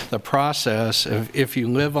the process of if you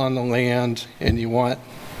live on the land and you want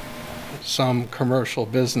some commercial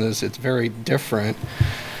business, it's very different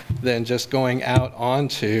than just going out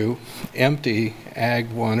onto empty Ag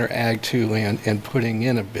 1 or Ag 2 land and putting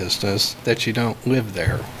in a business that you don't live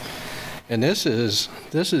there. And this is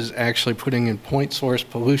actually putting in point source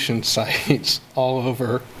pollution sites all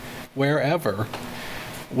over, wherever,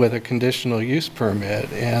 with a conditional use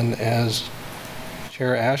permit. And as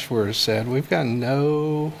Chair Ashworth said, we've got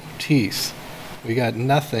no teeth. We got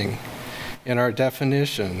nothing in our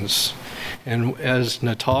definitions. And as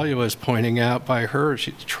Natalia was pointing out by her,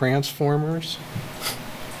 transformers,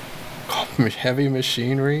 heavy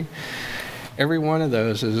machinery, every one of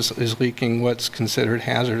those is leaking what's considered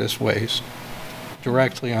hazardous waste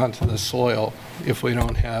directly onto the soil if we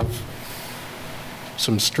don't have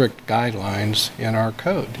some strict guidelines in our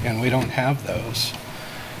code, and we don't have those.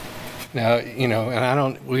 Now,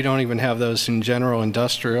 and we don't even have those in general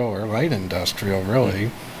industrial or light industrial, really.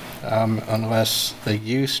 Unless the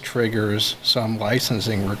use triggers some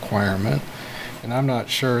licensing requirement. And I'm not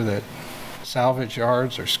sure that salvage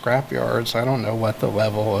yards or scrap yards, I don't know what the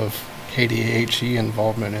level of KDHE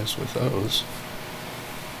involvement is with those.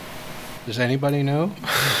 Does anybody know?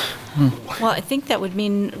 Well, I think that would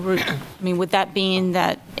mean, would that mean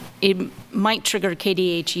that it might trigger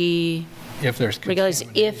KDHE if there's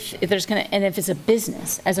regulations, if there's and if it's a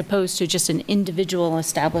business as opposed to just an individual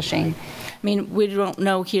establishing. I mean, we don't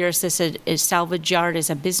know here, is this a salvage yard as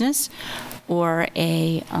a business or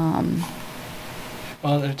a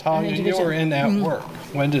well, Natalia, you were in that work.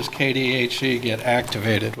 When does KDHE get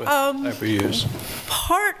activated with type of use?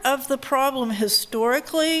 Part of the problem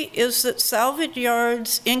historically is that salvage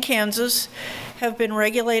yards in Kansas have been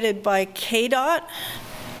regulated by KDOT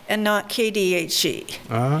and not KDHE.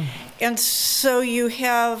 Uh-huh. And so you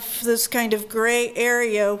have this kind of gray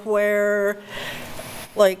area where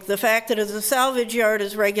like the fact that the salvage yard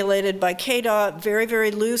is regulated by KDOT very,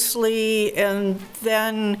 very loosely, and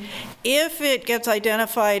then if it gets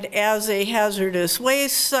identified as a hazardous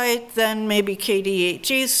waste site, then maybe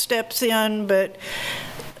KDHE steps in, but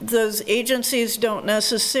those agencies don't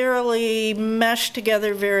necessarily mesh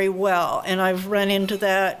together very well, and I've run into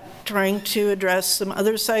that trying to address some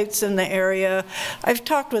other sites in the area. I've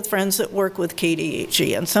talked with friends that work with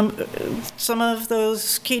KDHE, and some of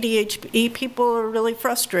those KDHE people are really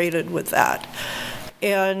frustrated with that.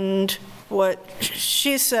 And what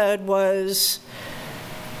she said was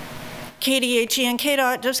KDHE and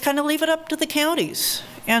KDOT just kind of leave it up to the counties.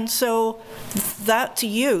 And so that's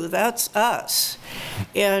you, that's us.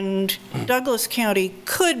 And Douglas County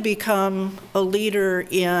could become a leader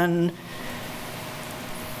in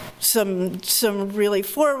some really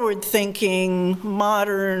forward-thinking,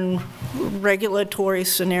 modern regulatory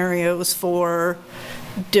scenarios for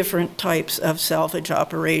different types of salvage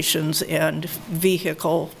operations and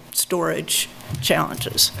vehicle storage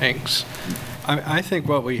challenges. Thanks. I think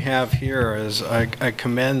what we have here is I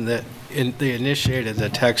commend that they initiated the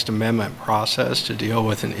text amendment process to deal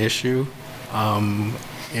with an issue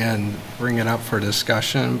and bring it up for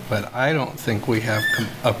discussion, but I don't think we have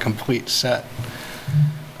a complete set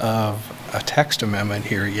of a text amendment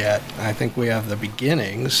here yet. I think we have the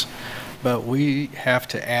beginnings, but we have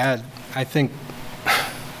to add, I think,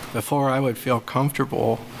 before I would feel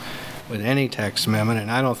comfortable with any text amendment, and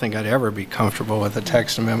I don't think I'd ever be comfortable with a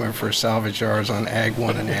text amendment for salvage yards on Ag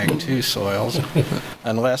 1 and Ag 2 soils,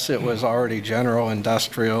 unless it was already general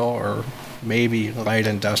industrial or maybe light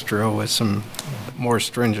industrial with some more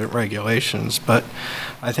stringent regulations. But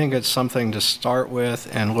I think it's something to start with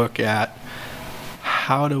and look at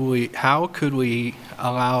how could we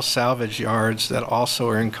allow salvage yards that also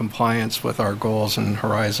are in compliance with our goals in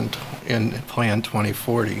Plan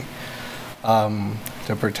 2040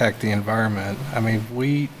 to protect the environment. I mean,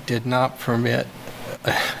 we did not permit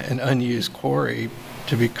an unused quarry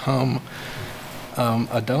to become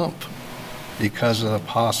a dump because of the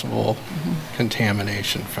possible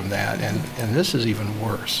contamination from that. And this is even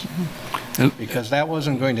worse. Because that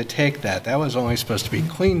wasn't going to take that. That was only supposed to be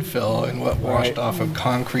clean fill and what washed off of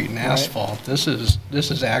concrete and asphalt. This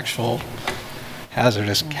is actual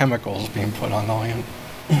hazardous chemicals being put on the land.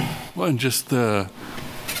 Well, and just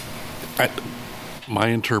my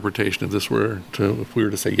interpretation of this if we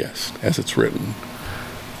were to say yes, as it's written,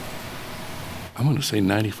 I'm going to say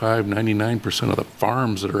 95, 99% of the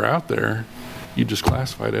farms that are out there, you just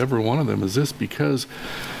classified every one of them as this because,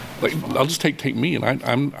 like, I'll just take me, and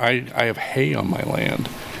I have hay on my land.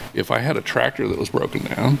 If I had a tractor that was broken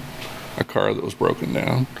down, a car that was broken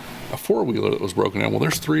down, a four-wheeler that was broken down, well,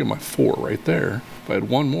 there's 3 of my 4 right there. If I had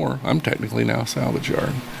one more, I'm technically now a salvage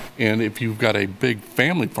yard. And if you've got a big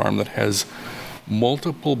family farm that has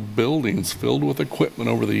multiple buildings filled with equipment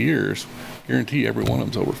over the years, guarantee every one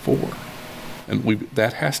of them's over 4. And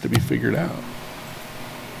that has to be figured out.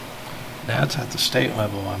 That's at the state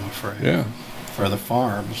level, I'm afraid. Yeah. For the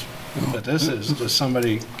farms. But this is just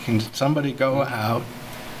can somebody go out,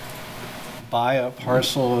 buy a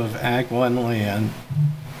parcel of Ag 1 land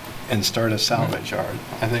and start a salvage yard?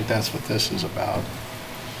 I think that's what this is about.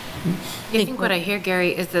 I think what I hear,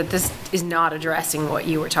 Gary, is that this is not addressing what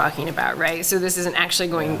you were talking about, right? So this isn't actually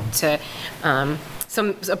going to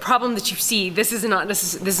a problem that you see. This isn't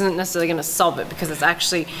necessarily going to solve it because it's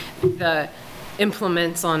actually the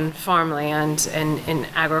implements on farmland and in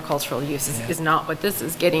agricultural uses is not what this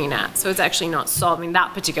is getting at. So it's actually not solving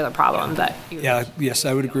that particular problem that you. Yeah. Yes,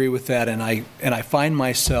 I would agree with that, and I find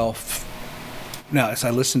myself now as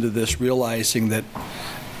I listen to this realizing that.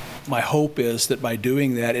 My hope is that by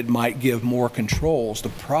doing that, it might give more controls. The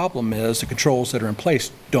problem is the controls that are in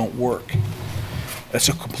place don't work. That's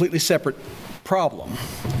a completely separate problem,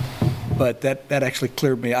 but that actually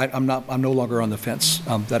cleared me. I'm no longer on the fence.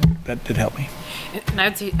 That did help me. And I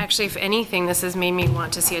would say, actually, if anything, this has made me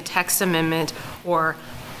want to see a text amendment or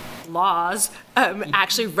laws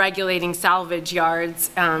actually regulating salvage yards,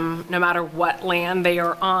 no matter what land they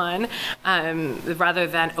are on, rather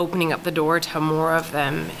than opening up the door to more of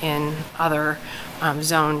them in other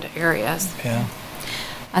zoned areas. Yeah.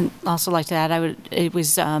 I'd also like to add, it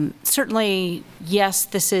was certainly, yes,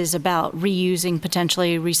 this is about reusing,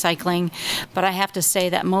 potentially recycling, but I have to say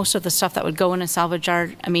that most of the stuff that would go in a salvage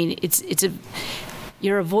yard, I mean,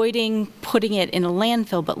 you're avoiding putting it in a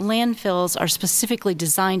landfill, but landfills are specifically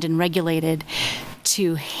designed and regulated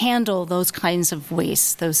to handle those kinds of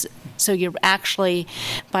waste. So you're actually,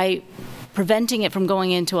 by preventing it from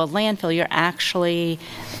going into a landfill, you're actually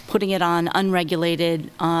putting it on unregulated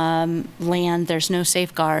land. There's no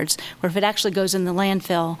safeguards. Where if it actually goes in the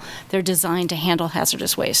landfill, they're designed to handle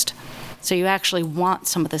hazardous waste. So you actually want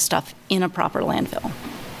some of this stuff in a proper landfill.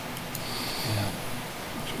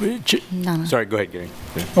 Sorry, go ahead, Gary.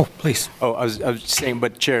 Oh, please. Oh, I was saying,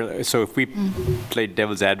 but Chair, so if we play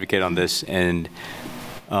devil's advocate on this and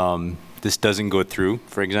this doesn't go through,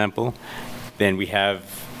 for example, then we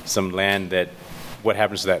have some land that, what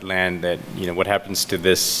happens to that land that, what happens to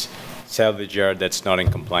this salvage yard that's not in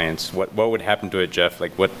compliance? What would happen to it, Jeff?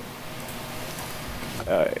 Like what,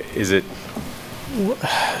 is it?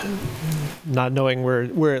 Not knowing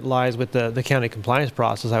where it lies with the county compliance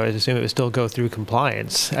process, I would assume it would still go through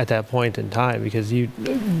compliance at that point in time, because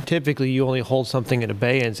typically you only hold something in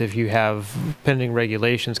abeyance if you have pending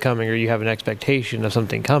regulations coming or you have an expectation of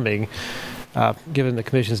something coming. Given the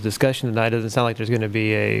commission's discussion tonight, it doesn't sound like there's going to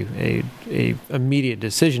be a immediate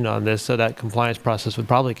decision on this, so that compliance process would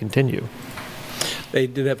probably continue. They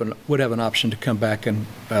would have an option to come back and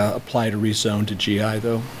apply to rezone to GI,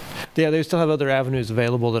 though. Yeah, they still have other avenues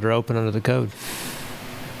available that are open under the code.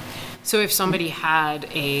 So if somebody had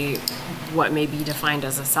what may be defined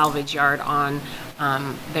as a salvage yard on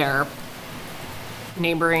their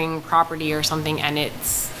neighboring property or something, and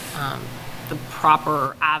it's the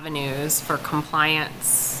proper avenues for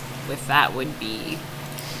compliance with that would be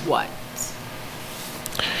what?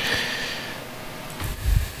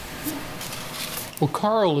 Well,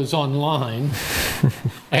 Carl is online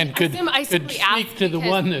and could speak to the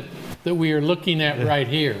one that we are looking at right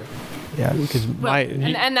here. Yeah, because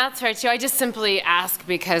and that's right too. I just simply ask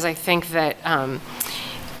because I think that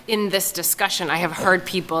in this discussion, I have heard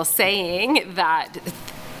people saying that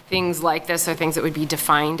things like this or things that would be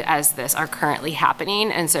defined as this are currently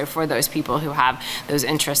happening. And so for those people who have those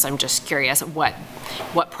interests, I'm just curious what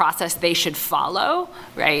process they should follow,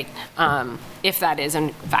 right? If that is in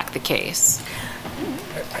fact the case.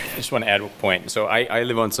 I just want to add a point. So I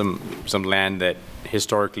live on some land that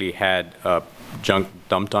historically had junk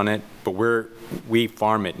dumped on it, but we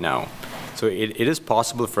farm it now. So it is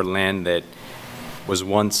possible for land that was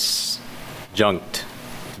once junked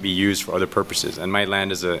to be used for other purposes, and my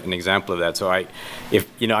land is an example of that. So I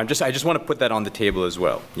just want to put that on the table as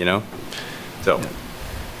well. So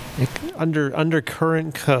under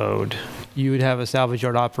current code, you would have a salvage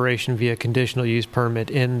yard operation via conditional use permit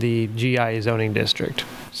in the GI zoning district.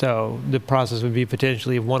 So the process would be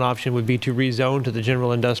potentially, one option would be to rezone to the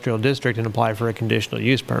general industrial district and apply for a conditional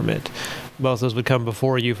use permit. Both those would come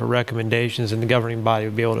before you for recommendations, and the governing body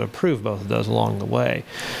would be able to approve both of those along the way.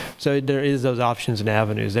 So there is those options and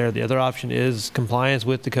avenues there. The other option is compliance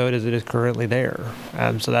with the code as it is currently there.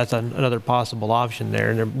 So that's another possible option there.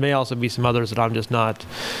 And there may also be some others that I'm just not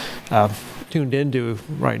tuned into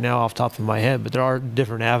right now off the top of my head, but there are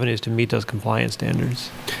different avenues to meet those compliance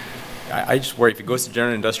standards. I just worry if it goes to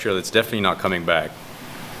general industrial, it's definitely not coming back.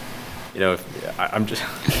 I'm just.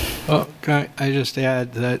 Well, can I just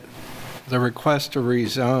add that the request to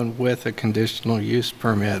rezone with a conditional use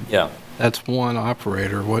permit, that's one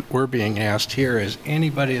operator. What we're being asked here is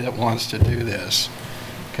anybody that wants to do this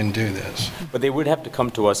can do this. But they would have to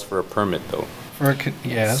come to us for a permit, though.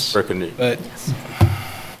 Yes. But.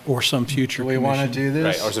 Or some future we want to do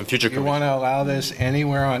this? Right, or some future commission. You want to allow this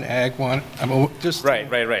anywhere on Ag 1?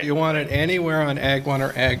 Right. You want it anywhere on Ag 1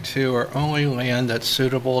 or Ag 2 or only land that's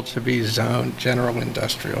suitable to be zoned general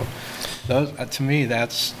industrial? Those, to me,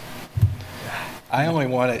 I only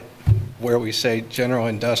want it where we say general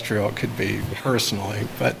industrial could be personally,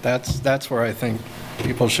 but that's where I think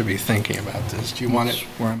people should be thinking about this. Do you want it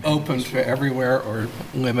open to everywhere or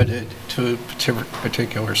limited to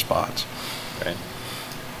particular spots? Right.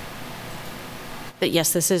 But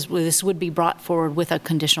yes, this would be brought forward with a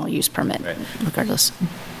conditional use permit, regardless.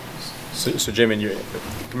 So Jim,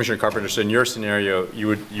 Commissioner Carpenter, so in your scenario,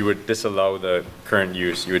 you would disallow the current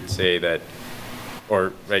use. You would say that,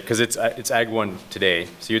 or right, because it's Ag 1 today.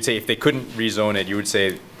 So you would say if they couldn't rezone it, you would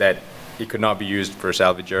say that it could not be used for a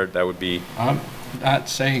salvage yard. That would be. I'm not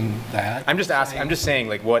saying that. I'm just asking. I'm just saying,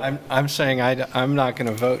 like, what? I'm saying I'm not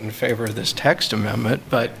going to vote in favor of this text amendment,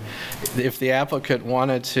 but if the applicant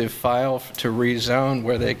wanted to file to rezone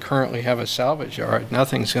where they currently have a salvage yard,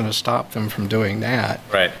 nothing's going to stop them from doing that.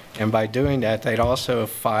 Right. And by doing that, they'd also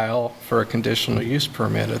file for a conditional use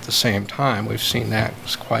permit at the same time. We've seen that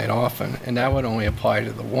quite often, and that would only apply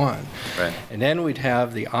to the one. Right. And then we'd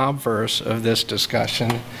have the obverse of this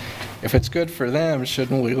discussion. If it's good for them,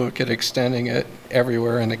 shouldn't we look at extending it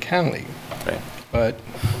everywhere in the county? Right. But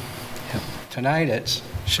tonight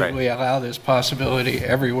should we allow this possibility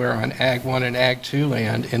everywhere on Ag 1 and Ag 2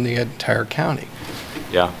 land in the entire county?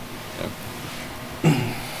 Yeah.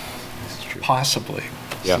 possibly,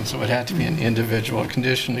 Yeah. since it would have to be an individual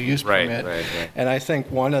conditional use permit. Right. And I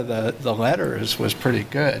think one of the letters was pretty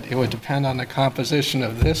good. It would depend on the composition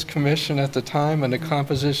of this commission at the time and the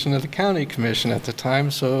composition of the county commission at the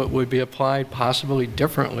time, so it would be applied possibly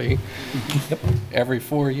differently every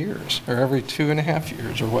 4 years, or every 2.5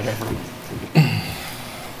 years, or whatever.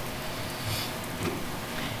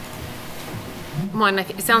 One,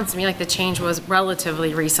 it sounds to me like the change was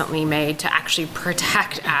relatively recently made to actually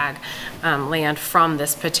protect ag land from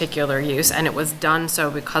this particular use, and it was done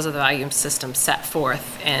so because of the value system set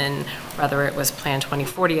forth in, whether it was Plan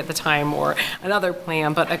 2040 at the time or another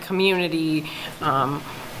plan, but a community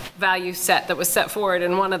value set that was set forward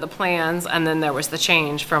in one of the plans, and then there was the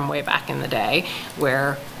change from way back in the day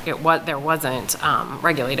where there wasn't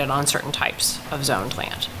regulated on certain types of zoned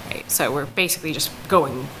land, right? So we're basically just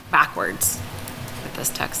going backwards with this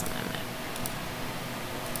text amendment.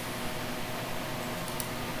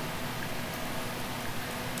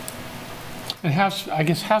 And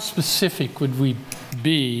how specific would we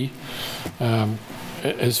be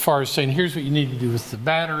as far as saying, here's what you need to do with the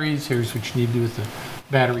batteries, here's what you need to do with the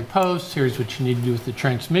battery posts, here's what you need to do with the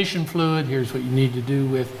transmission fluid, here's what you need to do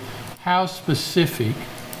with, how specific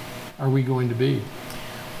are we going to be?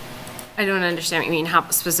 I don't understand what you mean. How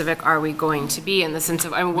specific are we going to be in the sense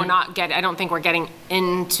of, I mean, I don't think we're getting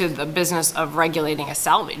into the business of regulating a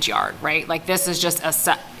salvage yard, right? Like this is just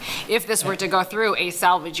if this were to go through, a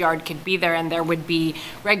salvage yard could be there and there would be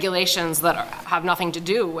regulations that have nothing to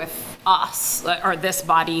do with us or this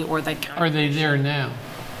body or the county. Are they there now?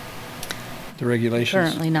 The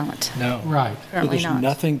regulations? Currently not. No. Right. Currently There's not.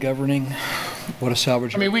 nothing governing what a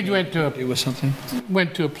salvage. I mean, we went to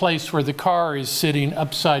a place where the car is sitting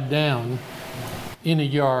upside down in a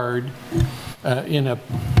yard, in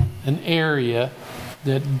an area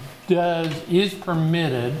that is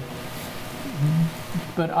permitted,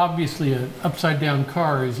 but obviously an upside down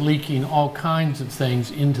car is leaking all kinds of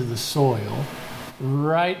things into the soil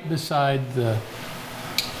right beside the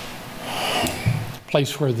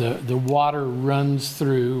place where the water runs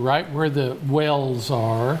through, right where the wells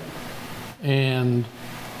are. And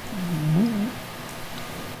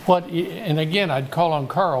and again, I'd call on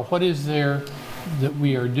Carl, what is there that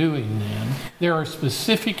we are doing then? There are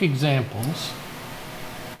specific examples.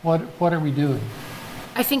 What are we doing?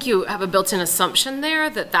 I think you have a built-in assumption there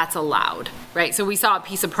that that's allowed, right? So we saw a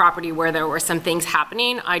piece of property where there were some things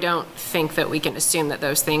happening. I don't think that we can assume that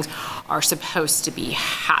those things are supposed to be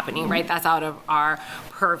happening, right? That's out of our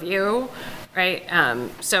purview, right?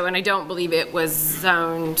 And I don't believe it was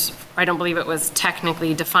zoned, I don't believe it was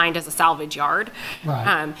technically defined as a salvage yard.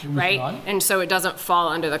 Right. Right? Not. And so it doesn't fall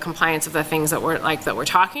under the compliance of the things that we're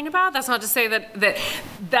talking about. That's not to say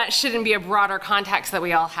that shouldn't be a broader context that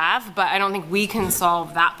we all have, but I don't think we can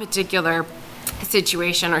solve that particular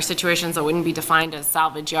situation or situations that wouldn't be defined as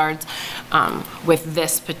salvage yards with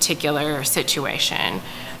this particular situation.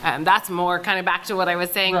 That's more kind of back to what I was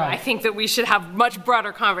saying. Right. I think that we should have much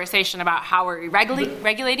broader conversation about how we're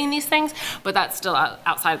regulating these things, but that's still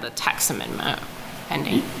outside of the text amendment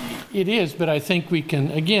pending. It is, but I think we can,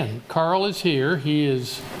 again, Carl is here. He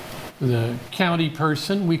is the county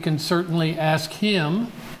person. We can certainly ask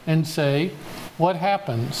him and say, what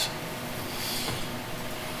happens?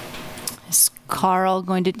 Is Carl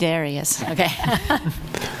going to Darius? Okay.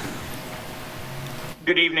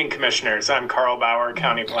 Good evening, Commissioners. I'm Carl Bauer,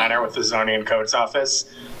 County Planner with the Zoning and Codes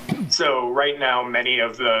Office. So right now, many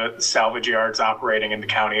of the salvage yards operating in the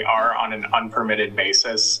county are on an unpermitted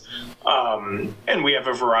basis. And we have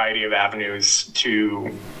a variety of avenues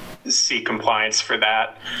to seek compliance for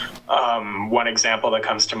that. One example that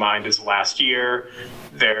comes to mind is last year,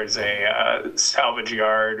 there's a salvage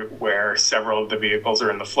yard where several of the vehicles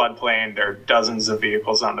are in the floodplain. There are dozens of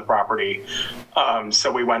vehicles on the property.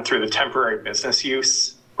 So we went through the temporary business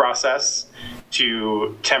use process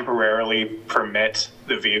to temporarily permit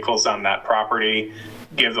the vehicles on that property,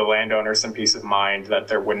 give the landowner some peace of mind that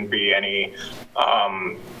there wouldn't be any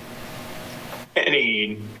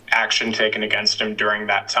action taken against him during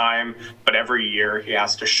that time. But every year he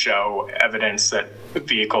has to show evidence that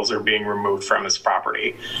vehicles are being removed from his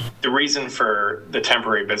property. The reason for the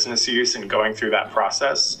temporary business use and going through that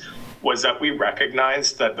process was that we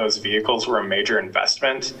recognized that those vehicles were a major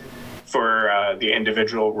investment for the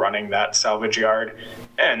individual running that salvage yard,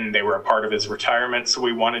 and they were a part of his retirement. So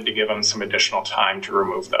we wanted to give him some additional time to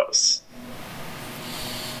remove those.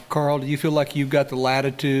 Carl, do you feel like you've got the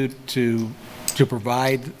latitude to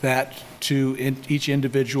provide that to each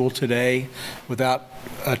individual today without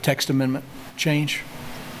a text amendment change?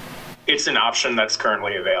 It's an option that's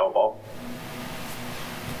currently available.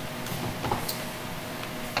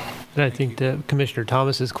 And I think that Commissioner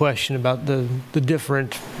Thomas's question about the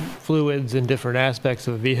different fluids and different aspects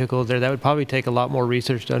of a vehicle there, that would probably take a lot more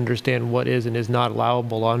research to understand what is and is not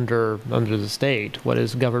allowable under the state, what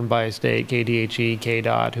is governed by a state, KDHE,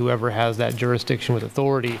 KDOT, whoever has that jurisdiction with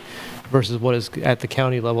authority, versus what is at the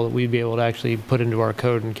county level that we'd be able to actually put into our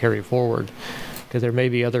code and carry forward. Because there may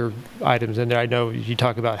be other items in there. I know you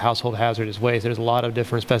talk about household hazardous waste. There's a lot of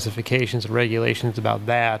different specifications and regulations about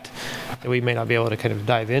that we may not be able to kind of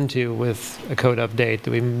dive into with a code update,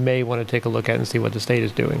 that we may want to take a look at and see what the state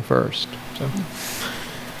is doing first. So,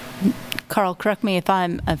 Carl, correct me if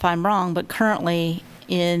I'm wrong, but currently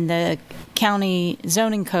in the county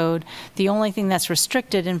zoning code, the only thing that's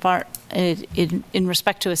restricted in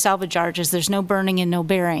respect to a salvage yard is there's no burning and no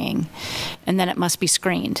burying, and then it must be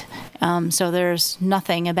screened. So there's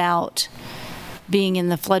nothing about being in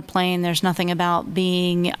the floodplain. There's nothing about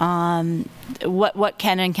being what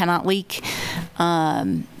can and cannot leak.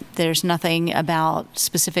 There's nothing about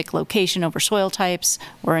specific location over soil types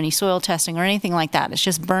or any soil testing or anything like that. It's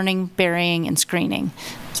just burning, burying, and screening.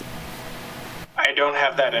 I don't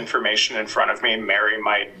have that information in front of me. Mary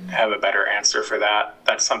might have a better answer for that.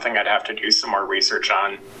 That's something I'd have to do some more research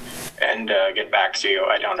on and get back to you.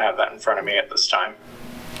 I don't have that in front of me at this time.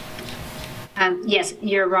 Yes,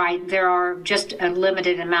 you're right. There are just a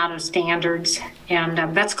limited amount of standards, and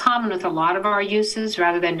that's common with a lot of our uses.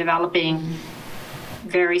 Rather than developing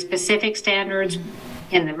very specific standards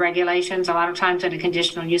in the regulations, a lot of times when a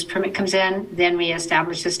conditional use permit comes in, then we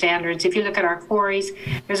establish the standards. If you look at our quarries,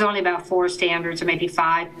 there's only about 4 standards or maybe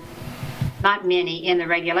 5, not many in the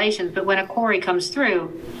regulations, but when a quarry comes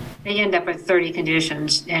through, they end up with 30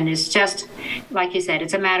 conditions. And it's just, like you said,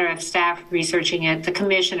 it's a matter of staff researching it, the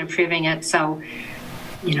commission approving it. So,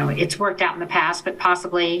 you know, it's worked out in the past, but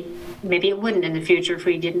possibly maybe it wouldn't in the future if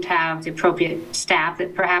we didn't have the appropriate staff,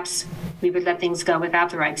 that perhaps we would let things go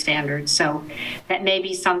without the right standards. So that may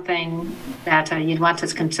be something that you'd want to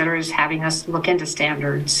consider, is having us look into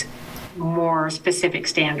standards, more specific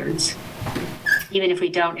standards, even if we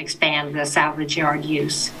don't expand the salvage yard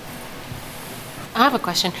use. I have a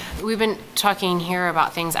question. We've been talking here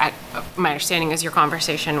about things, my understanding is your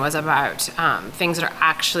conversation was about things that are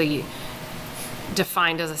actually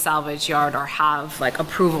defined as a salvage yard or have like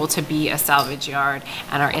approval to be a salvage yard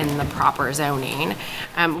and are in the proper zoning.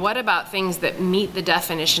 What about things that meet the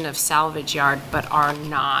definition of salvage yard but are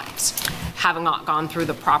not, have not gone through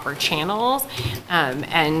the proper channels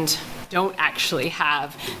and don't actually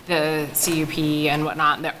have the CUP and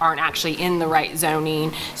whatnot, that aren't actually in the right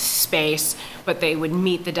zoning space, but they would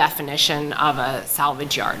meet the definition of a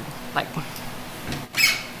salvage yard? Like,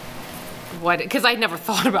 what, because I'd never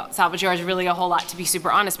thought about salvage yards really a whole lot, to be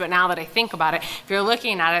super honest, but now that I think about it, if you're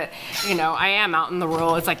looking at it, you know, I am out in the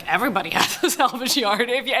rural, it's like everybody has a salvage yard,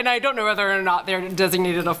 and I don't know whether or not they're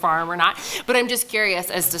designated a farm or not, but I'm just curious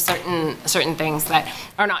as to certain things that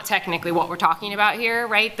are not technically what we're talking about here,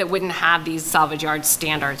 right, that wouldn't have these salvage yard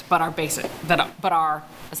standards, but are basic, but are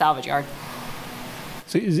a salvage yard.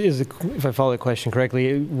 So if I follow the question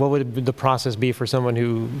correctly, what would the process be for someone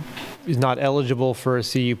who is not eligible for a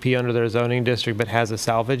CUP under their zoning district but has a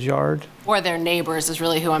salvage yard? Or their neighbors is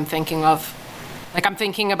really who I'm thinking of. Like, I'm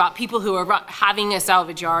thinking about people who are having a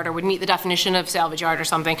salvage yard or would meet the definition of salvage yard or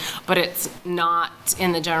something, but it's not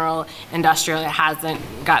in the general industrial, it hasn't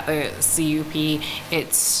got the CUP.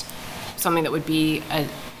 It's something that would be a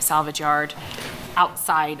salvage yard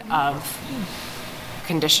outside of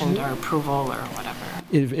conditioned or approval or whatever.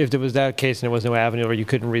 If there was that case and there was no avenue where you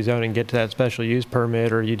couldn't rezone and get to that special use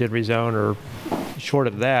permit, or you did rezone, or short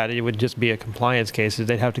of that, it would just be a compliance case.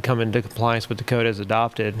 They'd have to come into compliance with the code as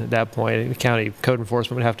adopted. At that point, the county code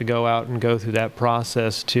enforcement would have to go out and go through that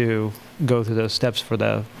process to go through those steps for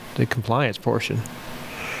the compliance portion.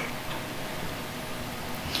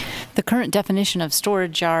 The current definition of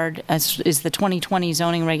storage yard is the 2020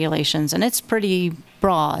 zoning regulations, and it's pretty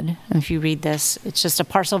broad. If you read this, it's just a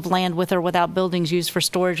parcel of land with or without buildings used for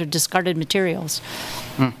storage of discarded materials,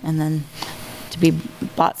 and then to be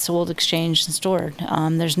bought, sold, exchanged, and stored.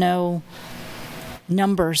 There's no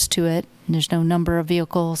numbers to it. There's no number of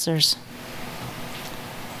vehicles.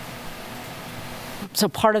 So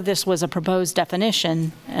part of this was a proposed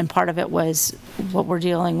definition, and part of it was what we're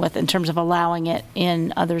dealing with in terms of allowing it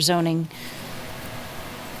in other zoning,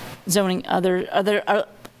 other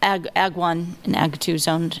Ag 1 and Ag 2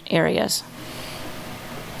 zoned areas.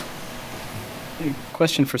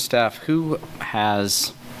 Question for staff: who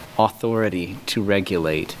has authority to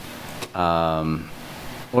regulate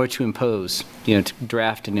or to impose, to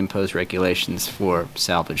draft and impose regulations for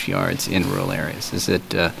salvage yards in rural areas? Is it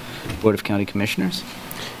Board of County Commissioners?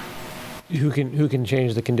 Who can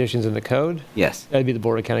change the conditions in the code? Yes. That'd be the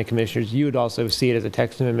Board of County Commissioners. You would also see it as a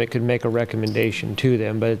text amendment, could make a recommendation to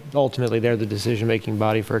them, but ultimately they're the decision-making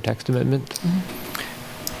body for a text amendment.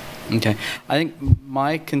 Okay. I think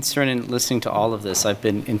my concern in listening to all of this, I've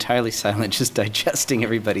been entirely silent, just digesting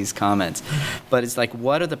everybody's comments. But it's like,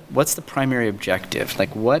 what's the primary objective?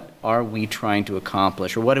 Like, what are we trying to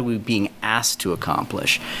accomplish, or what are we being asked to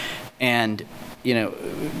accomplish? And, you know,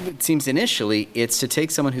 it seems initially it's to take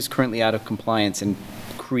someone who's currently out of compliance and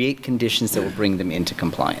create conditions that will bring them into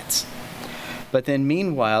compliance. But then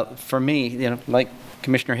meanwhile, for me, you know, like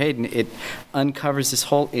Commissioner Hayden, it uncovers this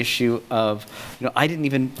whole issue of, you know, I didn't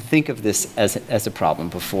even think of this as a problem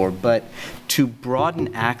before, but to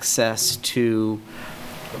broaden access to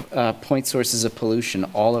point sources of pollution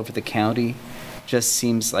all over the county just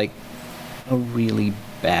seems like a really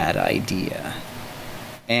bad idea.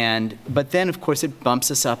 But then, of course, it bumps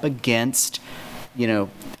us up against, you know,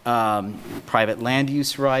 private land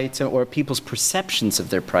use rights, or people's perceptions of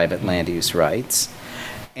their private land use rights,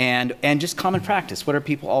 and just common practice. What are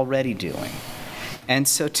people already doing? And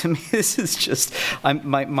so, to me, this is just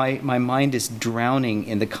my mind is drowning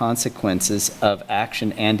in the consequences of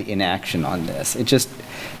action and inaction on this.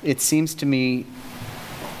 It seems to me.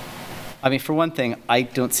 I mean, for one thing, I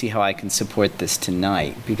don't see how I can support this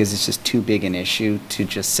tonight, because it's just too big an issue to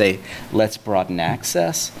just say, let's broaden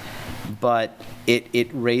access. But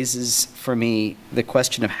it raises, for me, the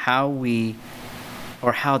question of how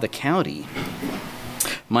the county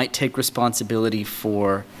might take responsibility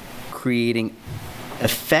for creating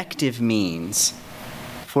effective means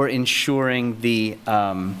for ensuring the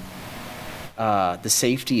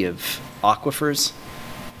safety of aquifers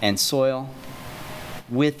and soil,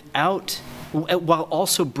 while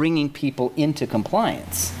also bringing people into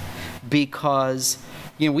compliance. Because,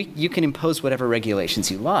 you know, you can impose whatever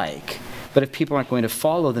regulations you like, but if people aren't going to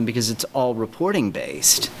follow them because it's all reporting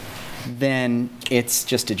based, then it's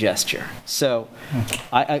just a gesture. So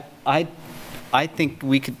I think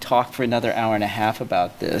we could talk for another hour and a half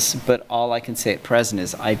about this, but all I can say at present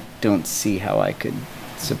is I don't see how I could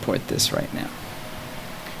support this right now.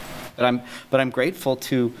 But I'm grateful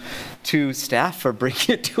to staff for bringing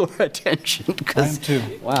it to our attention. I am too.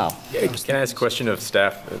 Wow. Yeah, can I ask a question of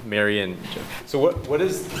staff, Mary and Joe?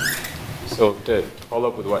 So to follow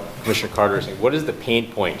up with what Commissioner Carter is saying, what is the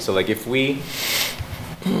pain point? So like if we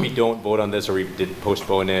don't vote on this, or we did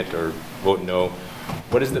postpone it or vote no,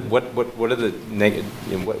 what are the negative?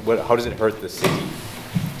 How does it hurt the city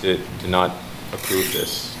to not approve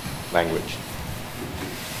this language?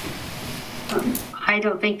 I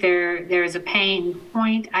don't think there is a pain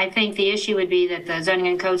point. I think the issue would be that the Zoning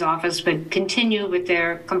and Codes Office would continue with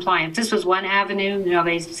their compliance. This was one avenue. You know,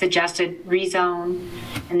 they suggested rezone,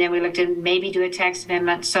 and then we looked at maybe do a text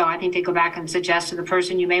amendment. So I think they go back and suggest to the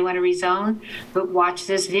person, you may want to rezone, but watch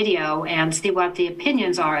this video and see what the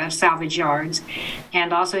opinions are of salvage yards.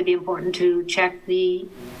 And also it'd be important to check the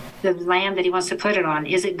land that he wants to put it on.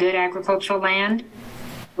 Is it good agricultural land?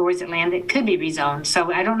 Or is it land that could be rezoned?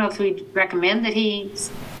 So I don't know if we'd recommend that he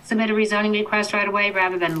submit a rezoning request right away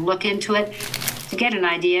rather than look into it to get an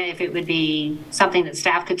idea if it would be something that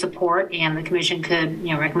staff could support and the commission could,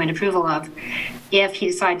 you know, recommend approval of. If he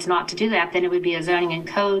decides not to do that, then it would be a zoning and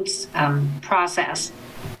codes process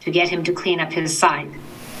to get him to clean up his site.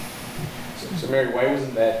 So Mary, why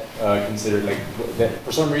wasn't that considered, like, that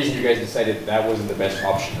for some reason you guys decided that wasn't the best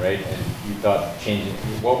option, right? And you thought changing,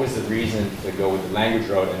 what was the reason to go with the language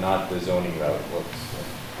route and not the zoning route?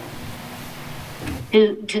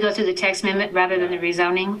 To go through the text amendment rather than the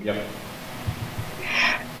rezoning? Yep.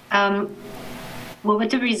 Well,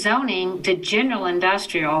 with the rezoning, the general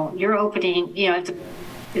industrial, you're opening, you know,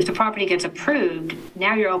 if the property gets approved,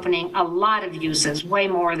 now you're opening a lot of uses, way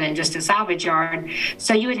more than just a salvage yard.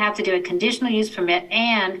 So you would have to do a conditional use permit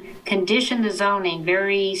and condition the zoning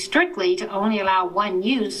very strictly to only allow one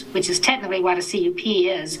use, which is technically what a CUP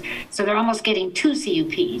is. So they're almost getting two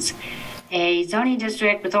CUPs. A zoning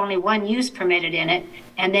district with only one use permitted in it,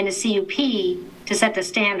 and then a CUP to set the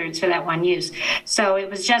standards for that one use. So it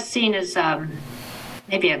was just seen as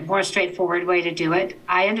maybe a more straightforward way to do it.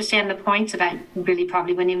 I understand the points that I really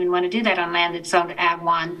probably wouldn't even want to do that on land that's zoned Ag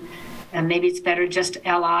 1. And maybe it's better just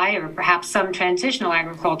LI or perhaps some transitional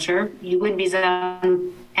agriculture. You wouldn't be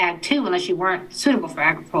zoned Ag 2 unless you weren't suitable for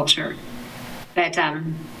agriculture. But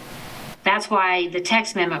that's why the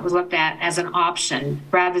text amendment was looked at as an option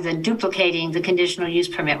rather than duplicating the conditional use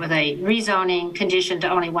permit with a rezoning condition to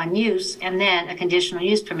only one use and then a conditional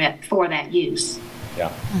use permit for that use.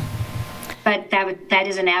 Yeah. But that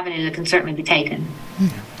is an avenue that can certainly be taken.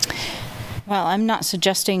 Well, I'm not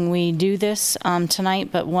suggesting we do this tonight,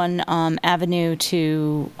 but one avenue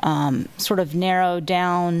to sort of narrow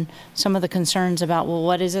down some of the concerns about, well,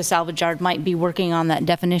 what is a salvage yard, might be working on that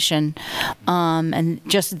definition. And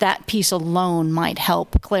just that piece alone might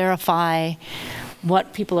help clarify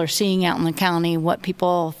what people are seeing out in the county, what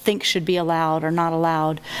people think should be allowed or not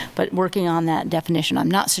allowed, but working on that definition.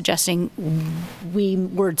 I'm not suggesting we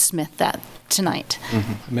wordsmith that tonight.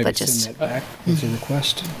 Maybe but send just, that back as a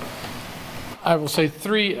request. I will say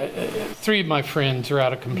three of my friends are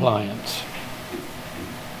out of compliance.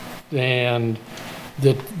 And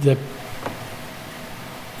the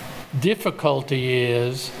difficulty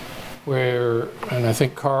is where, and I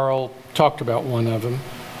think Carl talked about one of them,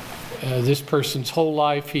 this person's whole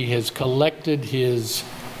life he has collected his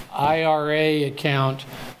IRA account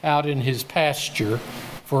out in his pasture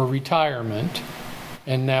for retirement,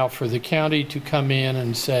 and now for the county to come in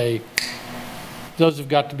and say, those have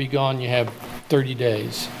got to be gone, you have 30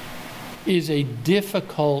 days, is a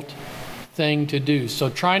difficult thing to do. So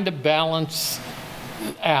trying to balance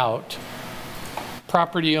out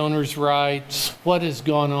property owners' rights, what has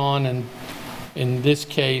gone on in this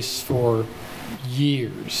case for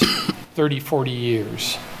years, 30, 40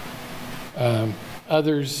 years.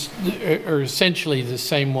 Others are essentially the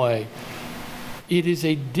same way. It is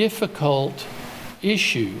a difficult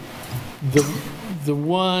issue. The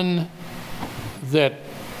one that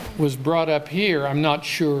was brought up here, I'm not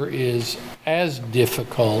sure is as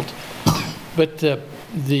difficult, but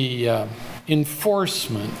the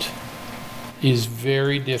enforcement is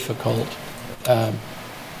very difficult.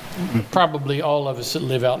 Probably all of us that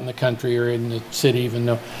live out in the country or in the city even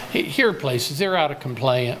know. Here are places, they're out of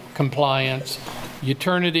compliance. You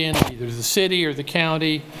turn it in, either the city or the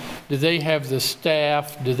county. Do they have the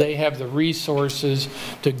staff? Do they have the resources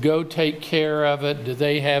to go take care of it? Do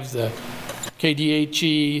they have the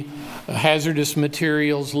KDHE hazardous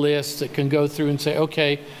materials list that can go through and say,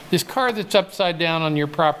 okay, this car that's upside down on your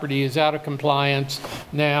property is out of compliance.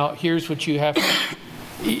 Now, here's what you have.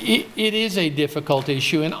 It is a difficult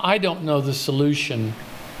issue, and I don't know the solution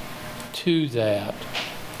to that.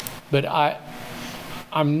 But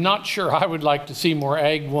I'm not sure I would like to see more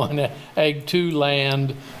Ag 1, Ag 2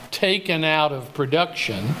 land taken out of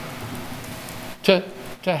production to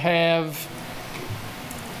have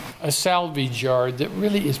a salvage yard that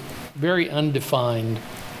really is very undefined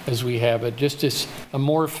as we have it. Just this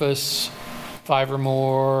amorphous, 5 or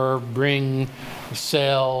more, bring,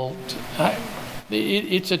 sell.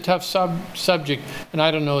 It's a tough subject, and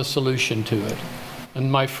I don't know a solution to it.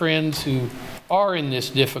 And my friends who are in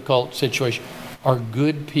this difficult situation are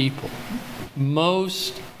good people.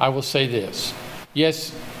 Most, I will say this,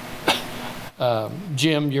 yes,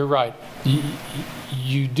 Jim, you're right.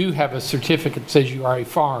 You do have a certificate that says you are a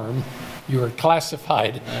farm. You are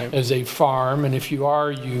classified as a farm, and if you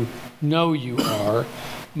are, you know you are.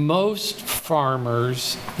 Most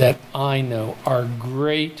farmers that I know are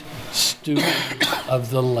great stewards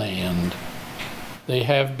of the land. They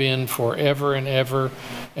have been forever and ever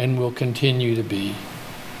and will continue to be.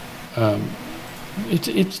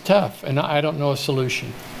 It's tough, and I don't know a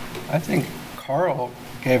solution. I think Carl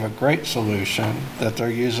gave a great solution that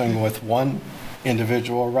they're using with one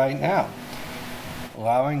individual right now,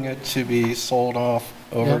 allowing it to be sold off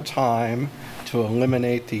over time to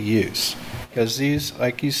eliminate the use. Because these,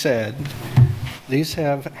 like you said, these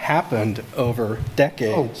have happened over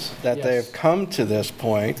decades that they have come to this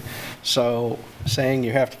point. So saying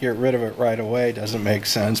you have to get rid of it right away doesn't make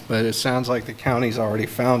sense, but it sounds like the county's already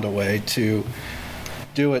found a way to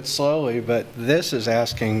do it slowly, but this is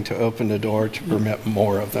asking to open the door to permit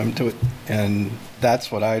more of them to it, and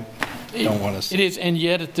that's what I don't want to see. It is, and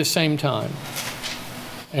yet at the same time,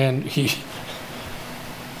 and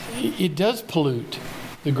it does pollute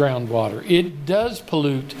the groundwater. It does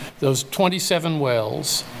pollute those 27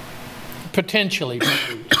 wells, potentially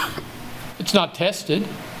pollute. It's not tested.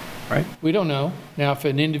 Right. We don't know. Now, if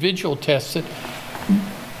an individual tests it,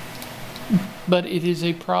 but it is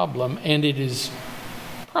a problem, and it is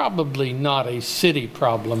probably not a city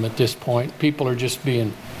problem at this point. People are just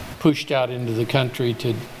being pushed out into the country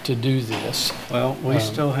to do this. Well, we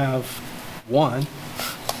still have one.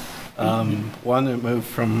 One that moved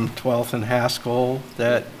from 12th and Haskell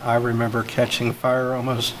that I remember catching fire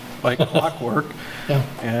almost like clockwork.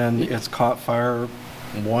 And it's caught fire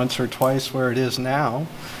once or twice where it is now.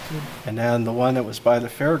 And then the one that was by the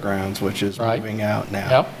fairgrounds, which is moving out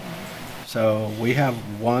now. So we have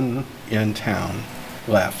one in town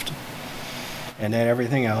left. And then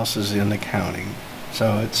everything else is in the county.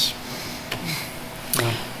 So it's...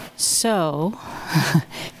 So,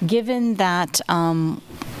 given that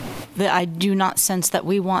I do not sense that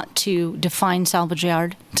we want to define salvage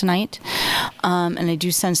yard tonight. And I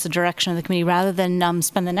do sense the direction of the committee. Rather than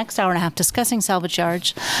spend the next hour and a half discussing salvage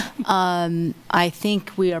yards, I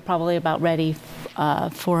think we are probably about ready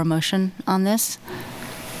for a motion on this.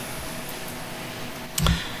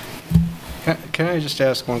 Can I just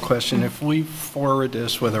ask one question? If we forward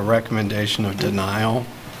this with a recommendation of denial,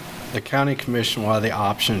 the county commission will have the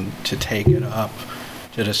option to take it up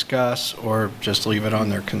to discuss or just leave it on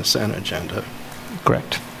their consent agenda.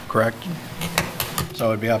 Correct. Correct? So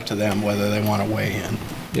it'd be up to them whether they want to weigh in.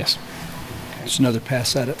 Yes. It's another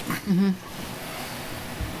pass at it. Mm-hmm.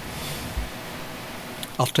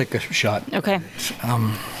 I'll take a shot. Okay.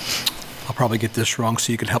 I'll probably get this wrong,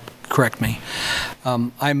 so you can help correct me.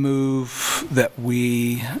 I move that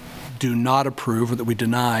we do not approve or that we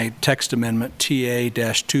deny text amendment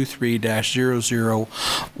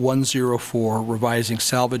TA-23-00104, revising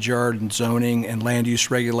salvage yard and zoning and land use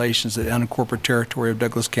regulations of the unincorporated territory of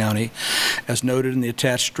Douglas County, as noted in the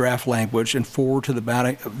attached draft language, and forward to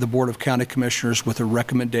the Board of County Commissioners with a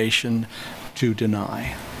recommendation to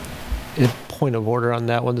deny. Point of order on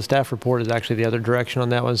that one. The staff report is actually the other direction on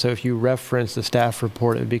that one. So if you reference the staff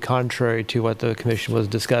report, it would be contrary to what the commission was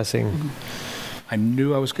discussing. I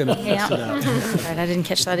knew I was going to mess it up. Right, I didn't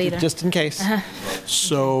catch that either. Just in case.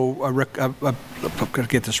 So I'm going to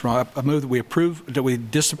get this wrong. I move that we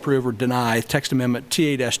disapprove or deny text amendment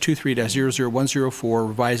TA-23-00104,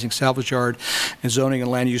 revising salvage yard and zoning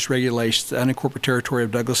and land use regulations, the unincorporated territory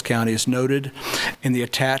of Douglas County, as noted in the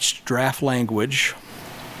attached draft language.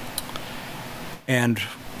 And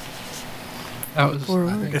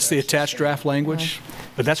it's the attached draft language,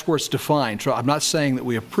 but that's where it's defined. So I'm not saying that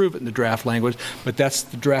we approve it in the draft language, but that's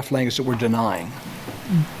the draft language that we're denying.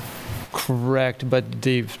 Correct, but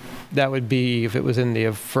that would be if it was in the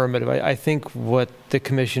affirmative. I think what the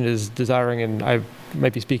commission is desiring, and I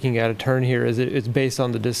might be speaking out of turn here, is it's based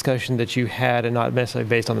on the discussion that you had and not necessarily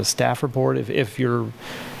based on the staff report. If you're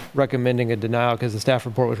recommending a denial, because the staff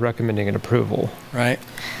report was recommending an approval. Right.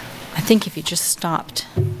 I think if you just stopped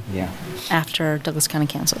after Douglas County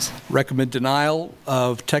cancels. Recommend denial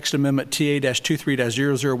of text amendment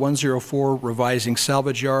TA-23-00104, revising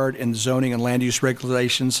salvage yard and zoning and land use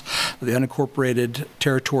regulations of the unincorporated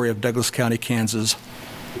territory of Douglas County, Kansas.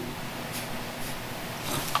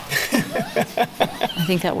 I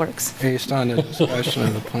think that works. Based on the discussion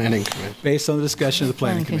of the Planning Commission. Based on the discussion of the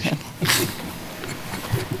Planning Commission.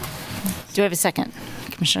 Do I have a second?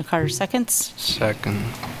 Commissioner Carter seconds. Second.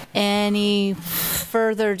 Any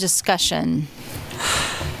further discussion?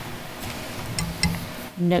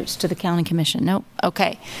 Notes to the county commission? Nope.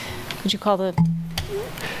 Okay. Would you call the...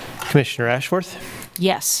 Commissioner Ashworth?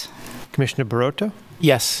 Yes. Commissioner Barotto?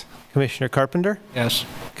 Yes. Commissioner Carpenter? Yes.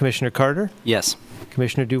 Commissioner Carter? Yes.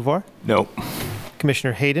 Commissioner Duvoir? No.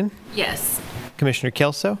 Commissioner Hayden? Yes. Commissioner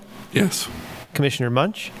Kelso? Yes. Commissioner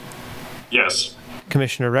Munch? Yes.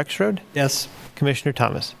 Commissioner Rexroad? Yes. Commissioner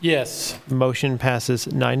Thomas? Yes. Motion passes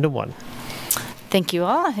 9-1. Thank you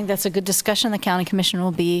all. I think that's a good discussion. The county commission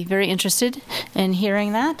will be very interested in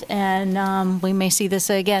hearing that, and we may see this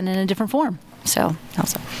again in a different form. So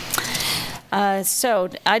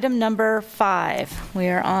item number 5, we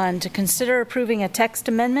are on to consider approving a text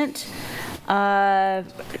amendment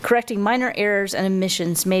correcting minor errors and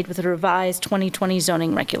omissions made with the revised 2020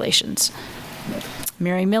 zoning regulations.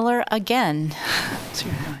 Mary Miller again.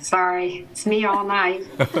 Sorry, it's me all night.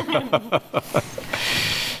 I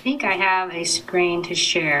think I have a screen to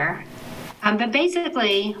share. But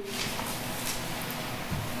basically,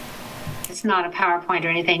 it's not a PowerPoint or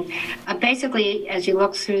anything. Basically, as you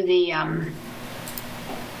look through the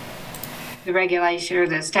regulation or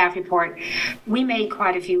the staff report, we made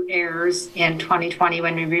quite a few errors in 2020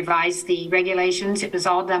 when we revised the regulations. It was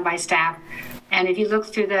all done by staff. And if you look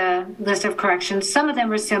through the list of corrections, some of them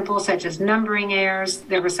were simple, such as numbering errors.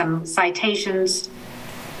 There were some citations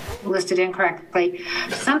listed incorrectly.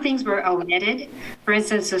 Some things were omitted. For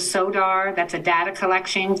instance, the SODAR, that's a data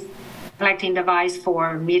collecting device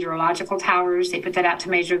for meteorological towers. They put that out to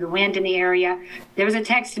measure the wind in the area. There was a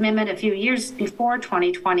text amendment a few years before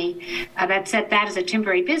 2020 that set that as a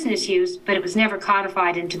temporary business use, but it was never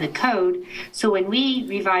codified into the code. So when we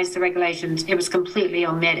revised the regulations, it was completely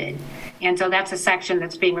omitted. And so that's a section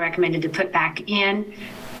that's being recommended to put back in.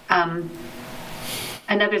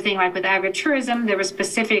 Another thing, like with agritourism, there were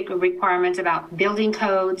specific requirements about building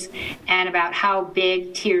codes and about how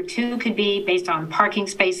big Tier 2 could be based on parking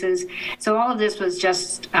spaces. So all of this was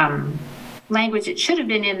just language that should have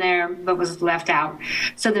been in there but was left out.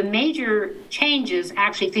 So the major changes,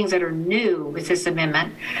 actually things that are new with this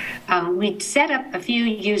amendment, we set up a few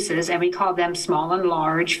uses and we call them small and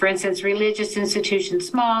large. For instance, religious institution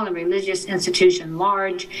small and religious institution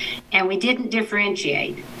large, and we didn't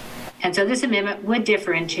differentiate. And so this amendment would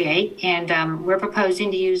differentiate, and we're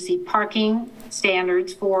proposing to use the parking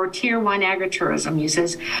standards for Tier 1 agritourism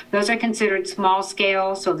uses. Those are considered small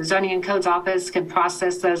scale, so the Zoning and Codes Office can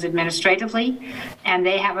process those administratively, and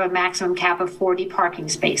they have a maximum cap of 40 parking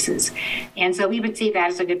spaces. And so we would see that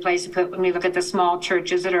as a good place to put when we look at the small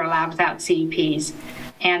churches that are allowed without CUPs.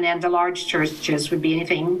 And then the large churches would be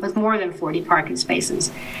anything with more than 40 parking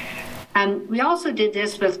spaces. We also did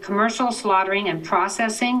this with commercial slaughtering and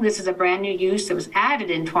processing. This is a brand new use that was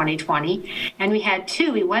added in 2020. And we had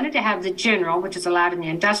two. We wanted to have the general, which is allowed in the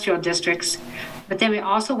industrial districts, but then we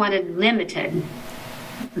also wanted limited.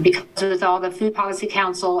 Because with all the Food Policy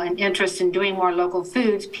Council and interest in doing more local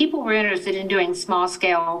foods, people were interested in doing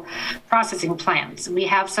small-scale processing plants. We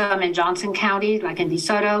have some in Johnson County, like in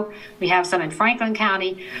DeSoto. We have some in Franklin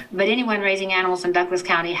County, but anyone raising animals in Douglas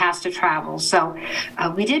County has to travel. So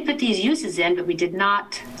we did put these uses in, but we did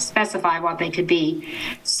not specify what they could be.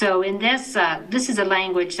 So in this, this is a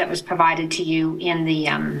language that was provided to you in the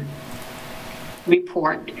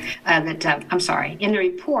report in the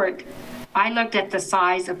report. I looked at the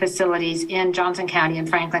size of facilities in Johnson County and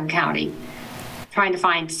Franklin County, trying to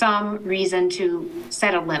find some reason to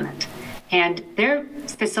set a limit. And their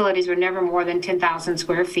facilities were never more than 10,000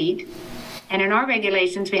 square feet. And in our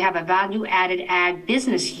regulations, we have a value-added ag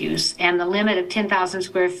business use, and the limit of 10,000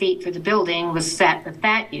 square feet for the building was set with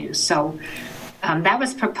that use. So that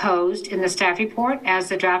was proposed in the staff report as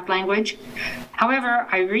the draft language. However,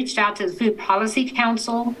 I reached out to the Food Policy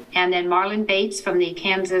Council, and then Marlon Bates from the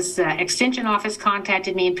Kansas Extension Office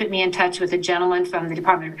contacted me and put me in touch with a gentleman from the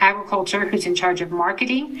Department of Agriculture who's in charge of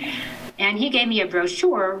marketing. And he gave me a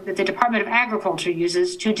brochure that the Department of Agriculture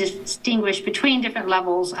uses to distinguish between different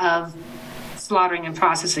levels of slaughtering and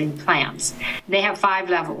processing plants. They have 5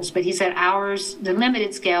 levels, but he said ours, the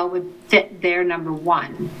limited scale, would fit their number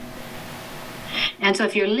 1. And so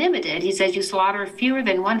if you're limited, he says you slaughter fewer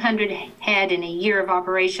than 100 head in a year of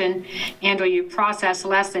operation, and or you process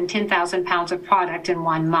less than 10,000 pounds of product in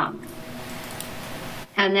 1 month.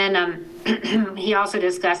 And then he also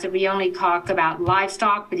discussed that we only talk about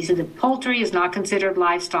livestock, but he said that poultry is not considered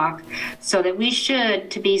livestock, so that we should,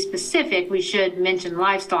 to be specific, we should mention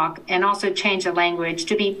livestock and also change the language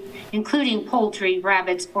to be including poultry,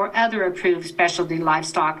 rabbits, or other approved specialty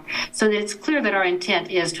livestock, so that it's clear that our intent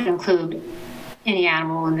is to include any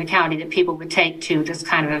animal in the county that people would take to this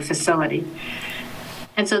kind of a facility.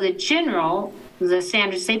 And so the general, the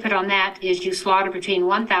standards they put on that is you slaughter between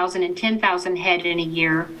 1,000 and 10,000 head in a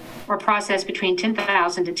year, or process between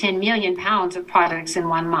 10,000 to 10 million pounds of products in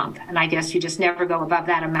 1 month. And I guess you just never go above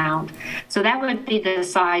that amount. So that would be the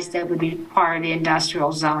size that would be part of the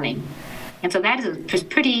industrial zoning. And so that is a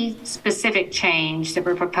pretty specific change that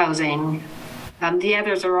we're proposing. The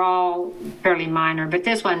others are all fairly minor, but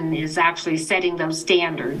this one is actually setting those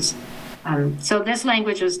standards. So this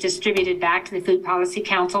language was distributed back to the Food Policy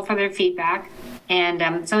Council for their feedback,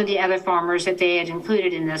 and some of the other farmers that they had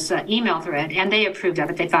included in this email thread, and they approved of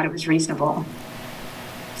it. They thought it was reasonable.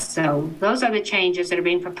 So those are the changes that are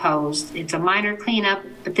being proposed. It's a minor cleanup,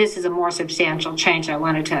 but this is a more substantial change I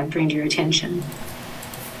wanted to bring to your attention.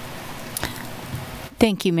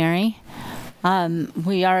 Thank you, Mary.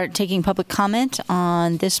 We are taking public comment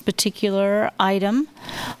on this particular item.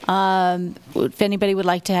 If anybody would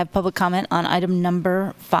like to have public comment on item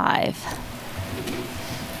number 5.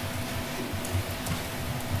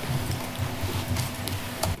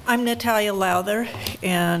 I'm Natalia Lowther,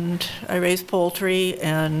 and I raise poultry,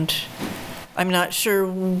 and I'm not sure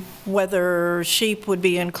whether sheep would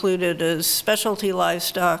be included as specialty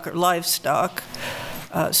livestock or livestock,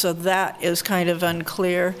 so that is kind of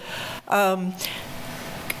unclear.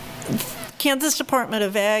 Kansas Department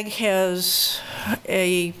of Ag has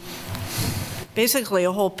basically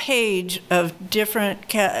a whole page of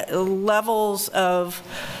different levels of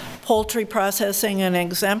poultry processing and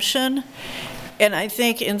exemption. And I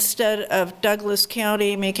think instead of Douglas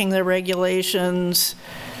County making the regulations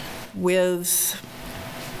with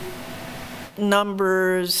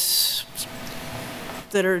numbers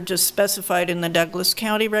that are just specified in the Douglas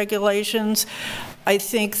County regulations, I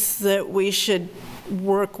think that we should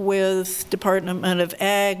work with Department of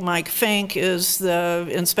Ag. Mike Fink is the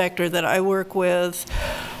inspector that I work with,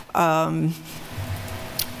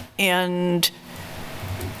 and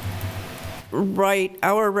write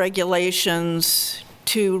our regulations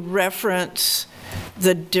to reference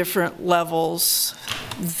the different levels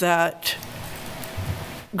that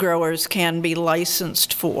growers can be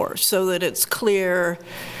licensed for, so that it's clear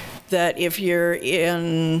that if you're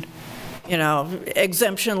in,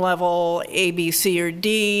 exemption level A, B, C, or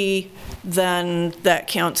D, then that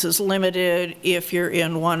counts as limited. If you're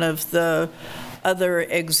in one of the other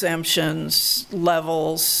exemptions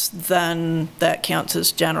levels, then that counts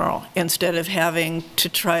as general, instead of having to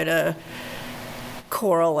try to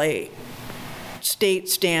correlate state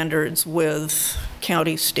standards with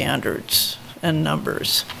county standards and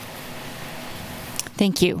numbers.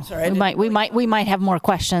 Thank you. Sorry, we might have more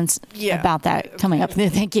questions about that coming up.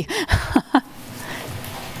 Thank you.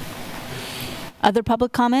 Other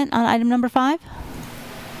public comment on item number 5?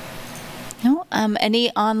 No. Any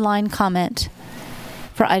online comment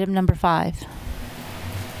for item number 5?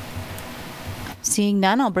 Seeing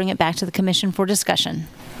none, I'll bring it back to the commission for discussion.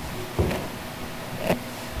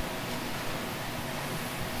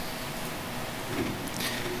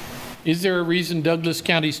 Is there a reason Douglas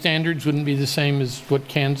County standards wouldn't be the same as what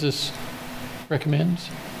Kansas recommends?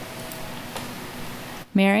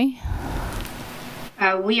 Mary?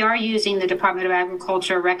 We are using the Department of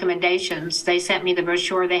Agriculture recommendations. They sent me the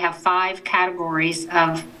brochure. They have 5 categories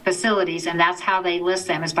of facilities, and that's how they list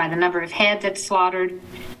them, is by the number of head that's slaughtered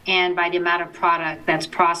and by the amount of product that's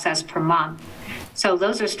processed per month. So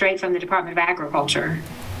those are straight from the Department of Agriculture.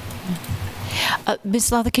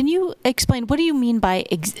 Ms. Latha, can you explain, what do you mean by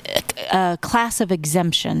class of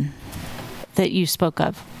exemption that you spoke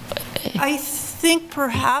of? I think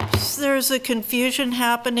perhaps there's a confusion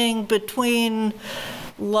happening between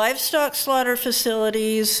livestock slaughter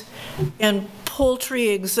facilities and poultry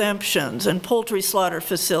exemptions and poultry slaughter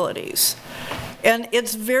facilities. And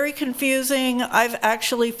it's very confusing. I've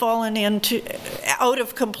actually fallen out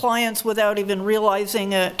of compliance without even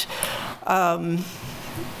realizing it,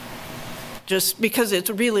 just because it's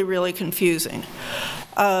really, really confusing.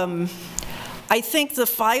 I think the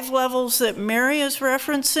 5 levels that Mary is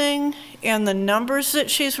referencing and the numbers that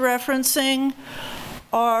she's referencing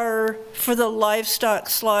are for the livestock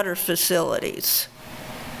slaughter facilities,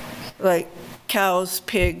 like cows,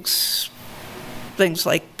 pigs, things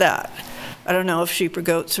like that. I don't know if sheep or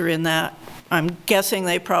goats are in that. I'm guessing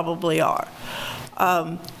they probably are.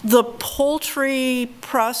 The poultry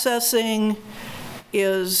processing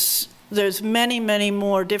there's many, many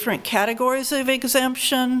more different categories of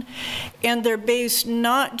exemption, and they're based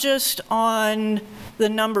not just on the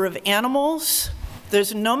number of animals.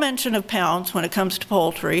 There's no mention of pounds when it comes to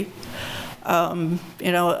poultry.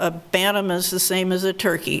 A bantam is the same as a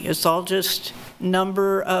turkey. It's all just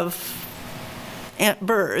number of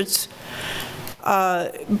birds.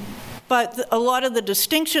 But a lot of the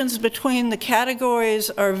distinctions between the categories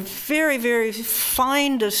are very, very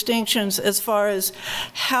fine distinctions as far as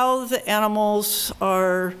how the animals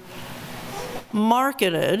are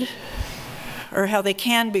marketed, or how they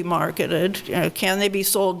can be marketed. Can they be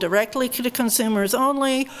sold directly to consumers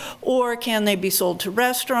only, or can they be sold to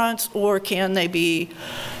restaurants, or can they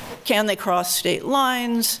cross state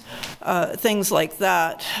lines, things like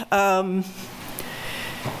that.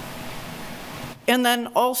 And then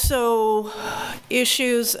also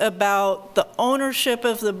issues about the ownership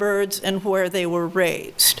of the birds and where they were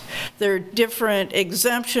raised. There are different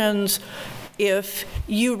exemptions if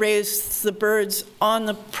you raise the birds on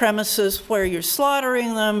the premises where you're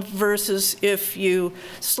slaughtering them versus if you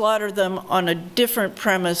slaughter them on a different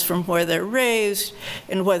premise from where they're raised,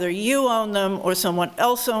 and whether you own them or someone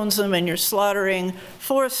else owns them and you're slaughtering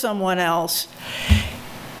for someone else.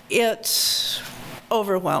 It's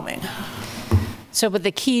overwhelming. So, but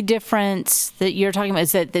the key difference that you're talking about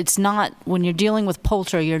is that it's not, when you're dealing with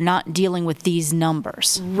poultry, you're not dealing with these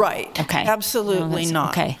numbers. Right. Okay. Absolutely not.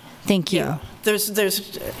 Okay. Thank you. Yeah. There's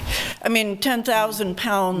 10,000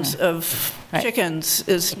 pounds of chickens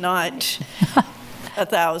is not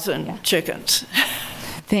 1,000 chickens.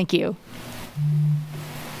 Thank you.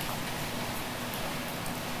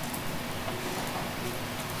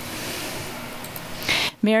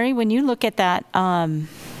 Mary, when you look at that,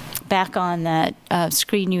 back on that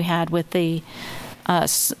screen you had with the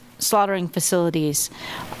slaughtering facilities,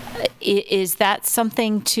 is that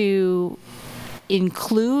something to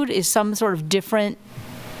include? Is some sort of different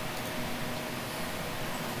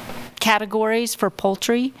categories for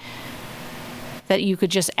poultry that you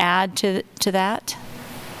could just add to that?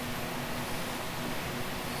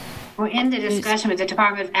 Well, in the discussion with the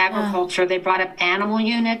Department of Agriculture, they brought up animal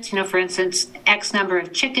units. For instance, X number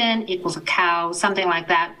of chicken equals a cow, something like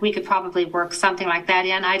that. We could probably work something like that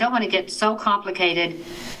in. I don't want to get so complicated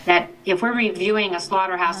that if we're reviewing a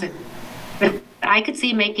slaughterhouse, but I could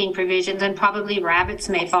see making provisions, and probably rabbits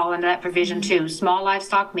may fall into that provision too. Small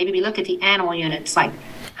livestock, maybe we look at the animal units, like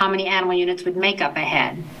how many animal units would make up a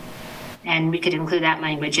head. And we could include that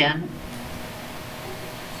language in.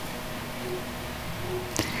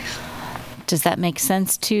 Does that make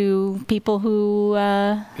sense to people who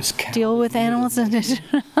deal with animals?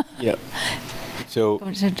 Yep. So,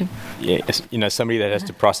 yeah, somebody that has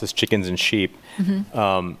to process chickens and sheep,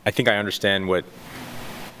 I think I understand what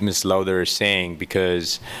Ms. Lowther is saying,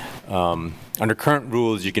 because under current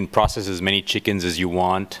rules, you can process as many chickens as you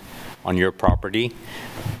want on your property,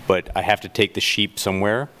 but I have to take the sheep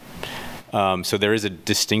somewhere. So there is a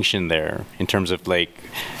distinction there in terms of like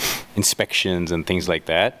inspections and things like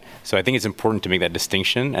that. So I think it's important to make that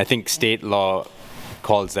distinction. I think state law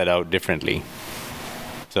calls that out differently.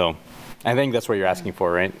 So I think that's what you're asking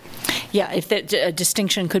for, right? Yeah, if a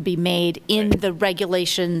distinction could be made in the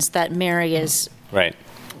regulations that Mary is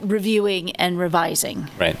reviewing and revising.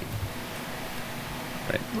 Right.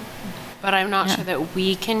 But I'm not sure that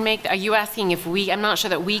we can make, are you asking if we, I'm not sure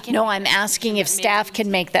that we can. No, I'm asking if staff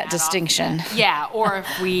can make that distinction. Yeah, or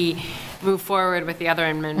if we move forward with the other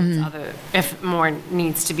amendments, if more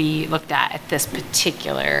needs to be looked at this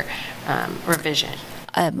particular revision.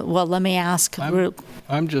 Well, let me ask.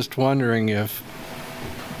 I'm just wondering if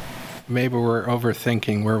maybe we're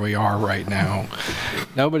overthinking where we are right now.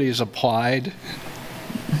 Nobody's applied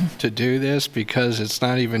to do this because it's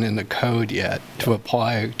not even in the code yet to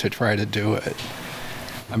apply to try to do it.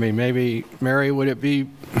 I mean, maybe, Mary, would it be,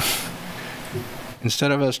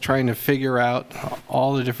 instead of us trying to figure out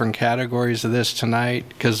all the different categories of this tonight,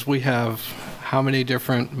 because we have how many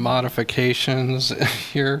different modifications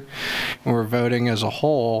here, and we're voting as a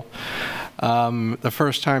whole, the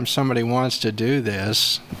first time somebody wants to do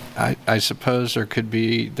this, I suppose there could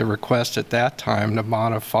be the request at that time to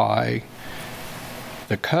modify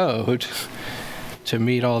the code to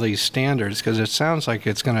meet all these standards, because it sounds like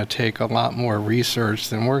it's going to take a lot more research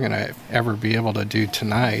than we're going to ever be able to do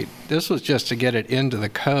tonight. This was just to get it into the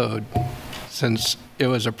code, since it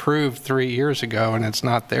was approved 3 years ago and it's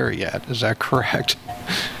not there yet. Is that correct?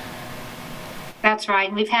 That's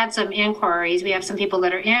right. We've had some inquiries. We have some people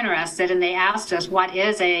that are interested, and they asked us, what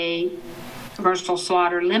is a commercial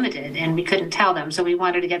slaughter limited? And we couldn't tell them. So we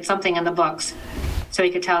wanted to get something in the books so we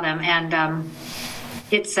could tell them. And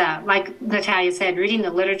it's like Natalia said, reading the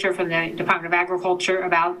literature from the Department of Agriculture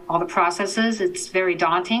about all the processes, it's very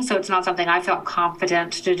daunting. So it's not something I felt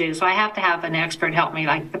confident to do. So I have to have an expert help me,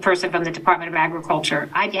 like the person from the Department of Agriculture.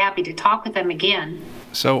 I'd be happy to talk with them again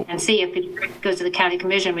and see if it goes to the county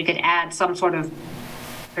commission, we could add some sort of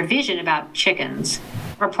provision about chickens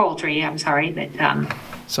or poultry. I'm sorry, but.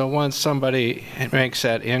 So once somebody makes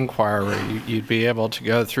that inquiry, you'd be able to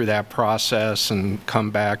go through that process and come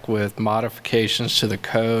back with modifications to the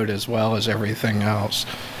code as well as everything else,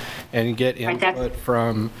 and get input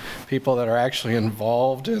from people that are actually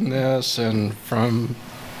involved in this and from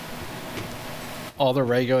all the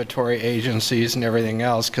regulatory agencies and everything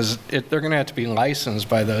else, because they're going to have to be licensed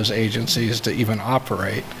by those agencies to even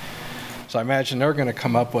operate. So I imagine they're going to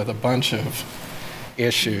come up with a bunch of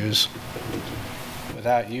issues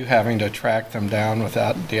without you having to track them down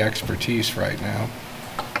without the expertise right now.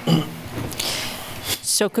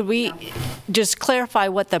 So could we just clarify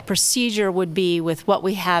what the procedure would be with what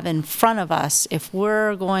we have in front of us if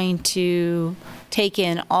we're going to take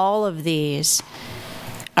in all of these?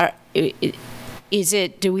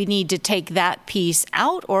 Do we need to take that piece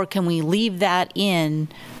out, or can we leave that in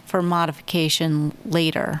for modification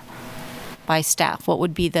later by staff? What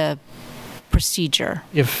would be the procedure?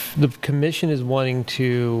 If the commission is wanting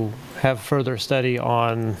to have further study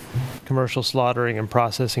on commercial slaughtering and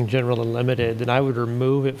processing general and limited, then I would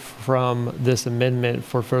remove it from this amendment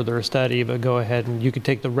for further study, but go ahead and you could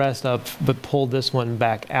take the rest up, but pull this one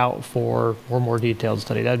back out for more detailed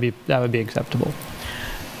study. That would be acceptable.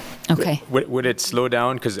 Okay. Would it slow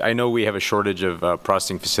down? Because I know we have a shortage of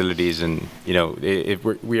processing facilities, and if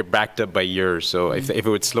we are backed up by years. So if it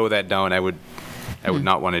would slow that down, I would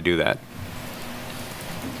not want to do that.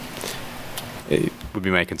 It would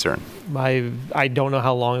be my concern. I don't know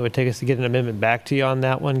how long it would take us to get an amendment back to you on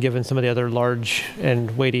that one, given some of the other large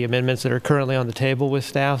and weighty amendments that are currently on the table with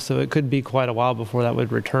staff. So it could be quite a while before that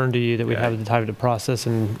would return to you, that we'd have the time to process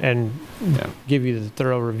and give you the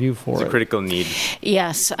thorough review for it. It's a critical need.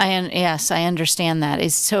 Yes, I understand that.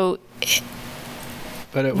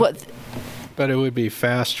 But it would be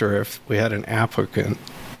faster if we had an applicant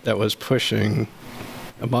that was pushing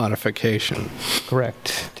a modification.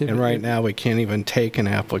 Correct. And right now we can't even take an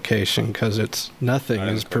application because nothing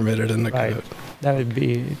is permitted in the code. That would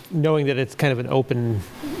be, knowing that it's kind of an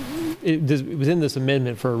it was in this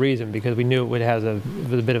amendment for a reason, because we knew it would have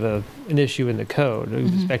a bit of an issue in the code. We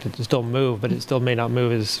expect it to still move, but it still may not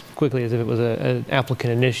move as quickly as if it was an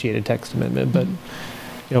applicant-initiated text amendment. But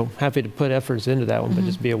happy to put efforts into that one, but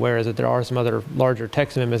just be aware that there are some other larger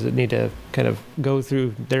text amendments that need to kind of go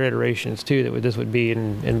through their iterations too, that this would be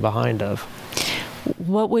in behind of.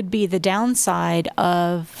 What would be the downside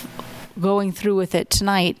of going through with it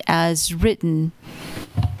tonight as written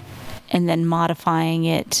and then modifying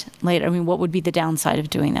it later? I mean, what would be the downside of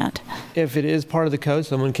doing that? If it is part of the code,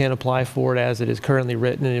 someone can apply for it as it is currently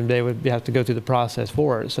written, and they would have to go through the process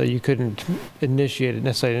for it. So you couldn't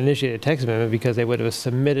necessarily initiate a text amendment, because they would have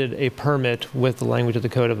submitted a permit with the language of the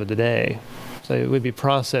code of the day. So it would be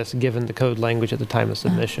processed given the code language at the time of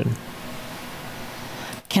submission.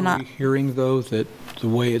 Are we hearing, though, that the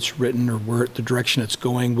way it's written or where the direction it's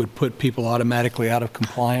going would put people automatically out of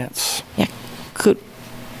compliance? Yeah. Could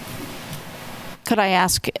I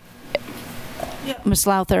ask, Ms.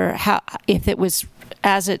 Lowther, how, if it was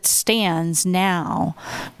as it stands now,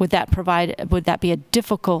 would that be a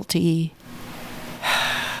difficulty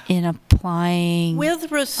in applying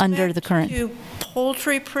with respect under the current to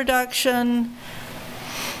poultry production?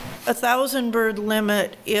 1,000 bird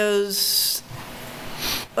limit is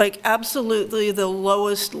like absolutely the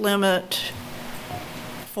lowest limit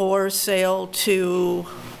for sale to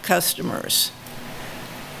customers.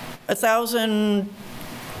 1,000,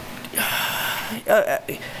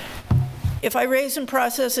 if I raise and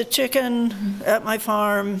process a chicken at my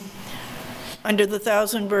farm under the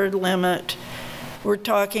 1,000 bird limit, we're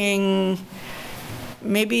talking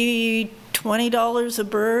maybe $20 a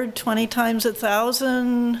bird, 20 times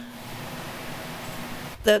 1,000.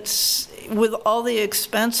 That's with all the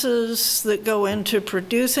expenses that go into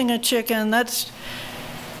producing a chicken. That's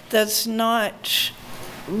not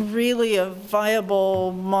really a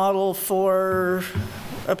viable model for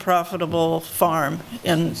a profitable farm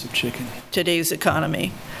in today's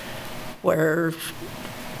economy, where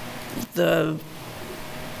the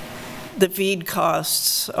feed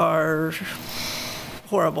costs are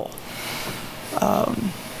horrible.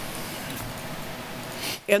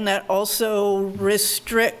 And that also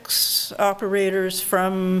restricts operators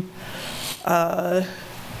from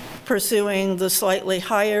pursuing the slightly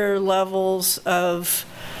higher levels of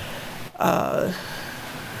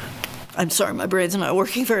I'm sorry, my brain's not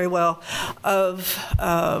working very well, of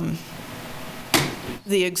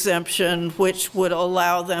the exemption, which would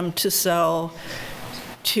allow them to sell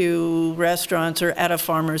to restaurants or at a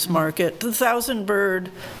farmer's market. The 1,000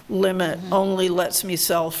 bird limit only lets me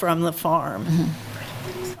sell from the farm.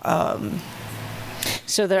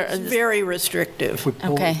 So they're very restrictive.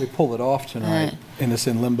 If we pull it off tonight and it's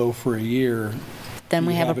in limbo for a year, then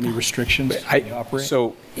we have any restrictions to operate?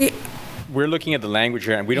 So we're looking at the language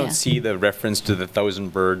here, and we don't see the reference to the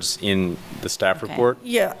 1,000 birds in the staff report.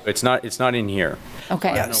 Yeah. It's not in here.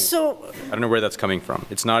 Okay. Yeah, so I don't know where that's coming from.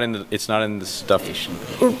 It's not in the stuff.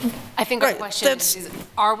 I think our question is,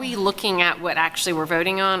 are we looking at what actually we're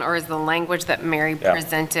voting on, or is the language that Mary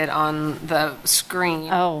presented on the screen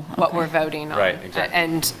what we're voting on? Right, exactly.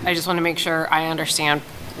 And I just want to make sure I understand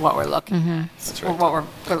what we're looking at, That's right. or what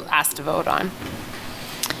we're asked to vote on.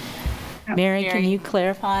 Mary, can you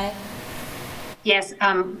clarify? Yes,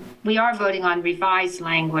 we are voting on revised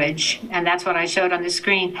language, and that's what I showed on the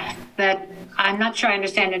screen. But I'm not sure I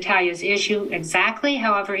understand Natalia's issue exactly.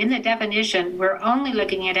 However, in the definition, we're only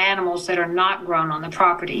looking at animals that are not grown on the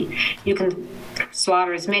property. You can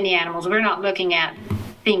slaughter as many animals. We're not looking at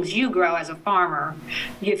things you grow as a farmer.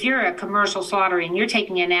 If you're a commercial slaughtering, you're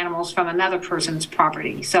taking in animals from another person's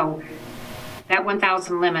property. So that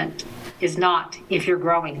 1,000 limit is not if you're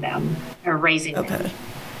growing them or raising them.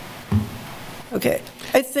 Okay,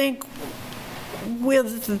 I think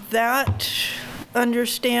with that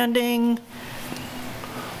understanding,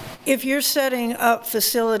 if you're setting up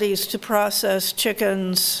facilities to process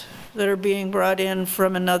chickens that are being brought in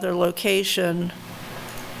from another location,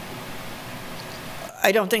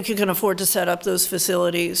 I don't think you can afford to set up those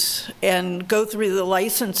facilities and go through the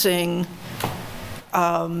licensing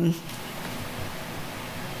for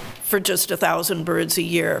just 1,000 birds a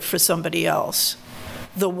year for somebody else.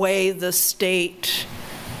 The way the state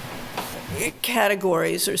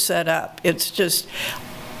categories are set up, it's just,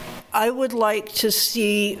 I would like to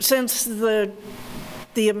see, since the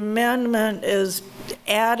amendment is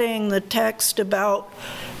adding the text about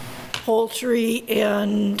poultry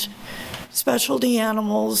and specialty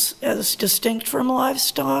animals as distinct from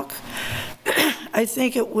livestock, I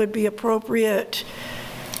think it would be appropriate,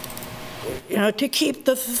 to keep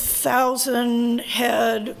the 1,000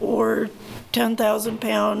 head or 10,000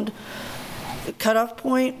 pound cutoff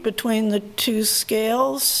point between the two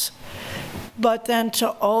scales, but then to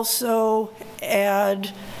also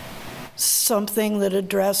add something that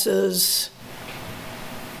addresses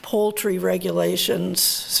poultry regulations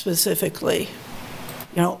specifically,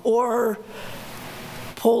 or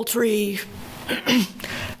poultry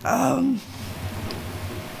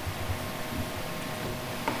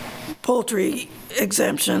poultry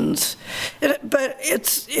exemptions. But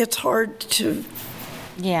it's hard to.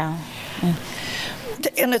 Yeah.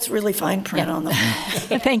 And it's really fine print on them.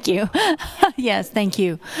 Thank you. Yes, thank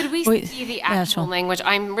you. Could we see the actual language?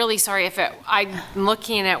 I'm really sorry if I'm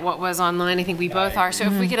looking at what was online. I think we both are. So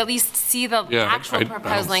if we could at least see the actual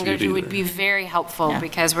proposed language, it would be very helpful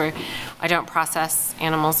because I don't process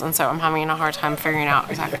animals, and so I'm having a hard time figuring out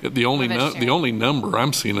exactly. The only number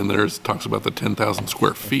I'm seeing in there talks about the 10,000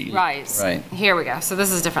 square feet. Right. Here we go. So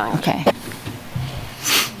this is different language. Okay.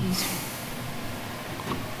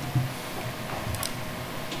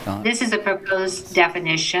 This is a proposed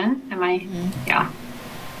definition. Am I? Yeah.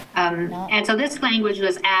 And so this language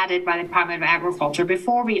was added by the Department of Agriculture.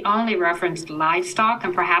 Before, we only referenced livestock,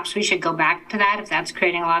 and perhaps we should go back to that if that's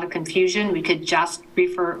creating a lot of confusion. We could just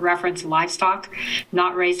reference livestock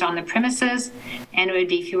not raised on the premises, and it would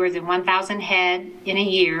be fewer than 1,000 head in a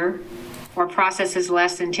year, or processes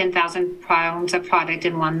less than 10,000 pounds of product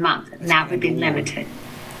in 1 month, and that would be limited.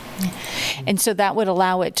 And so that would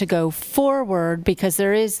allow it to go forward because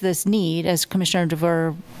there is this need, as Commissioner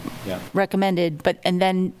DeVore recommended, and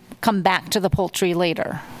then come back to the poultry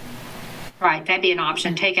later. Right, that'd be an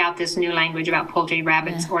option. Take out this new language about poultry,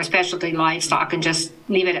 rabbits, or specialty livestock and just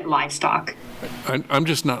leave it at livestock. I'm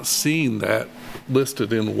just not seeing that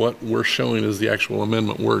listed in what we're showing as the actual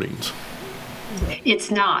amendment wordings. It's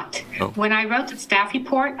not. Oh. When I wrote the staff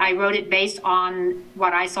report, I wrote it based on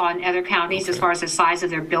what I saw in other counties as far as the size of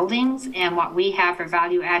their buildings and what we have for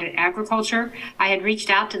value-added agriculture. I had reached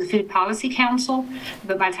out to the Food Policy Council,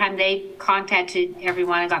 but by the time they contacted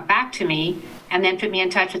everyone and got back to me and then put me in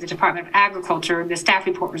touch with the Department of Agriculture, the staff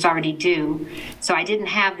report was already due. So I didn't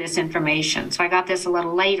have this information. So I got this a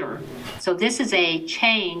little later. So this is a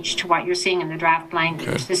change to what you're seeing in the draft language.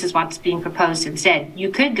 Okay. This is what's being proposed instead.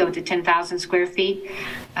 You could go to 10,000 square feet,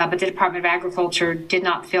 but the Department of Agriculture did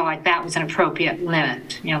not feel like that was an appropriate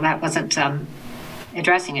limit. That wasn't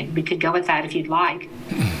addressing it. We could go with that if you'd like.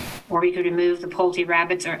 Or we could remove the poultry,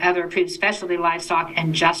 rabbits, or other approved specialty livestock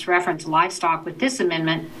and just reference livestock with this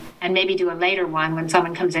amendment, and maybe do a later one when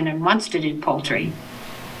someone comes in and wants to do poultry.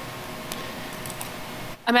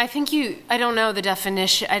 I mean, I don't know the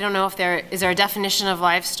definition. I don't know if is there a definition of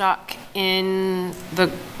livestock in the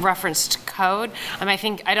referenced code?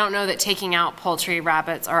 I don't know that taking out poultry,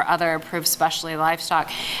 rabbits, or other approved specialty livestock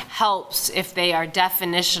helps if they are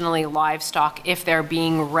definitionally livestock, if they're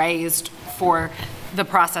being raised for the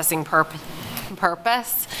processing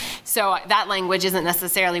purpose. So that language isn't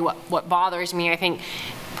necessarily what bothers me. I think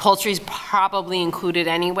poultry is probably included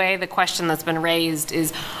anyway. The question that's been raised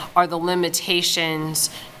is, are the limitations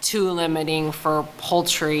too limiting for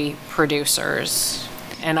poultry producers?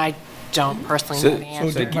 And I don't personally know the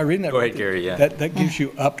answer. So am I reading that? Go ahead, Gary. Yeah. That gives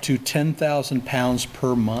you up to 10,000 pounds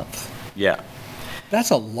per month. Yeah. That's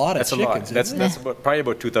a lot of chickens. That's probably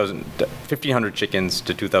about 1,500 chickens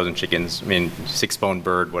to 2,000 chickens. I mean, 6-bone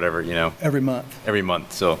bird, whatever, Every month. Every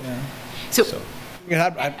month. So.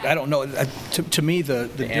 I don't know. To me, the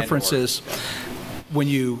difference is when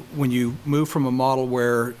you move from a model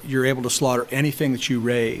where you're able to slaughter anything that you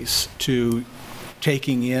raise to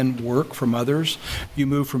taking in work from others, you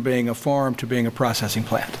move from being a farm to being a processing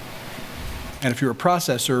plant. And if you're a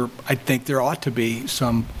processor, I think there ought to be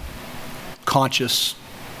some conscious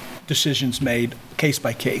decisions made case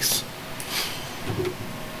by case.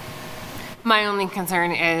 My only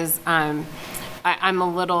concern is I'm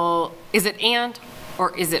a little, is it and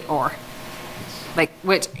or is it or? Like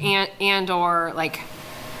which and or like,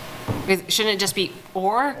 shouldn't it just be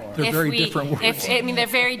or? They're very different words. They're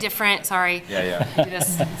very different, sorry. Yeah.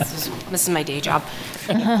 This is my day job.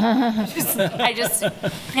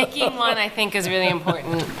 Picking one I think is really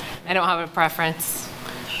important. I don't have a preference.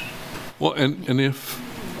 Well, and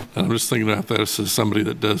I'm just thinking about this as somebody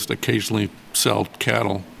that does occasionally sell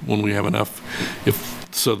cattle when we have enough.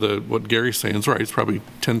 What Gary's saying is right, it's probably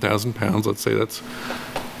 10,000 pounds. Let's say that's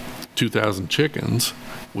 2,000 chickens,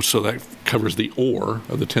 so that covers the or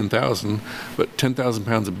of the 10,000. But 10,000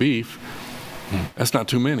 pounds of beef, that's not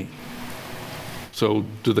too many. So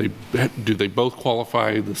do they both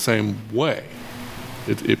qualify the same way?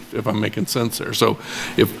 If I'm making sense there. So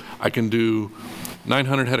if I can do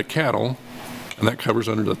 900 head of cattle, and that covers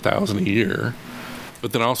under the 1,000 a year.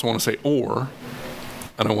 But then I also want to say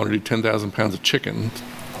and I want to do 10,000 pounds of chicken,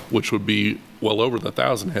 which would be well over the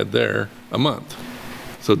 1,000 head there a month.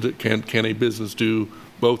 So can a business do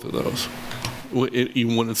both of those?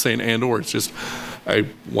 Even when it's saying and or, it's just, I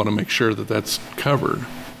want to make sure that that's covered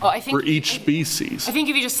for each species. I think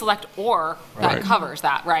if you just select or, that Right. covers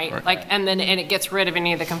that, right? Right. Like, and it gets rid of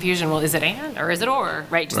any of the confusion. Well, is it and or is it or,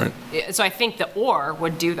 right? So I think the or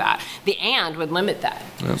would do that. The and would limit that.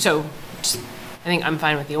 Yeah. So I think I'm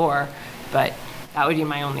fine with the or, but that would be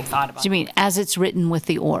my only thought about Do you mean as it's written with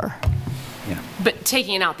the or? But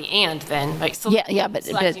taking out the and then, like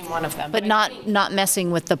selecting one of them. But not messing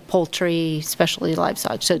with the poultry, especially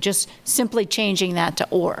livestock. So just simply changing that to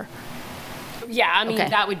or. Yeah, I mean, Okay.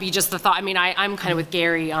 that would be just the thought. I mean, I'm kind of with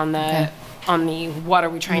Gary on the what are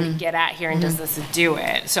we trying to get at here and does this do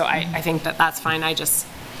it? So I think that's fine. I just,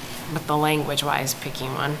 with the language-wise,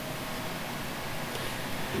 picking one.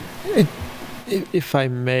 If I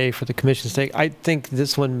may, for the commission's sake, I think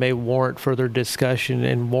this one may warrant further discussion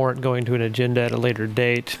and warrant going to an agenda at a later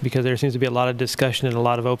date, because there seems to be a lot of discussion and a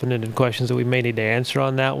lot of open-ended questions that we may need to answer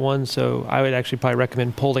on that one. So I would actually probably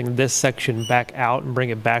recommend pulling this section back out and bring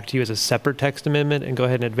it back to you as a separate text amendment and go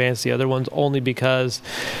ahead and advance the other ones, only because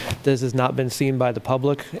this has not been seen by the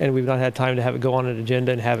public and we've not had time to have it go on an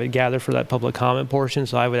agenda and have it gather for that public comment portion.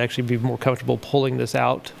 So I would actually be more comfortable pulling this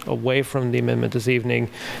out away from the amendment this evening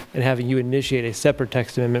and having you initiate a separate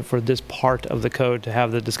text amendment for this part of the code to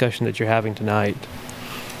have the discussion that you're having tonight.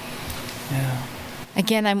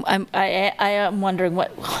 Again, I am wondering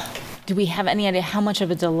do we have any idea how much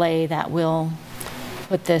of a delay that will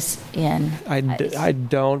put this in? I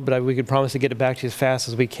don't, but we could promise to get it back to you as fast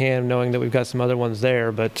as we can, knowing that we've got some other ones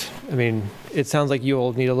there. But, I mean, it sounds like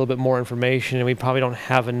you'll need a little bit more information, and we probably don't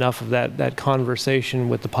have enough of that conversation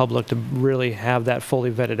with the public to really have that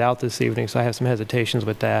fully vetted out this evening, so I have some hesitations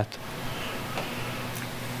with that.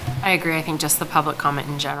 I agree. I think just the public comment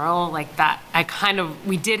in general, like that,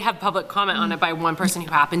 we did have public comment on it by one person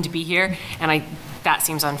who happened to be here, and that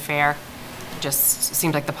seems unfair. Just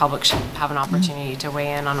seems like the public should have an opportunity to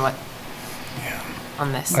weigh in on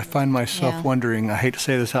on this. I find myself wondering, I hate to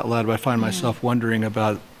say this out loud, but I find myself wondering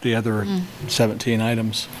about the other 17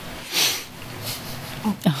 items.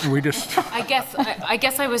 We just. I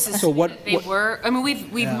guess I was assuming that they were. I mean,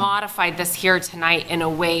 we've modified this here tonight in a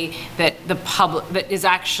way that that is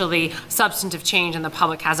actually substantive change, and the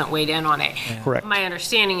public hasn't weighed in on it. Correct. My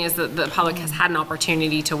understanding is that the public has had an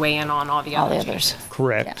opportunity to weigh in on all the other changes.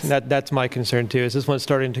 Correct. And that's my concern too, is this one's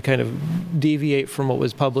starting to kind of deviate from what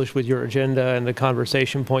was published with your agenda and the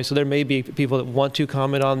conversation points. So there may be people that want to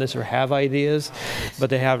comment on this or have ideas, but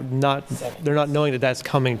they're not knowing that that's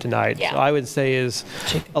coming tonight. So I would say is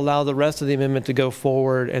allow the rest of the amendment to go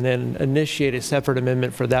forward and then initiate a separate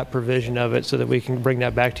amendment for that provision of it so that we can bring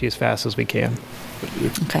that back to you as fast as we can.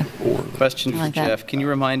 Okay. Question for Jeff. Can you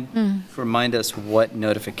remind us what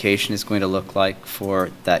notification is going to look like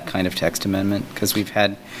for that kind of text amendment? Because we've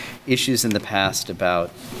had issues in the past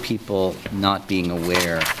about people not being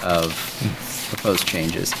aware of proposed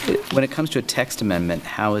changes. When it comes to a text amendment,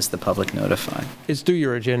 how is the public notified? It's through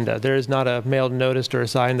your agenda. There is not a mailed notice or a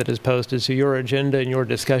sign that is posted. So your agenda and your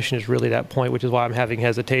discussion is really that point, which is why I'm having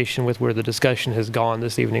hesitation with where the discussion has gone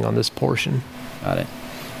this evening on this portion. Got it.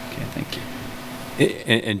 Okay, thank you.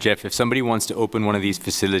 And Jeff, if somebody wants to open one of these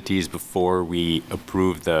facilities before we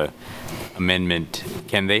approve the amendment,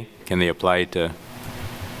 can they? Can they apply to,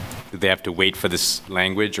 do they have to wait for this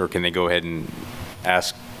language, or can they go ahead and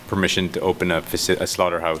ask permission to open a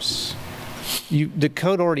slaughterhouse? The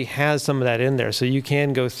code already has some of that in there, so you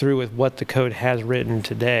can go through with what the code has written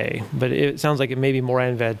today. But it sounds like it may be more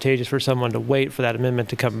advantageous for someone to wait for that amendment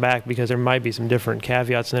to come back, because there might be some different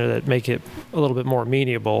caveats in there that make it a little bit more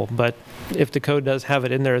amenable. But if the code does have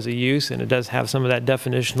it in there as a use, and it does have some of that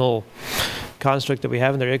definitional construct that we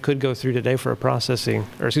have in there, it could go through today for processing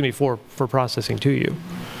to you.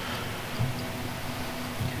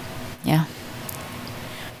 Yeah.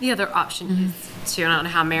 The other option is to, I don't know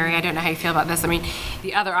how, Mary, I don't know how you feel about this. I mean,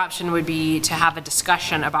 the other option would be to have a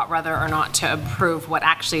discussion about whether or not to approve what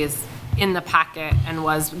actually is in the packet and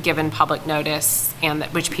was given public notice, and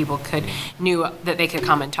that which people knew that they could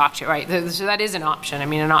come and talk to, right? So that is an option. I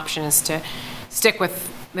mean, an option is to stick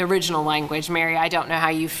with the original language. Mary, I don't know how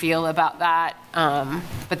you feel about that,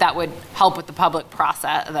 but that would help with the public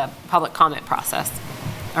process, the public comment process,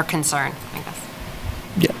 or concern, I guess.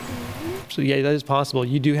 Yeah. So yeah, that is possible.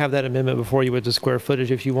 You do have that amendment before you with the square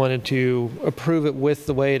footage. If you wanted to approve it with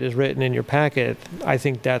the way it is written in your packet, I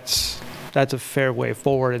think that's a fair way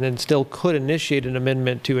forward, and then still could initiate an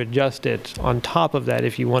amendment to adjust it on top of that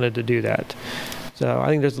if you wanted to do that. So I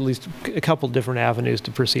think there's at least a couple different avenues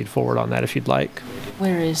to proceed forward on that if you'd like.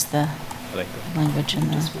 Where is the language in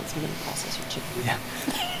there?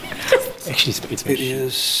 Actually, it's been It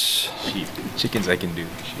is. sheep. Chickens I can do.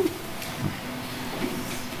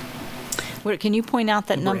 Can you point out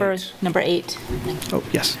that number 8? Oh,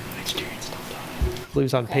 yes. I believe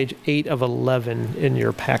it's on page 8 of 11 in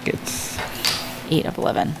your packets. 8 of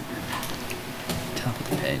 11. Top of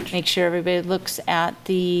the page. Make sure everybody looks at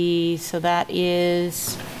so that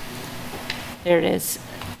is, there it is.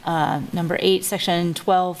 Number 8, section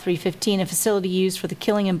 12, 315, a facility used for the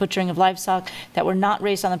killing and butchering of livestock that were not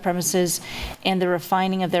raised on the premises and the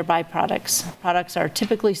refining of their byproducts. Products are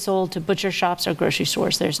typically sold to butcher shops or grocery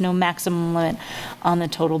stores. There's no maximum limit on the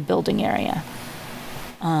total building area.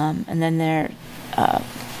 And then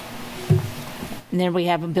we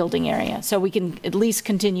have a building area. So we can at least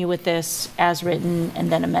continue with this as written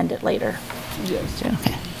and then amend it later. Yes.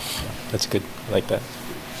 Okay. That's good. I like that.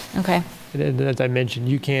 Okay. And as I mentioned,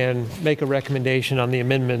 you can make a recommendation on the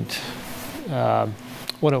amendment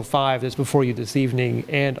 105 that's before you this evening,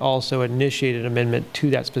 and also initiate an amendment to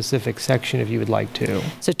that specific section if you would like to.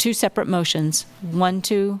 So 2 separate motions. One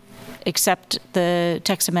to accept the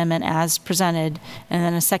text amendment as presented, and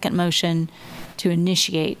then a second motion to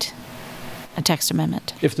initiate a text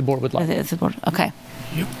amendment. If the board would like. If the board, okay.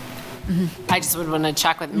 I just would want to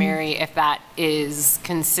check with Mary if that is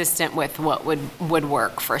consistent with what would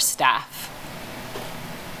work for staff.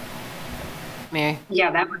 Mary?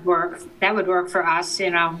 Yeah, that would work. That would work for us,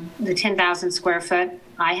 the 10,000 square foot.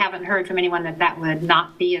 I haven't heard from anyone that would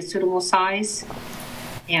not be a suitable size.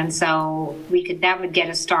 And so that would get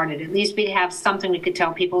us started. At least we'd have something we could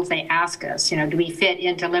tell people if they ask us, do we fit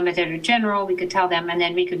into limited or general? We could tell them, and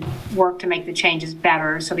then we could work to make the changes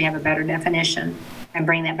better so we have a better definition and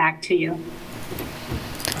bring that back to you.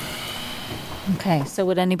 Okay, so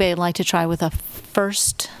would anybody like to try with a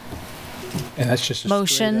first? And that's just a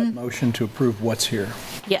motion? Motion to approve what's here.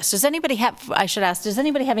 Yes, does anybody have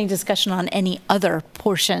any discussion on any other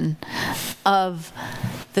portion of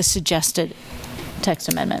the suggested text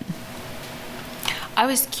amendment? I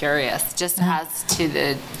was curious, just as to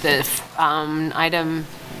the item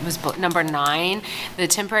was number 9, the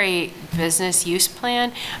temporary business use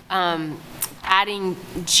plan, adding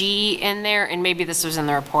G in there, and maybe this was in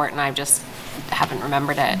the report and I just haven't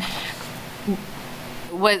remembered it.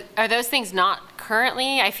 Are those things not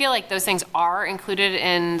currently? I feel like those things are included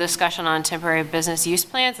in discussion on temporary business use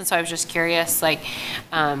plans, and so I was just curious,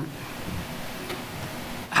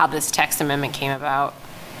 how this text amendment came about.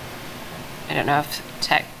 I don't know if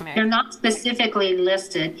They're not specifically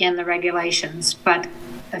listed in the regulations, but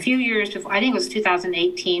a few years before, I think it was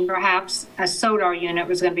 2018 perhaps, a SODAR unit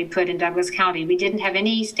was going to be put in Douglas County. We didn't have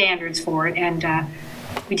any standards for it, and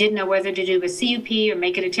we didn't know whether to do a CUP or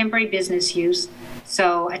make it a temporary business use.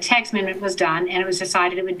 So a text amendment was done, and it was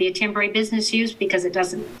decided it would be a temporary business use because it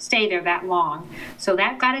doesn't stay there that long. So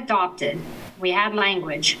that got adopted. We had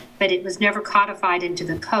language, but it was never codified into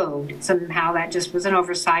the code. Somehow that just was an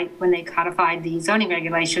oversight when they codified the zoning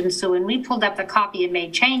regulations. So when we pulled up the copy and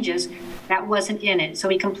made changes, that wasn't in it. So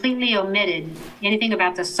we completely omitted anything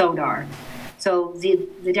about the SODAR. So the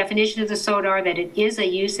definition of the SODAR, that it is a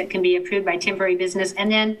use that can be approved by temporary business,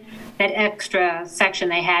 and then that extra section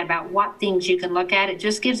they had about what things you can look at, it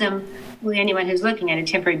just gives them, anyone who's looking at a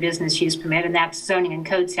temporary business use permit, and that's zoning and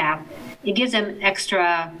code staff, it gives them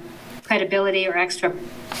extra credibility or extra,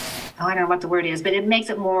 I don't know what the word is, but it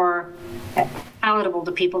makes it more palatable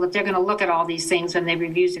to people that they're going to look at all these things when they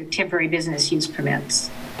review their temporary business use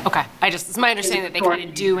permits. Okay, it's my understanding that they kind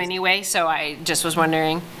of do anyway, so I just was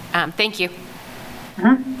wondering. Thank you.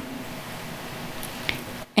 Mm-hmm.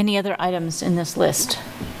 Any other items in this list?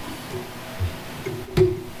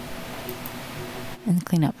 And the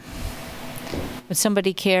cleanup. Would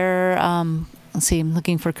somebody care, let's see, I'm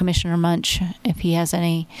looking for Commissioner Munch, if he has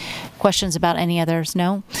any questions about any others.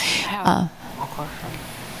 No?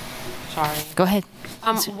 Sorry. Go ahead.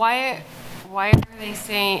 Why are they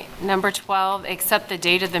saying number 12, except the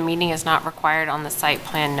date of the meeting is not required on the site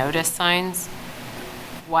plan notice signs?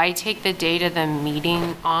 Why take the date of the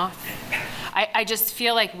meeting off? I just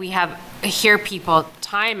feel like we hear people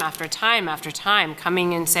time after time after time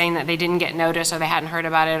coming and saying that they didn't get notice or they hadn't heard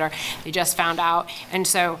about it or they just found out. And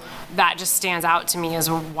so that just stands out to me as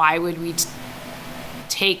why would we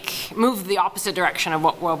move the opposite direction of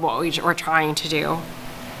what we're trying to do?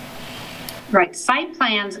 Right. Site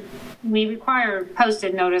plans, we require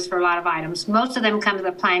posted notice for a lot of items. Most of them come to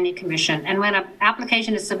the Planning Commission. And when an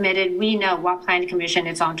application is submitted, we know what Planning Commission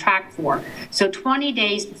it's on track for. So 20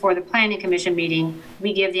 days before the Planning Commission meeting,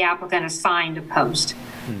 we give the applicant a sign to post.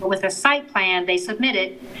 But with a site plan, they submit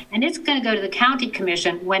it, and it's going to go to the County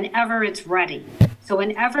Commission whenever it's ready. So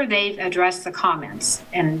whenever they've addressed the comments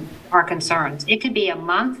and our concerns, it could be a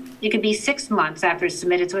month, it could be 6 months after it's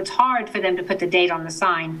submitted. So it's hard for them to put the date on the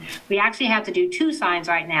sign. We actually have to do 2 signs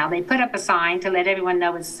right now. They put up a sign to let everyone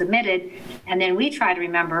know it's submitted. And then we try to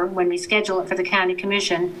remember when we schedule it for the county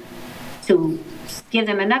commission to give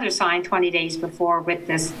them another sign 20 days before with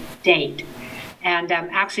this date. And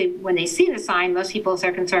actually, when they see the sign, most people, if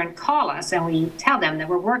they're concerned, call us and we tell them that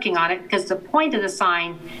we're working on it, because the point of the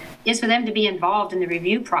sign is for them to be involved in the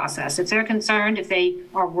review process. If they're concerned, if they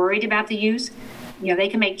are worried about the use, they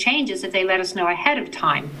can make changes if they let us know ahead of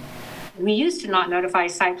time. We used to not notify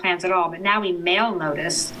site plans at all, but now we mail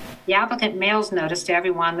notice. The applicant mails notice to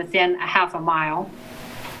everyone within a half a mile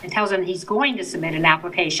and tells them he's going to submit an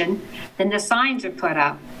application. Then the signs are put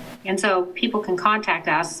up. And so people can contact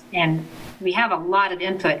us, and we have a lot of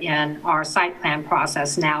input in our site plan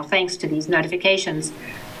process now, thanks to these notifications.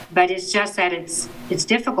 But it's just that it's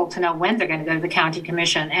difficult to know when they're going to go to the county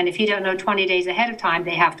commission. And if you don't know 20 days ahead of time,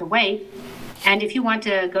 they have to wait. And if you want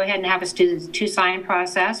to go ahead and have us do the 2-sign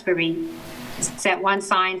process, where we set 1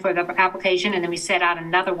 sign for the application and then we set out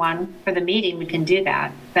another one for the meeting, we can do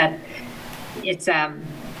that. But it's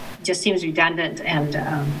just seems redundant. And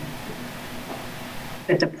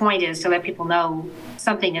but the point is to let people know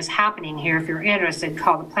something is happening here. If you're interested,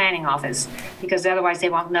 call the planning office, because otherwise they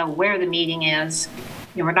won't know where the meeting is.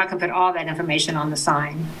 We're not going to put all that information on the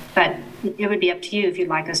sign, but it would be up to you if you'd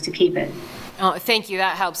like us to keep it. Oh, thank you.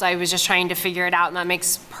 That helps. I was just trying to figure it out, and that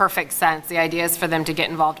makes perfect sense. The idea is for them to get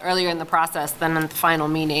involved earlier in the process than in the final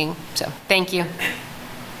meeting. So thank you.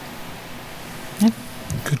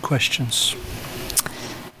 Good questions.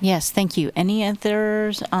 Yes, thank you. Any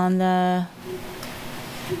others on the...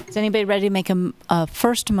 Is anybody ready to make a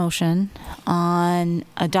first motion on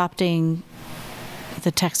adopting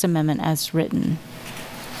the text amendment as written?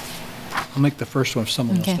 I'll make the first one if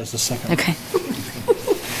someone else does the second. Okay.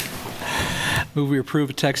 Move we approve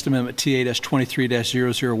a text amendment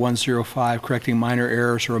TA-23-00105, correcting minor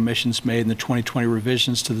errors or omissions made in the 2020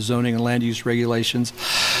 revisions to the zoning and land use regulations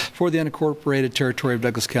for the unincorporated territory of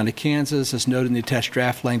Douglas County, Kansas, as noted in the attached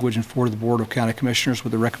draft language and forwarded to the Board of County Commissioners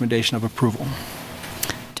with a recommendation of approval.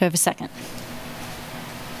 Do I have a second?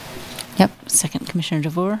 Yep, second, Commissioner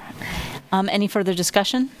DeVore. Any further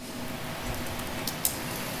discussion?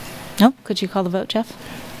 Nope. Could you call the vote, Jeff?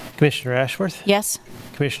 Commissioner Ashworth? Yes.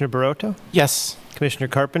 Commissioner Barotto? Yes. Commissioner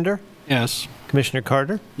Carpenter? Yes. Commissioner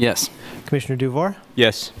Carter? Yes. Commissioner Duvoir?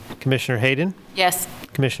 Yes. Commissioner Hayden? Yes.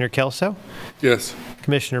 Commissioner Kelso? Yes.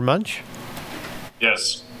 Commissioner Munch?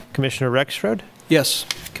 Yes. Commissioner Rexrode? Yes.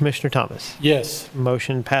 Commissioner Thomas? Yes.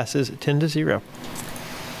 Motion passes 10-0.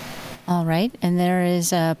 All right, and there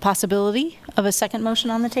is a possibility of a second motion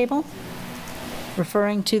on the table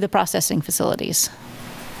referring to the processing facilities.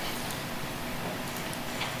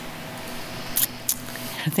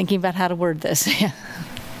 Thinking about how to word this.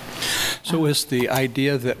 So is the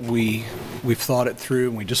idea that we've thought it through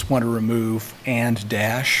and we just want to remove and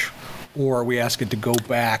dash, or are we asking to go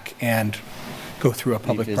back and go through a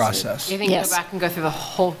public process? I think go back and go through the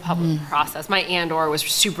whole public process. My and/or was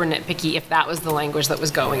super nitpicky if that was the language that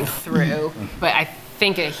was going through, but I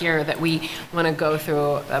think here that we want to go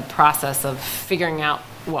through a process of figuring out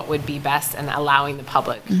what would be best and allowing the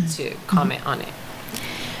public to comment on it.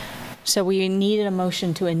 So we needed a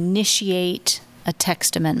motion to initiate a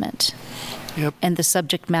text amendment. Yep. And the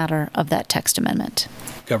subject matter of that text amendment.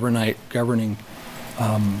 Governing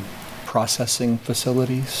processing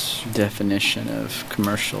facilities. Definition of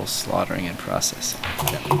commercial slaughtering and processing.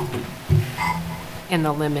 And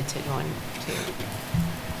the limited one, too.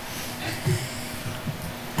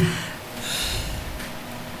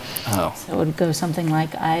 Oh. So it would go something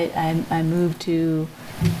like, I move to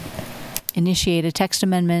initiate a text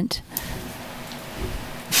amendment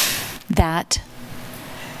that...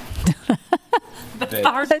 That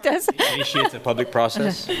initiates a public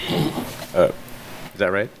process. Is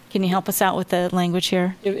that right? Can you help us out with the language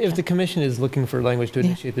here? If the commission is looking for language to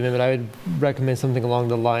initiate the amendment, I would recommend something along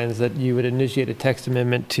the lines that you would initiate a text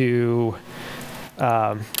amendment to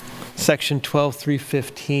Section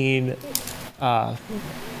 12.315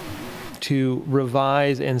 to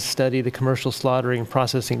revise and study the commercial slaughtering and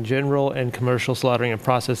processing general and commercial slaughtering and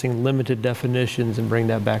processing limited definitions and bring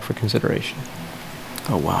that back for consideration.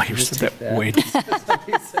 Oh, wow. You're that way.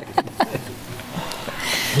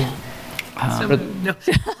 No.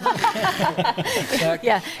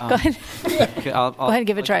 Yeah, go ahead. Okay, Go ahead and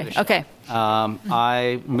give it a try. Okay.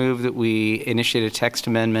 I move that we initiate a text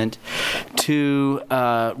amendment to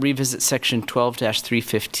revisit Section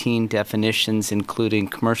 12-315 definitions, including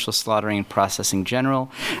commercial slaughtering and processing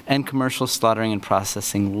general and commercial slaughtering and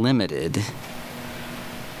processing limited.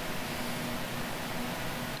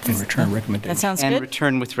 And return recommendations. That sounds And good.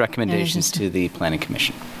 return with recommendations to the Planning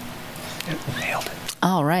Commission. Nailed it.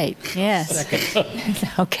 All right, yes.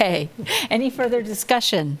 Okay. Any further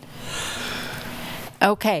discussion?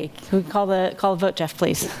 Okay, can we call the vote, Jeff,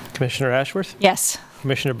 please? Commissioner Ashworth? Yes.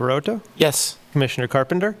 Commissioner Barota? Yes. Commissioner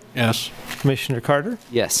Carpenter? Yes. Commissioner Carter?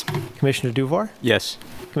 Yes. Commissioner Duvar? Yes.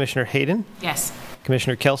 Commissioner Hayden? Yes.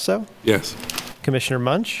 Commissioner Kelso? Yes. Commissioner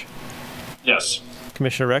Munch? Yes.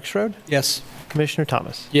 Commissioner Rexroad? Yes. Commissioner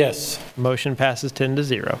Thomas? Yes. Motion passes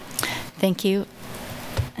 10-0. Thank you.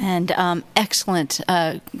 And excellent,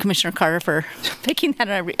 Commissioner Carter, for picking that,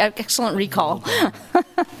 excellent recall.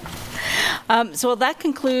 So that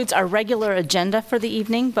concludes our regular agenda for the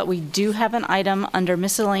evening, but we do have an item under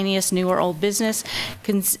miscellaneous new or old business,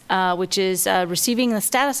 which is receiving the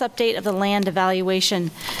status update of the land evaluation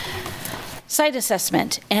site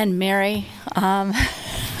assessment. And Mary,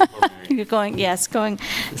 you're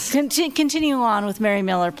continue on with Mary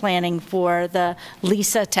Miller planning for the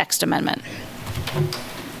Lisa text amendment.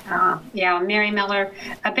 Yeah, Mary Miller.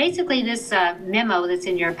 Basically, this memo that's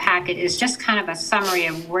in your packet is just kind of a summary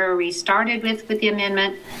of where we started with the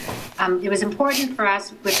amendment. It was important for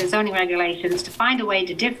us with the zoning regulations to find a way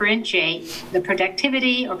to differentiate the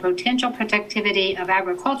productivity or potential productivity of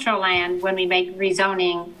agricultural land when we make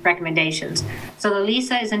rezoning recommendations. So the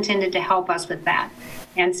LISA is intended to help us with that.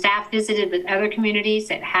 And staff visited with other communities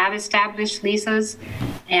that have established LISAs,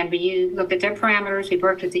 and we looked at their parameters. We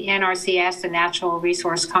worked with the NRCS, the Natural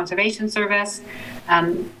Resource Conservation Service,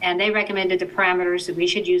 and they recommended the parameters that we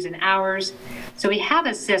should use in ours. So we have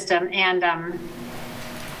a system, and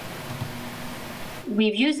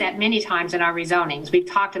we've used that many times in our rezonings. We've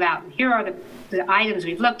talked about, here are the items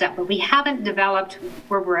we've looked at, but we haven't developed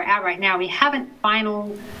where we're at right now. We haven't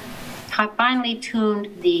finally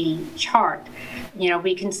tuned the chart. You know,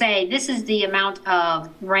 we can say this is the amount of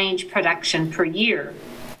range production per year,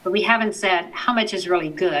 but we haven't said how much is really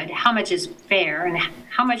good, how much is fair, and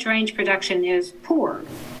how much range production is poor.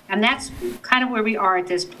 And that's kind of where we are at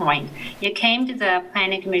this point. It came to the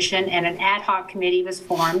Planning Commission, and an ad hoc committee was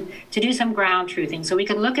formed to do some ground truthing. So we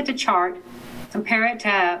could look at the chart, compare it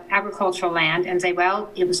to agricultural land, and say, well,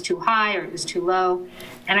 it was too high or it was too low.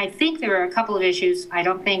 And I think there are a couple of issues. I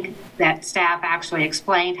don't think that staff actually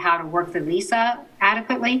explained how to work the LISA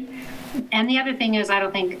adequately. And the other thing is, I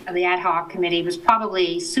don't think the ad hoc committee was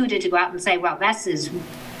probably suited to go out and say, well, this is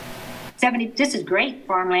great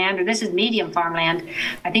farmland, or this is medium farmland.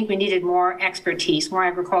 I think we needed more expertise, more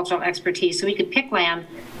agricultural expertise, so we could pick land.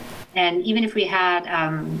 And even if we had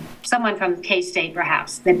someone from K-State,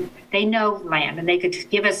 perhaps, that they know land, and they could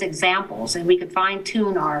give us examples, and we could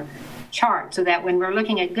fine-tune our chart so that when we're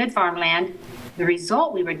looking at good farmland, the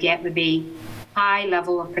result we would get would be high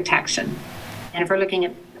level of protection. And if we're looking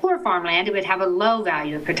at poor farmland, it would have a low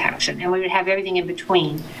value of protection, and we would have everything in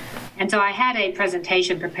between. And so I had a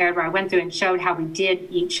presentation prepared where I went through and showed how we did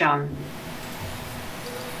each one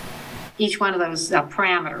of those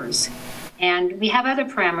parameters. And we have other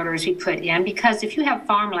parameters we put in, because if you have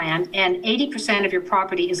farmland and 80% of your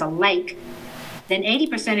property is a lake, then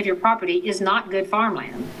 80% of your property is not good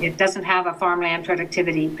farmland. It doesn't have a farmland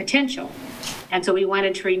productivity potential. And so we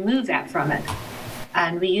wanted to remove that from it.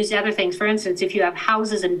 And we used other things. For instance, if you have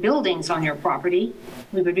houses and buildings on your property,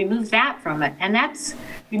 we would remove that from it. And that's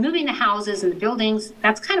removing the houses and the buildings.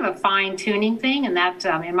 That's kind of a fine-tuning thing. And that,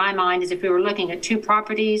 in my mind, is if we were looking at two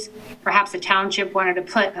properties, perhaps the township wanted to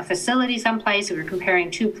put a facility someplace, we were comparing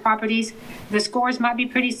two properties, the scores might be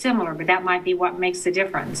pretty similar, but that might be what makes the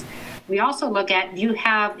difference. We also look at, do you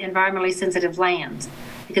have environmentally sensitive lands?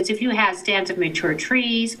 Because if you have stands of mature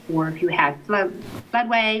trees, or if you have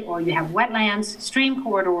floodway, or you have wetlands, stream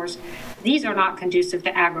corridors, these are not conducive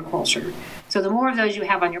to agriculture. So the more of those you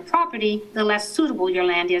have on your property, the less suitable your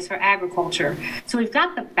land is for agriculture. So we've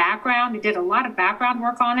got the background. We did a lot of background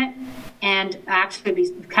work on it, and actually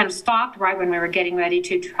we kind of stopped right when we were getting ready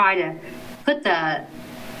to try to put the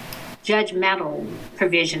judgmental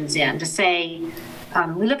provisions in to say,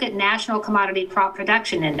 we look at national commodity crop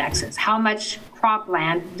production indexes. How much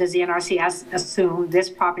cropland does the NRCS assume this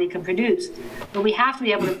property can produce? But we have to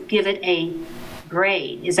be able to give it a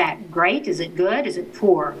grade. Is that great? Is it good? Is it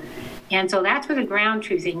poor? And so that's where the ground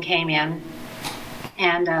truthing came in.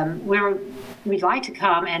 And we'd like to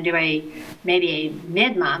come and do maybe a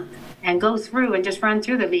mid-month and go through and just run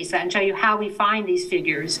through the LISA and show you how we find these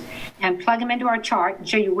figures and plug them into our chart and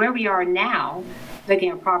show you where we are now looking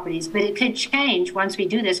at properties. But it could change once we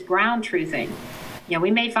do this ground truthing. You know,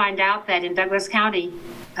 we may find out that in Douglas County,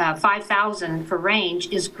 5,000 for range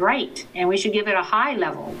is great, and we should give it a high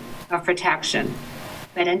level of protection.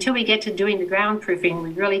 But until we get to doing the ground proofing,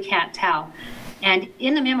 we really can't tell. And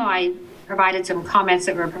in the memo I provided some comments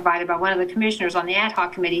that were provided by one of the commissioners on the ad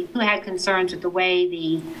hoc committee who had concerns with the way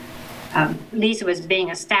the LISA was being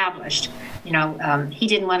established. He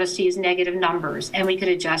didn't want us to use negative numbers, and we could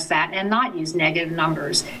adjust that and not use negative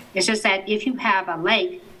numbers. It's just that if you have a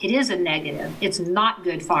lake, it is a negative. It's not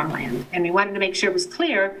good farmland. And we wanted to make sure it was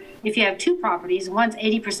clear, if you have two properties, one's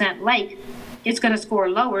 80% lake, it's going to score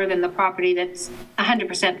lower than the property that's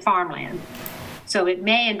 100% farmland. So it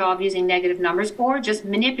may involve using negative numbers or just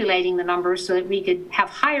manipulating the numbers so that we could have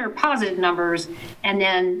higher positive numbers, and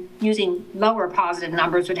then using lower positive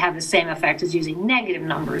numbers would have the same effect as using negative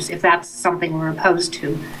numbers, if that's something we're opposed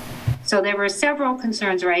to. So there were several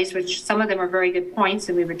concerns raised, which some of them are very good points,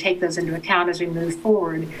 and we would take those into account as we move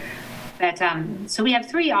forward. But so we have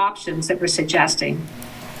three options that we're suggesting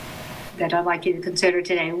that I'd like you to consider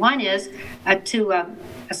today. One is to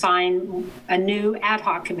assign a new ad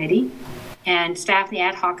hoc committee, and staff in the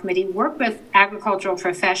ad hoc committee work with agricultural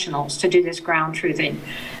professionals to do this ground truthing,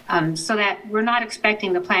 so that we're not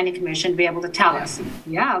expecting the planning commission to be able to tell us,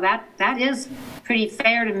 yeah, that is pretty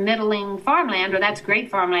fair to middling farmland, or that's great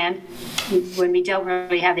farmland, when we don't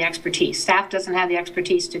really have the expertise. Staff doesn't have the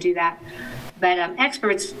expertise to do that, but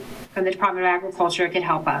experts from the Department of Agriculture could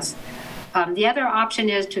help us. The other option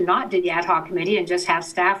is to not do the ad hoc committee and just have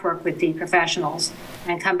staff work with the professionals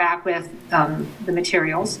and come back with the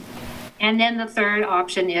materials. And then the third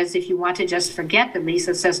option is if you want to just forget the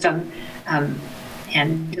LISA system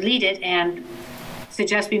and delete it, and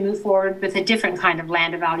suggest we move forward with a different kind of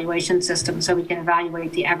land evaluation system so we can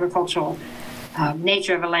evaluate the agricultural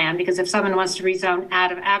nature of a land. Because if someone wants to rezone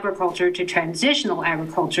out of agriculture to transitional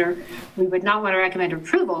agriculture, we would not want to recommend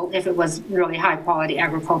approval if it was really high quality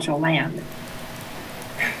agricultural land.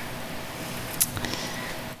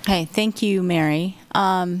 Okay, thank you, Mary.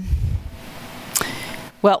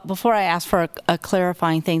 Well, before I ask for a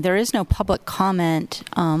clarifying thing, there is no public comment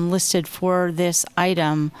listed for this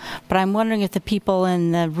item, but I'm wondering if the people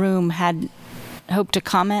in the room had hoped to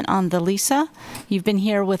comment on the LISA. You've been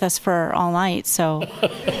here with us for all night, so.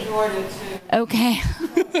 Enjoyed it too. Okay.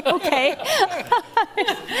 Okay.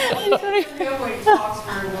 Nobody talks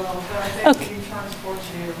very well, but I think he transports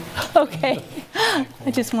you. Okay.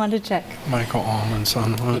 I just wanted to check. Michael Allman's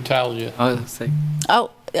on one. Natalia.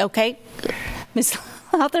 Oh, okay. Ms.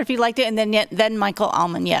 Lowther, if you'd like to, and then Michael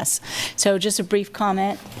Allman, yes. So just a brief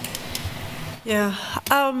comment. Yeah.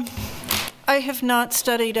 I have not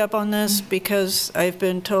studied up on this because I've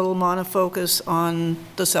been total monofocus on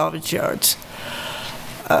the salvage yards.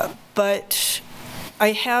 But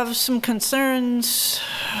I have some concerns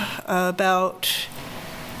about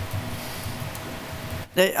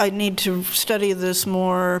that. I need to study this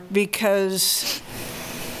more because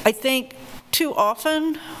I think too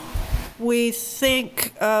often we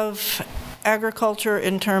think of agriculture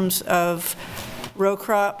in terms of row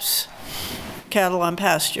crops, cattle on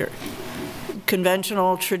pasture,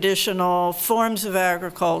 conventional, traditional forms of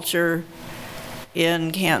agriculture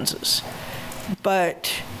in Kansas.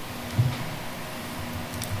 But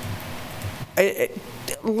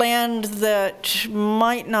land that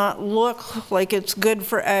might not look like it's good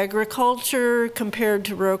for agriculture compared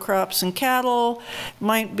to row crops and cattle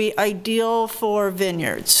might be ideal for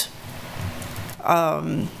vineyards.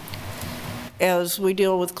 As we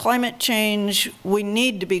deal with climate change, we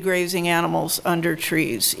need to be grazing animals under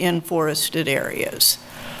trees in forested areas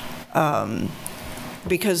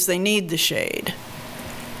because they need the shade.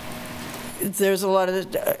 There's a lot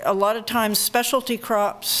of times specialty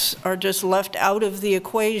crops are just left out of the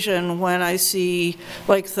equation when I see,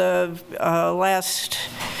 like the last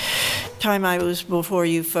time I was before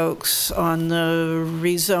you folks on the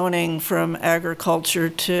rezoning from agriculture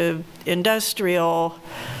to industrial,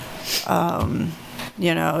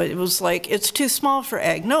 it was like, it's too small for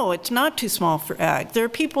ag. No, it's not too small for ag. There are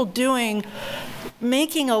people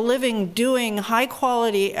making a living doing high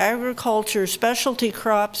quality agriculture, specialty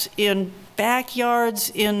crops in backyards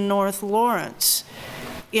in North Lawrence,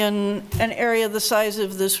 in an area the size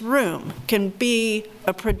of this room, can be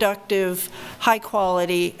a productive,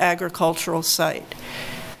 high-quality agricultural site.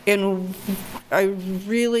 And I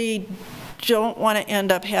really don't want to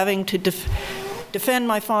end up having to defend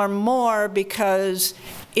my farm more because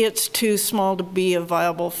it's too small to be a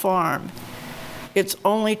viable farm. It's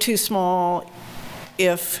only too small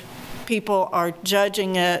if people are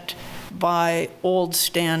judging it by old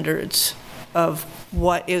standards of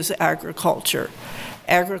what is agriculture.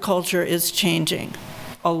 Agriculture is changing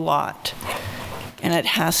a lot, and it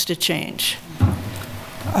has to change.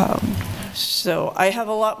 So I have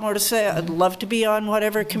a lot more to say. I'd love to be on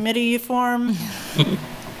whatever committee you form.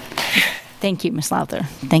 Thank you, Ms. Lowther.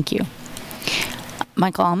 Thank you.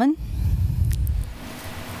 Michael Allman?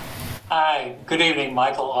 Hi, good evening,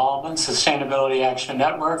 Michael Allman, Sustainability Action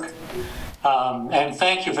Network. And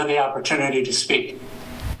thank you for the opportunity to speak.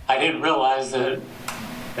 I didn't realize that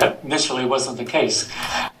initially wasn't the case.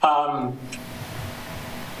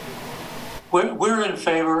 We're in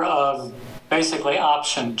favor of basically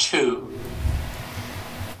option 2,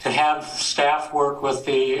 to have staff work with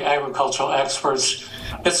the agricultural experts.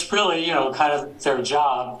 It's really, kind of their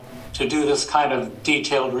job to do this kind of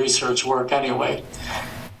detailed research work anyway.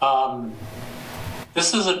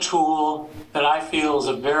 This is a tool that I feel is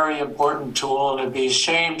a very important tool, and it'd be a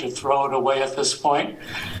shame to throw it away at this point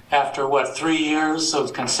after, 3 years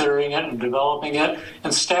of considering it and developing it.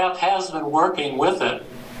 And staff has been working with it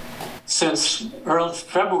since early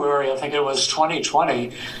February, I think it was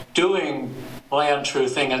 2020, doing land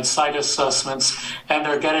truthing and site assessments, and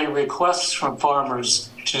they're getting requests from farmers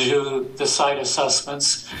to do the site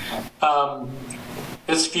assessments.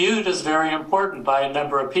 It's viewed as very important by a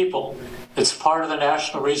number of people. It's part of the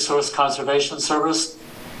National Resource Conservation Service.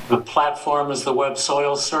 The platform is the Web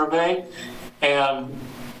Soil Survey, and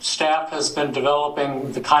staff has been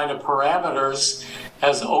developing the kind of parameters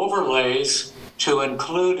as overlays to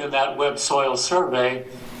include in that Web Soil Survey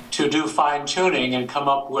to do fine tuning and come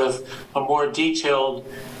up with a more detailed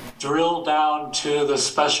drill down to the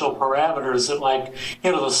special parameters that, like,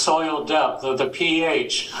 the soil depth or the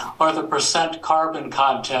pH or the percent carbon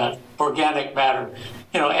content, organic matter,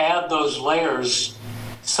 add those layers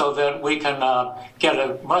so that we can get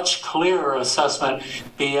a much clearer assessment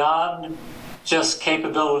beyond just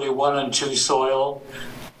capability 1 and 2 soil,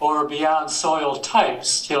 or beyond soil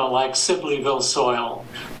types, like Sibleyville soil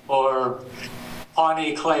or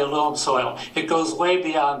Pawnee clay loam soil. It goes way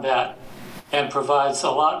beyond that and provides a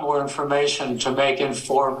lot more information to make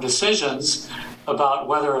informed decisions about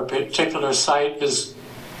whether a particular site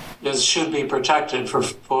should be protected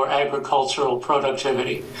for agricultural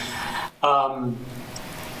productivity.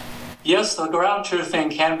 Yes, the ground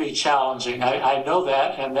truthing can be challenging. I know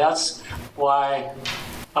that, and that's why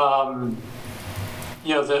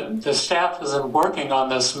the staff has been working on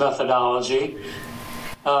this methodology.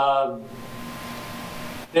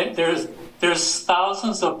 There's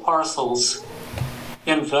thousands of parcels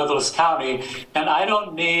in Douglas County, and I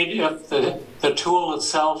don't need, if the tool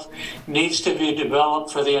itself needs to be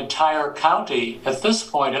developed for the entire county, at this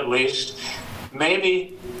point at least,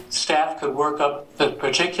 maybe staff could work up the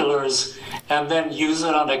particulars and then use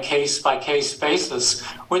it on a case-by-case basis,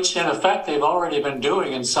 which in effect they've already been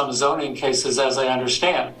doing in some zoning cases, as I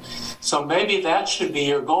understand. So maybe that should be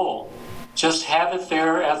your goal. Just have it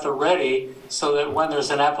there at the ready so that when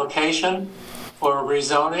there's an application for a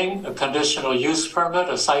rezoning, a conditional use permit,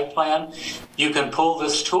 a site plan, you can pull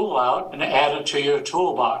this tool out and add it to your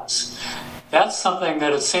toolbox. That's something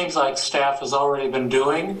that it seems like staff has already been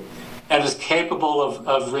doing and is capable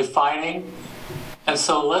of refining. And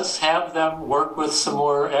so let's have them work with some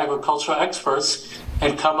more agricultural experts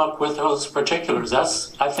and come up with those particulars.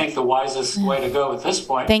 That's, I think, the wisest way to go at this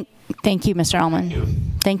point. Thank you, Mr.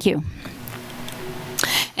 Allman. Thank you.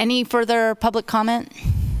 Any further public comment?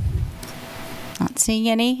 Not seeing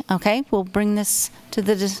any. Okay, we'll bring this to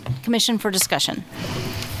the commission for discussion.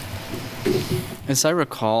 As I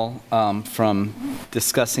recall from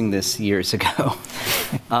discussing this years ago,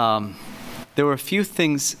 there were a few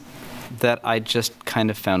things that I just kind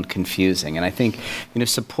of found confusing. And I think,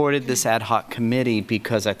 supported this ad hoc committee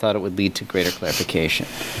because I thought it would lead to greater clarification.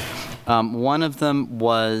 One of them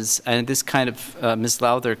was, and this kind of, Ms.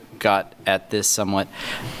 Lowther got at this somewhat,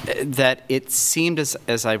 that it seemed,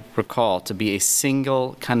 as I recall, to be a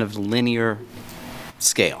single kind of linear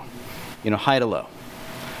scale, high to low.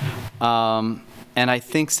 And I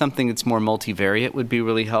think something that's more multivariate would be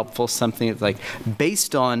really helpful, something that's like,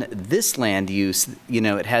 based on this land use,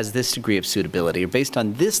 it has this degree of suitability, or based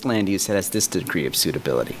on this land use, it has this degree of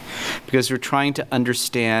suitability. Because we're trying to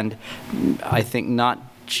understand, I think, not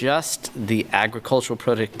just the agricultural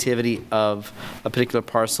productivity of a particular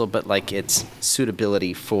parcel, but like its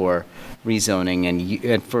suitability for rezoning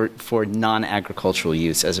and for non-agricultural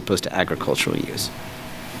use as opposed to agricultural use.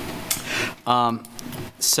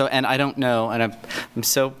 So, and I don't know, and I'm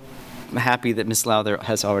so happy that Ms. Lowther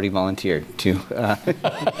has already volunteered to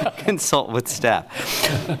consult with staff.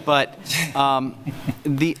 But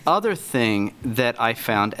the other thing that I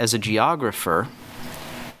found as a geographer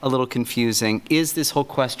a little confusing is this whole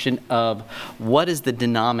question of what is the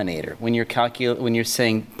denominator when you're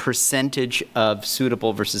saying percentage of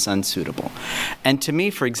suitable versus unsuitable. And to me,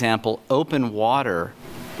 for example, open water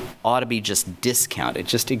ought to be just discounted,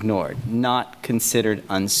 just ignored, not considered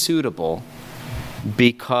unsuitable,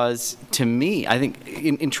 because to me, I think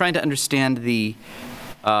in trying to understand the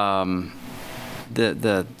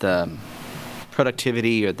the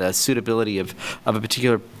productivity or the suitability of a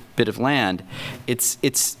particular bit of land. It's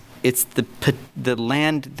the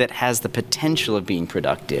land that has the potential of being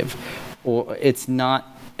productive, or it's not.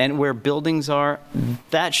 And where buildings are,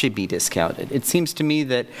 that should be discounted. It seems to me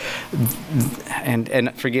that,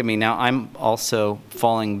 and forgive me, now I'm also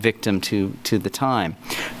falling victim to the time,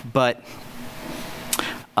 but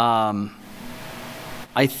I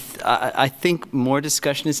think more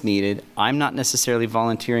discussion is needed. I'm not necessarily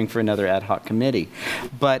volunteering for another ad hoc committee,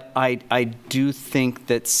 but I do think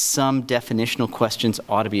that some definitional questions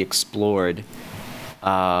ought to be explored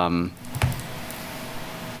kind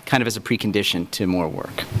of as a precondition to more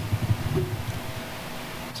work.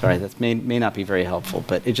 Sorry, that may not be very helpful,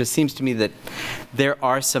 but it just seems to me that there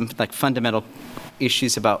are some fundamental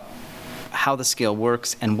issues about how the scale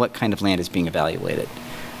works and what kind of land is being evaluated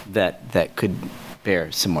that could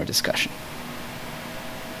bear some more discussion.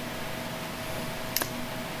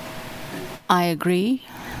 I agree.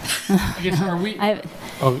 I guess, are we?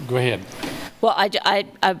 Oh, go ahead. Well, I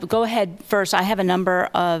go ahead first. I have a number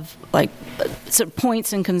of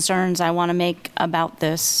points and concerns I want to make about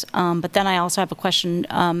this, but then I also have a question.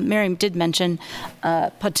 Miriam did mention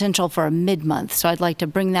potential for a mid-month, so I'd like to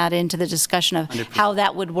bring that into the discussion of 100%. How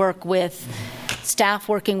that would work with staff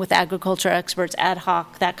working with agriculture experts, ad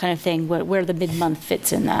hoc, that kind of thing, where the mid-month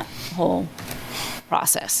fits in that whole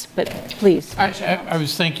process. But please. I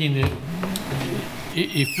was thinking that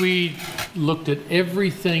if we looked at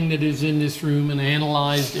everything that is in this room and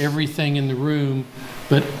analyzed everything in the room,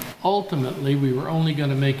 but ultimately we were only going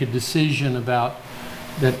to make a decision about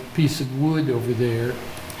that piece of wood over there,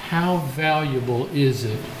 how valuable is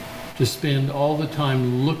it to spend all the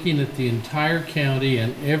time looking at the entire county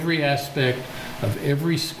and every aspect of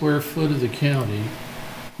every square foot of the county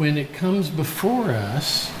when it comes before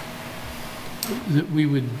us that we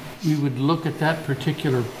would look at that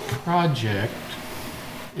particular project?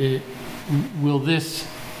 Will this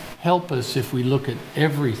help us if we look at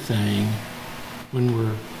everything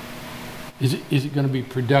when is it going to be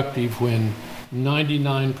productive when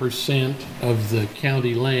 99% of the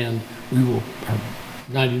county land we will,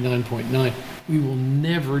 99.9, we will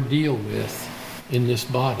never deal with in this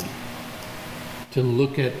body? To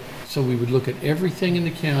look at, so we would look at everything in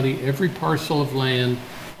the county, every parcel of land,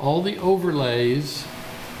 all the overlays,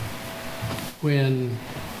 when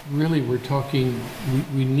really we're talking,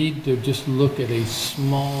 we need to just look at a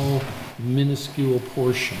small, minuscule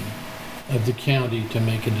portion of the county to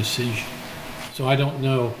make a decision. So I don't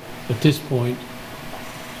know, at this point,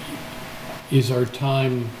 is our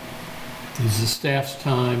time, is the staff's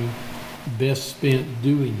time best spent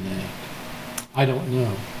doing that? I don't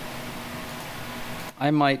know.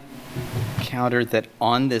 I might counter that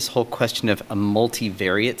on this whole question of a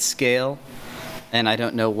multivariate scale, and I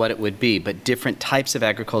don't know what it would be, but different types of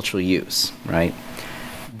agricultural use, right?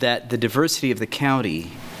 That the diversity of the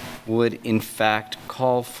county would in fact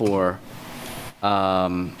call for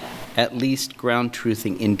at least ground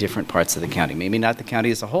truthing in different parts of the county. Maybe not the county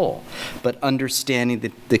as a whole, but understanding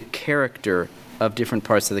the character of different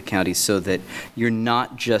parts of the county so that you're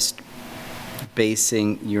not just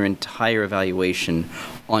basing your entire evaluation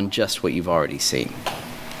on just what you've already seen.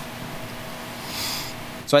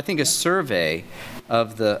 So I think a survey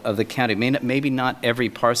of the county, maybe not every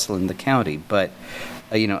parcel in the county, but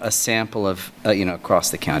a sample of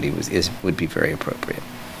across the county would be very appropriate.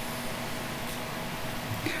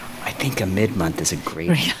 I think a mid-month is a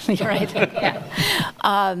great. You're right. Yeah.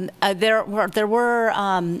 There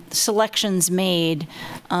were selections made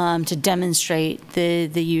to demonstrate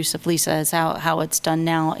the use of LISA as how it's done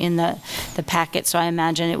now in the packet. So I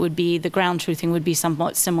imagine it would be, the ground truthing would be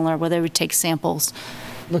somewhat similar, where they would take samples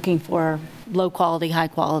looking for low quality, high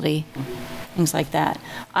quality, things like that.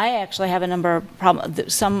 I actually have a number of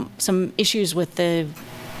problems, some issues with the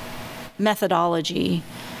methodology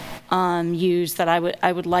used that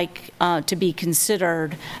I would like to be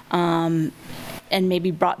considered and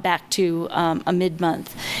maybe brought back to a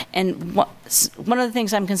mid-month. And one of the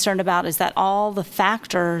things I'm concerned about is that all the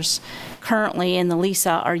factors currently in the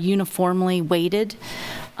LISA are uniformly weighted.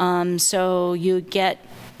 So you get,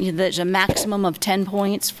 there's a maximum of 10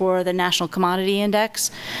 points for the National Commodity Index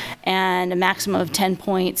and a maximum of 10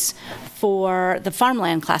 points for the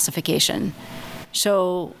farmland classification.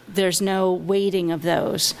 So there's no weighting of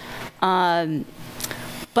those.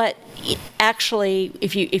 But actually,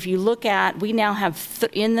 if you look at, we now have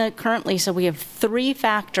in the current LISA, we have 3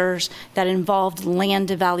 factors that involved land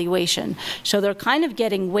evaluation. So they're kind of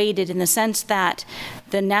getting weighted in the sense that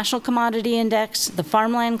the National Commodity Index, the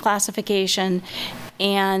farmland classification,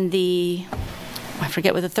 and the I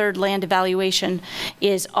forget what the third land evaluation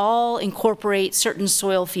is, all incorporate certain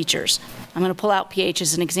soil features. I'm going to pull out pH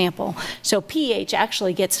as an example. So pH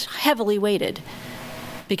actually gets heavily weighted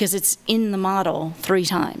because it's in the model 3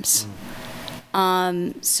 times.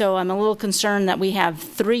 So I'm a little concerned that we have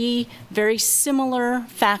 3 very similar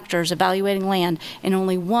factors evaluating land and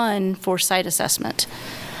only 1 for site assessment.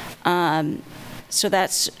 So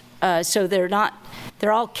that's, so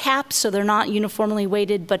they're all capped, so they're not uniformly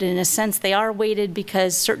weighted, but in a sense they are weighted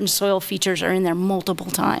because certain soil features are in there multiple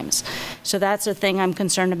times. So that's a thing I'm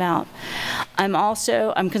concerned about.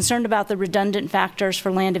 I'm concerned about the redundant factors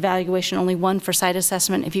for land evaluation, only 1 for site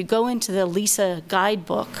assessment. If you go into the LISA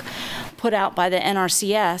guidebook put out by the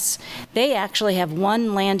NRCS, they actually have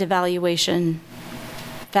 1 land evaluation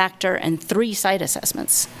factor and 3 site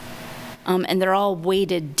assessments. And they're all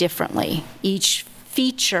weighted differently. Each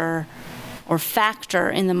feature or factor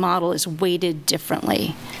in the model is weighted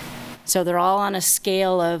differently. So they're all on a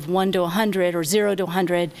scale of 1 to 100 or 0 to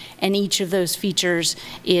 100, and each of those features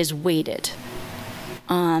is weighted.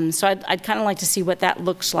 So I'd kind of like to see what that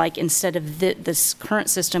looks like instead of this current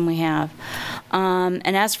system we have.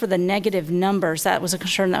 And as for the negative numbers, that was a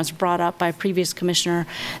concern that was brought up by a previous commissioner.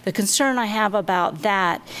 The concern I have about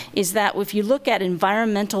that is that if you look at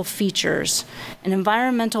environmental features, an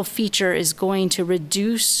environmental feature is going to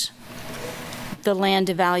reduce the land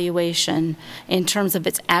evaluation in terms of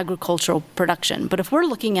its agricultural production. But if we're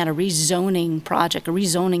looking at a rezoning project, a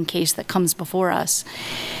rezoning case that comes before us,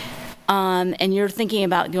 and you're thinking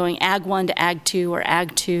about going Ag 1 to Ag 2 or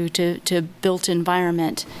Ag 2 to built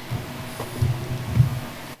environment,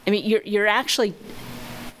 I mean, you're actually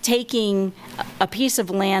taking a piece of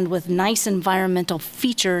land with nice environmental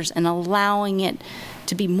features and allowing it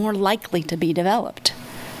to be more likely to be developed,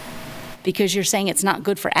 because you're saying it's not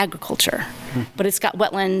good for agriculture, but it's got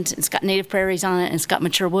wetland, it's got native prairies on it, and it's got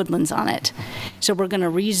mature woodlands on it. So we're going to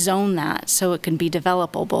rezone that so it can be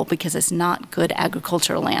developable because it's not good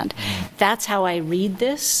agricultural land. That's how I read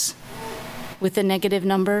this with the negative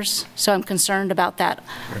numbers, so I'm concerned about that.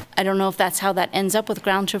 I don't know if that's how that ends up with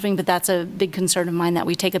ground truthing, but that's a big concern of mine, that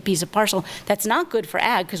we take a piece of parcel that's not good for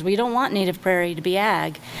ag, because we don't want native prairie to be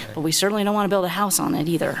ag, but we certainly don't want to build a house on it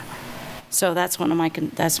either. So that's my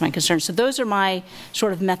concern. So those are my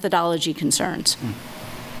sort of methodology concerns.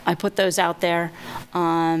 I put those out there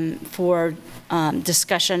for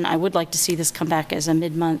discussion. I would like to see this come back as a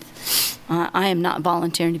mid-month. I am not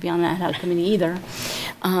volunteering to be on that ad hoc committee either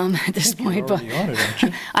at this point. But You're already on it, aren't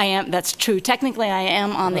you? I am. That's true. Technically, I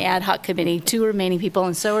am on the ad hoc committee. 2 remaining people,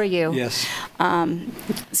 and so are you. Yes.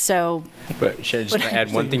 So. But should I just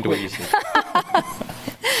add one thing to what you said?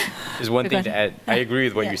 There's one thing to add. I agree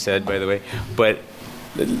with what you said, by the way. But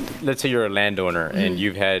let's say you're a landowner and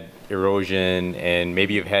you've had erosion and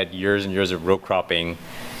maybe you've had years and years of row cropping,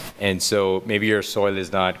 and so maybe your soil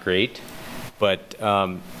is not great, but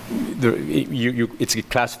it's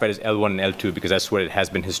classified as L1 and L2 because that's what it has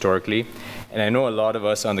been historically. And I know a lot of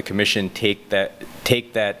us on the commission take that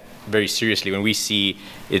very seriously. When we see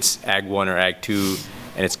it's Ag 1 or Ag 2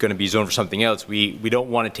 and it's going to be zoned for something else, we don't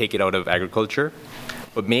want to take it out of agriculture.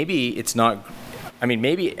 But maybe it's not, I mean,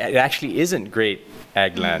 maybe it actually isn't great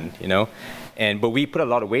ag land, you know? But we put a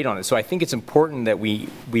lot of weight on it. So I think it's important that we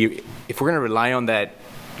if we're going to rely on that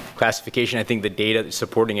classification, I think the data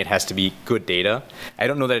supporting it has to be good data. I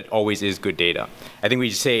don't know that it always is good data. I think we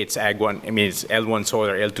just say it's Ag 1, I mean, it's L1 soil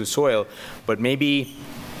or L2 soil, but maybe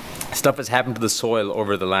stuff has happened to the soil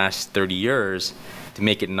over the last 30 years to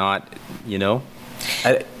make it not, you know?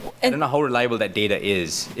 I don't know how reliable that data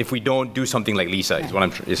is if we don't do something like LISA, is what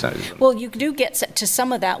I'm trying. Well, you do get to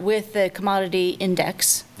some of that with the commodity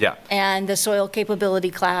index. Yeah. And the soil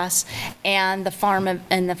capability class and the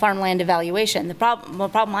farmland evaluation. The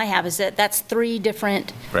problem I have is that that's 3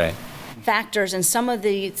 different factors, and some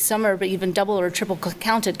are even double or triple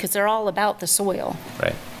counted because they're all about the soil.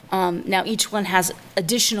 Right. Now each one has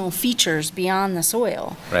additional features beyond the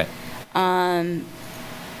soil. Right.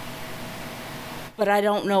 But I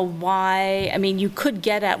don't know why. I mean, you could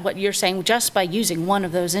get at what you're saying just by using one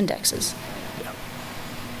of those indexes.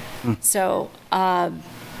 Yeah. So,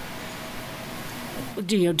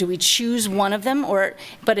 do we choose one of them,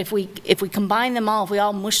 but if we combine them all, if we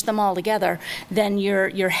all mush them all together, then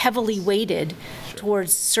you're heavily weighted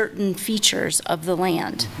towards certain features of the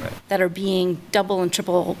land that are being double and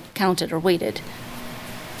triple counted or weighted.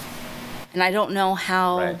 And I don't know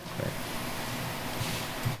how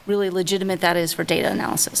really legitimate that is for data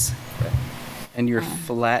analysis. And you're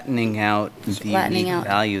flattening out the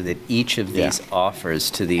value that each of these offers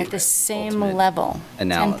to the at the same level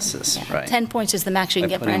analysis, 10 points is the max you can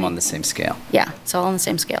get. Putting them on the same scale. Yeah, it's all on the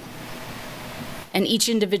same scale. and each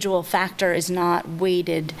individual factor is not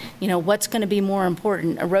weighted. You know, what's going to be more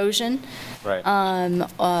important? Erosion, Right.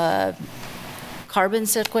 carbon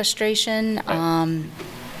sequestration,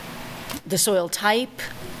 the soil type,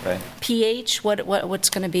 Right. pH, what's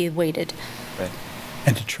going to be weighted? Right.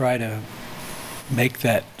 And to try to make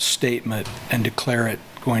that statement and declare it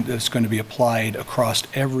that it's going to be applied across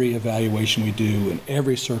every evaluation we do in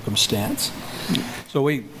every circumstance. So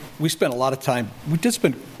we spent a lot of time, we did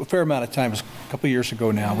spend a fair amount of time, it was a couple of years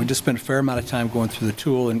ago now, we just spent a fair amount of time going through the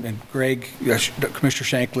tool, and Greg, Commissioner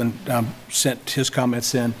Shanklin sent his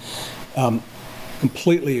comments in.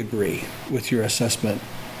 Completely agree with your assessment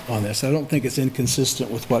on this. I don't think it's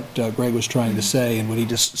inconsistent with what Greg was trying to say, and what he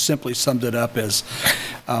just simply summed it up as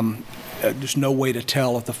there's no way to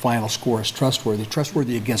tell if the final score is trustworthy.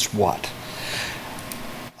 Trustworthy against what?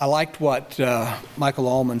 I liked what Michael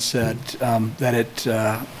Allman said, that it,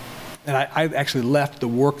 and I actually left the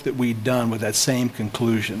work that we'd done with that same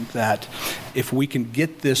conclusion, that if we can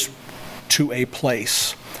get this to a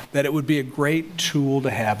place, that it would be a great tool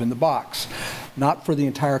to have in the box. Not for the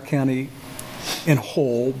entire county in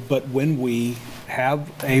whole, but when we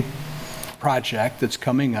have a project that's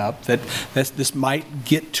coming up, this might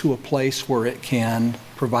get to a place where it can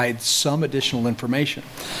provide some additional information.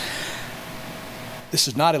 This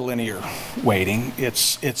is not a linear weighting.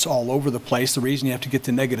 It's all over the place. The reason you have to get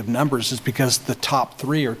to negative numbers is because the top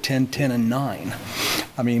three are 10, 10, and 9.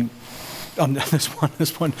 I mean, on this one,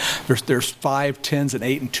 there's 5 10s and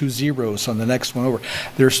 8 and 2 zeros on the next one over.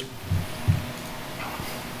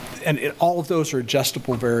 All of those are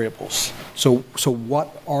adjustable variables. So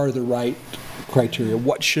what are the right criteria?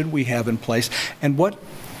 What should we have in place? And what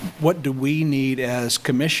do we need as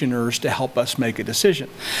commissioners to help us make a decision?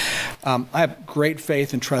 I have great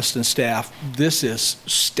faith and trust in staff. This is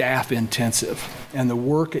staff intensive, and the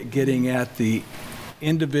work at getting at the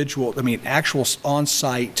individual, actual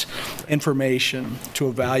on-site information to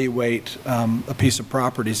evaluate a piece of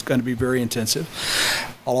property is going to be very intensive.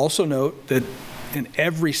 I'll also note that in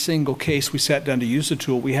every single case we sat down to use the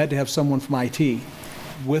tool, we had to have someone from IT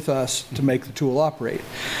with us to make the tool operate.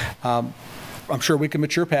 I'm sure we can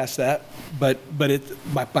mature past that, but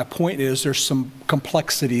my point is there's some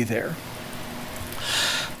complexity there.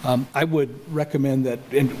 I would recommend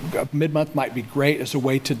that mid-month might be great as a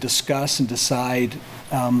way to discuss and decide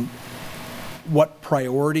what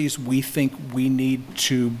priorities we think we need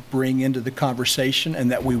to bring into the conversation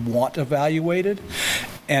and that we want evaluated.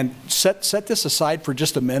 And set this aside for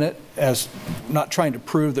just a minute, as not trying to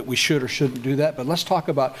prove that we should or shouldn't do that, but let's talk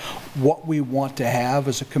about what we want to have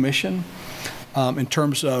as a commission in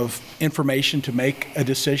terms of information to make a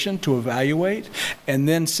decision, to evaluate, and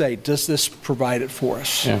then say, does this provide it for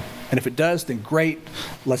us? Yeah. And if it does, then great.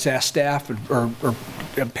 Let's ask staff or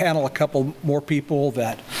panel a couple more people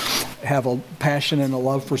that have a passion and a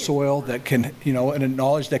love for soil that can, and a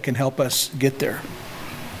knowledge that can help us get there.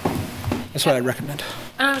 That's what I recommend.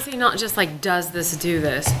 And honestly, not just like, does this do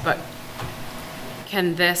this, but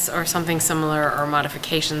can this or something similar or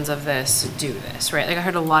modifications of this do this, right? Like, I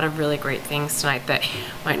heard a lot of really great things tonight that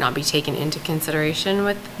might not be taken into consideration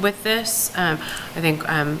with this. I think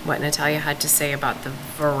what Natalia had to say about the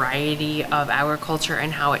variety of agriculture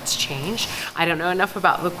and how it's changed. I don't know enough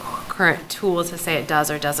about the current tool to say it does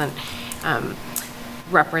or doesn't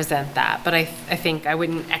represent that, but I think I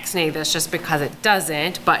wouldn't ex-nay this just because it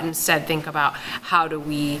doesn't, but instead think about how do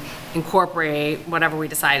we incorporate whatever we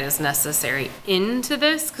decide is necessary into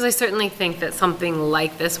this, because I certainly think that something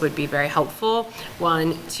like this would be very helpful.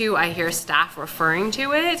 1, 2, I hear staff referring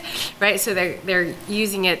to it, right? So they're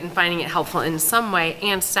using it and finding it helpful in some way,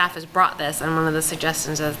 and staff has brought this, and one of the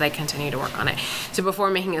suggestions is they continue to work on it. So before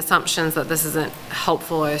making assumptions that this isn't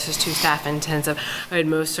helpful or this is too staff intensive, I would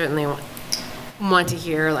most certainly want to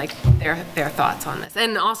hear like their thoughts on this.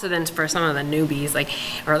 And also then for some of the newbies, like,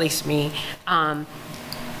 or at least me, are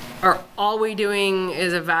all we doing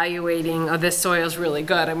is evaluating, oh, this soil is really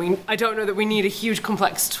good. I mean, I don't know that we need a huge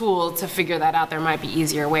complex tool to figure that out. There might be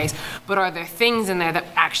easier ways, but are there things in there that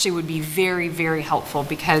actually would be very, very helpful?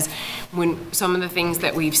 Because when some of the things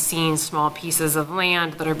that we've seen, small pieces of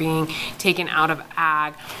land that are being taken out of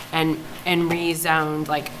ag and rezoned,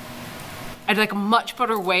 like, I'd like a much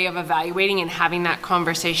better way of evaluating and having that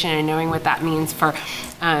conversation and knowing what that means for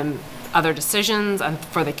other decisions and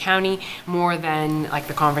for the county, more than like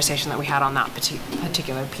the conversation that we had on that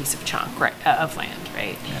particular piece of chunk, right, of land,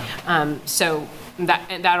 right? Yeah. So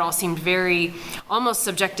that all seemed very almost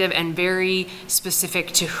subjective and very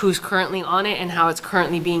specific to who's currently on it and how it's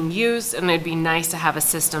currently being used, and it'd be nice to have a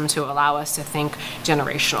system to allow us to think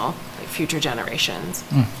generational, like future generations.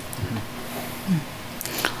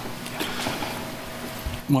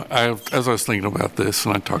 Well, as I was thinking about this,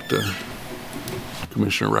 and I talked to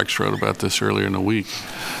Commissioner Rexroth about this earlier in the week,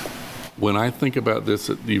 when I think about this,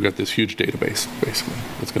 you've got this huge database, basically,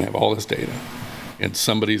 that's going to have all this data, and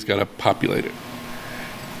somebody's got to populate it.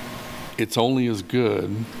 It's only as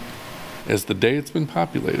good as the day it's been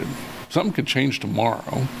populated. Something could change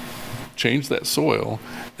tomorrow, change that soil,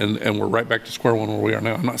 and we're right back to square one where we are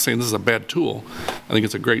now. I'm not saying this is a bad tool. I think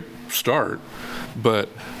it's a great start, but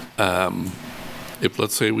if,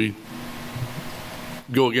 let's say, we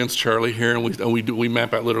go against Charlie here and we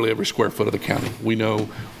map out literally every square foot of the county. We know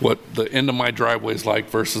what the end of my driveway is like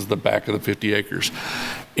versus the back of the 50 acres.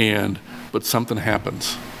 But something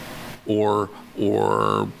happens, or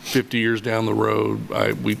 50 years down the road,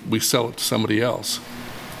 we sell it to somebody else.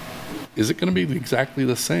 Is it going to be exactly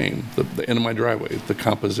the same, the end of my driveway, the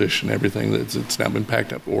composition, everything it's now been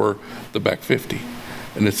packed up, or the back 50?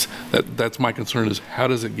 And that's my concern, is how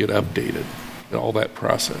does it get updated, all that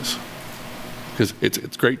process? Because it's a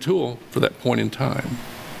great tool for that point in time,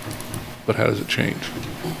 but how does it change?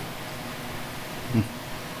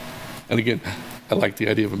 And again, I like the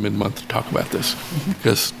idea of a mid-month to talk about this,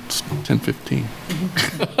 because it's 10:15.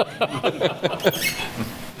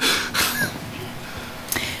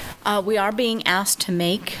 We are being asked to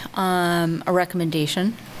make a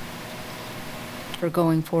recommendation for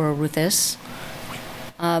going forward with this.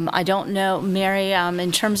 I don't know, Mary,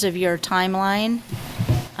 in terms of your timeline,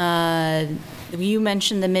 you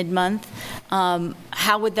mentioned the mid-month.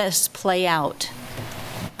 How would this play out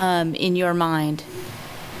in your mind?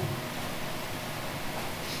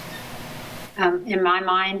 In my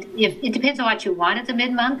mind, it depends on what you want at the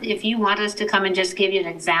mid-month. If you want us to come and just give you an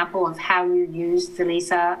example of how you use the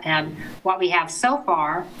LISA and what we have so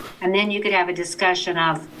far, and then you could have a discussion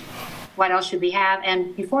of what else should we have.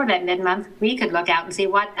 And before that mid-month, we could look out and see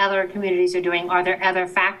what other communities are doing. Are there other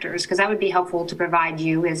factors? Because that would be helpful to provide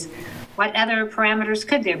you, is what other parameters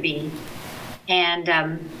could there be? And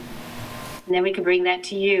then we could bring that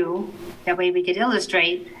to you. That way we could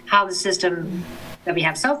illustrate how the system that we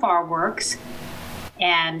have so far works,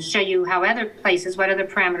 and show you how other places, what other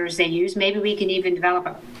parameters they use. Maybe we can even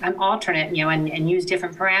develop an alternate, and use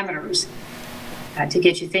different parameters to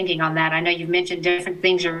get you thinking on that. I know you've mentioned different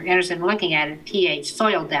things you're interested in looking at, pH,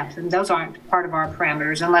 soil depth, and those aren't part of our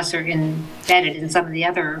parameters unless they're embedded in some of the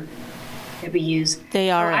other that we use.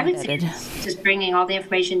 They are I would say just bringing all the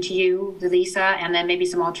information to you, the LISA, and then maybe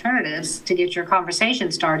some alternatives to get your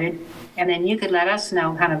conversation started, and then you could let us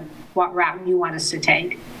know kind of what route you want us to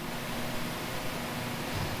take.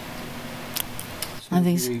 I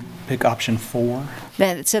think we pick option 4.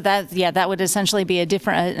 That would essentially be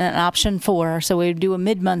an option 4. So we would do a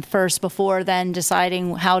mid-month first before then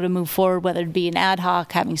deciding how to move forward, whether it be an ad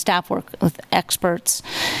hoc, having staff work with experts,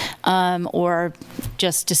 or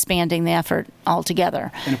just disbanding the effort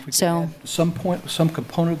altogether. And if we could add some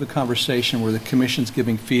component of the conversation where the commission's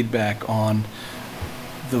giving feedback on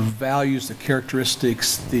the values, the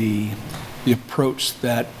characteristics, the approach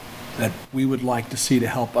that we would like to see to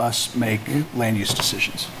help us make land use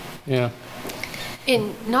decisions. Yeah.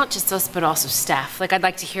 And not just us, but also staff. Like, I'd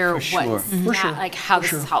like to hear how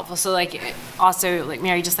this is helpful. So, also,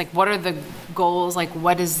 Mary, just what are the goals?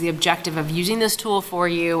 What is the objective of using this tool for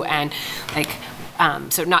you? And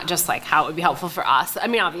so not just how it would be helpful for us. I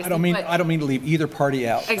mean, obviously. I don't mean to leave either party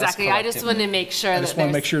out. Exactly. I just want to make sure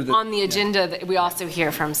that on the agenda that we also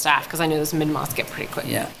hear from staff, because I know those mid-months get pretty quick.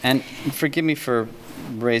 Yeah, and forgive me for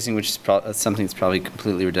raising, which is something that's probably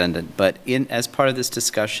completely redundant, but as part of this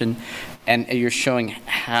discussion, and you're showing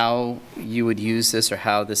how you would use this or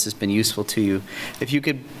how this has been useful to you, if you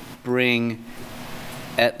could bring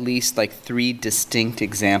at least 3 distinct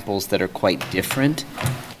examples that are quite different,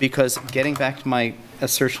 because getting back to my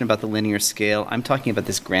assertion about the linear scale, I'm talking about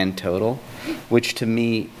this grand total, which to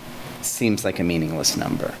me seems like a meaningless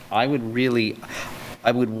number. I would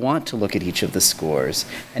want to look at each of the scores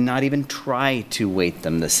and not even try to weight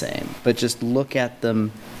them the same, but just look at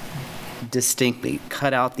them distinctly.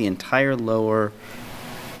 Cut out the entire lower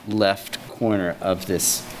left corner of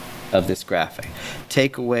this graphic.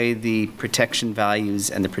 Take away the protection values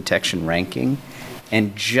and the protection ranking,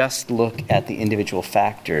 and just look at the individual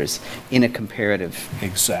factors in a comparative.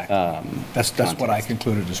 Exactly. That's what I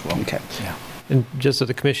concluded as well. Okay. Yeah. And just so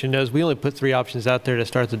the commission knows, we only put 3 options out there to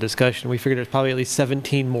start the discussion. We figured there's probably at least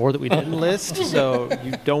 17 more that we didn't list, so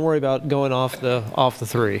you don't worry about going off the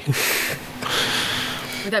 3.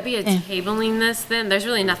 Would that be a tabling this then? There's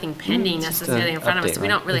really nothing pending necessarily in front of us, update, so we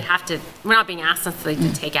don't really have to, we're not being asked necessarily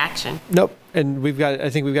to take action. Nope. And I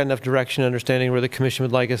think we've got enough direction, understanding where the commission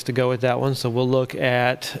would like us to go with that one. So we'll look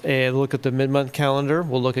at the mid-month calendar.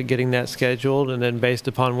 We'll look at getting that scheduled, and then based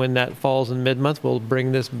upon when that falls in mid-month, we'll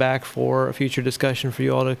bring this back for a future discussion for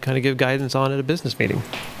you all to kind of give guidance on at a business meeting.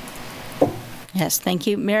 Yes, thank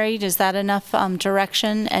you. Mary, is that enough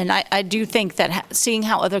direction? And I do think that seeing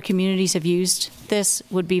how other communities have used this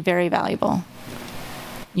would be very valuable.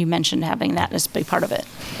 You mentioned having that as a big part of it.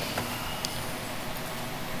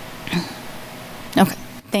 Okay,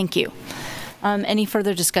 thank you. Any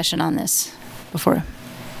further discussion on this before?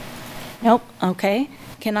 Nope, okay.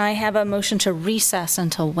 Can I have a motion to recess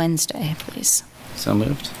until Wednesday, please? So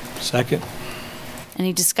moved. Second.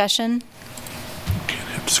 Any discussion?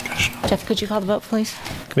 Jeff, could you call the vote, please?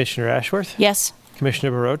 Commissioner Ashworth? Yes.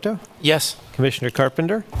 Commissioner Barotto? Yes. Commissioner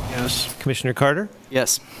Carpenter? Yes. Commissioner Carter?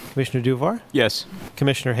 Yes. Commissioner Duvar? Yes.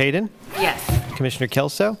 Commissioner Hayden? Yes. Commissioner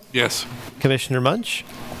Kelso? Yes. Commissioner Munch?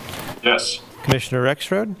 Yes. Commissioner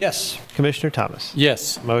Rexroad? Yes. Commissioner Thomas?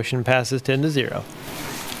 Yes. Motion passes 10-0.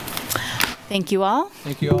 Thank you all.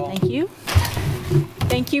 Thank you all. Thank you.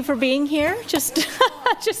 Thank you for being here. Just to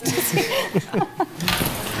see.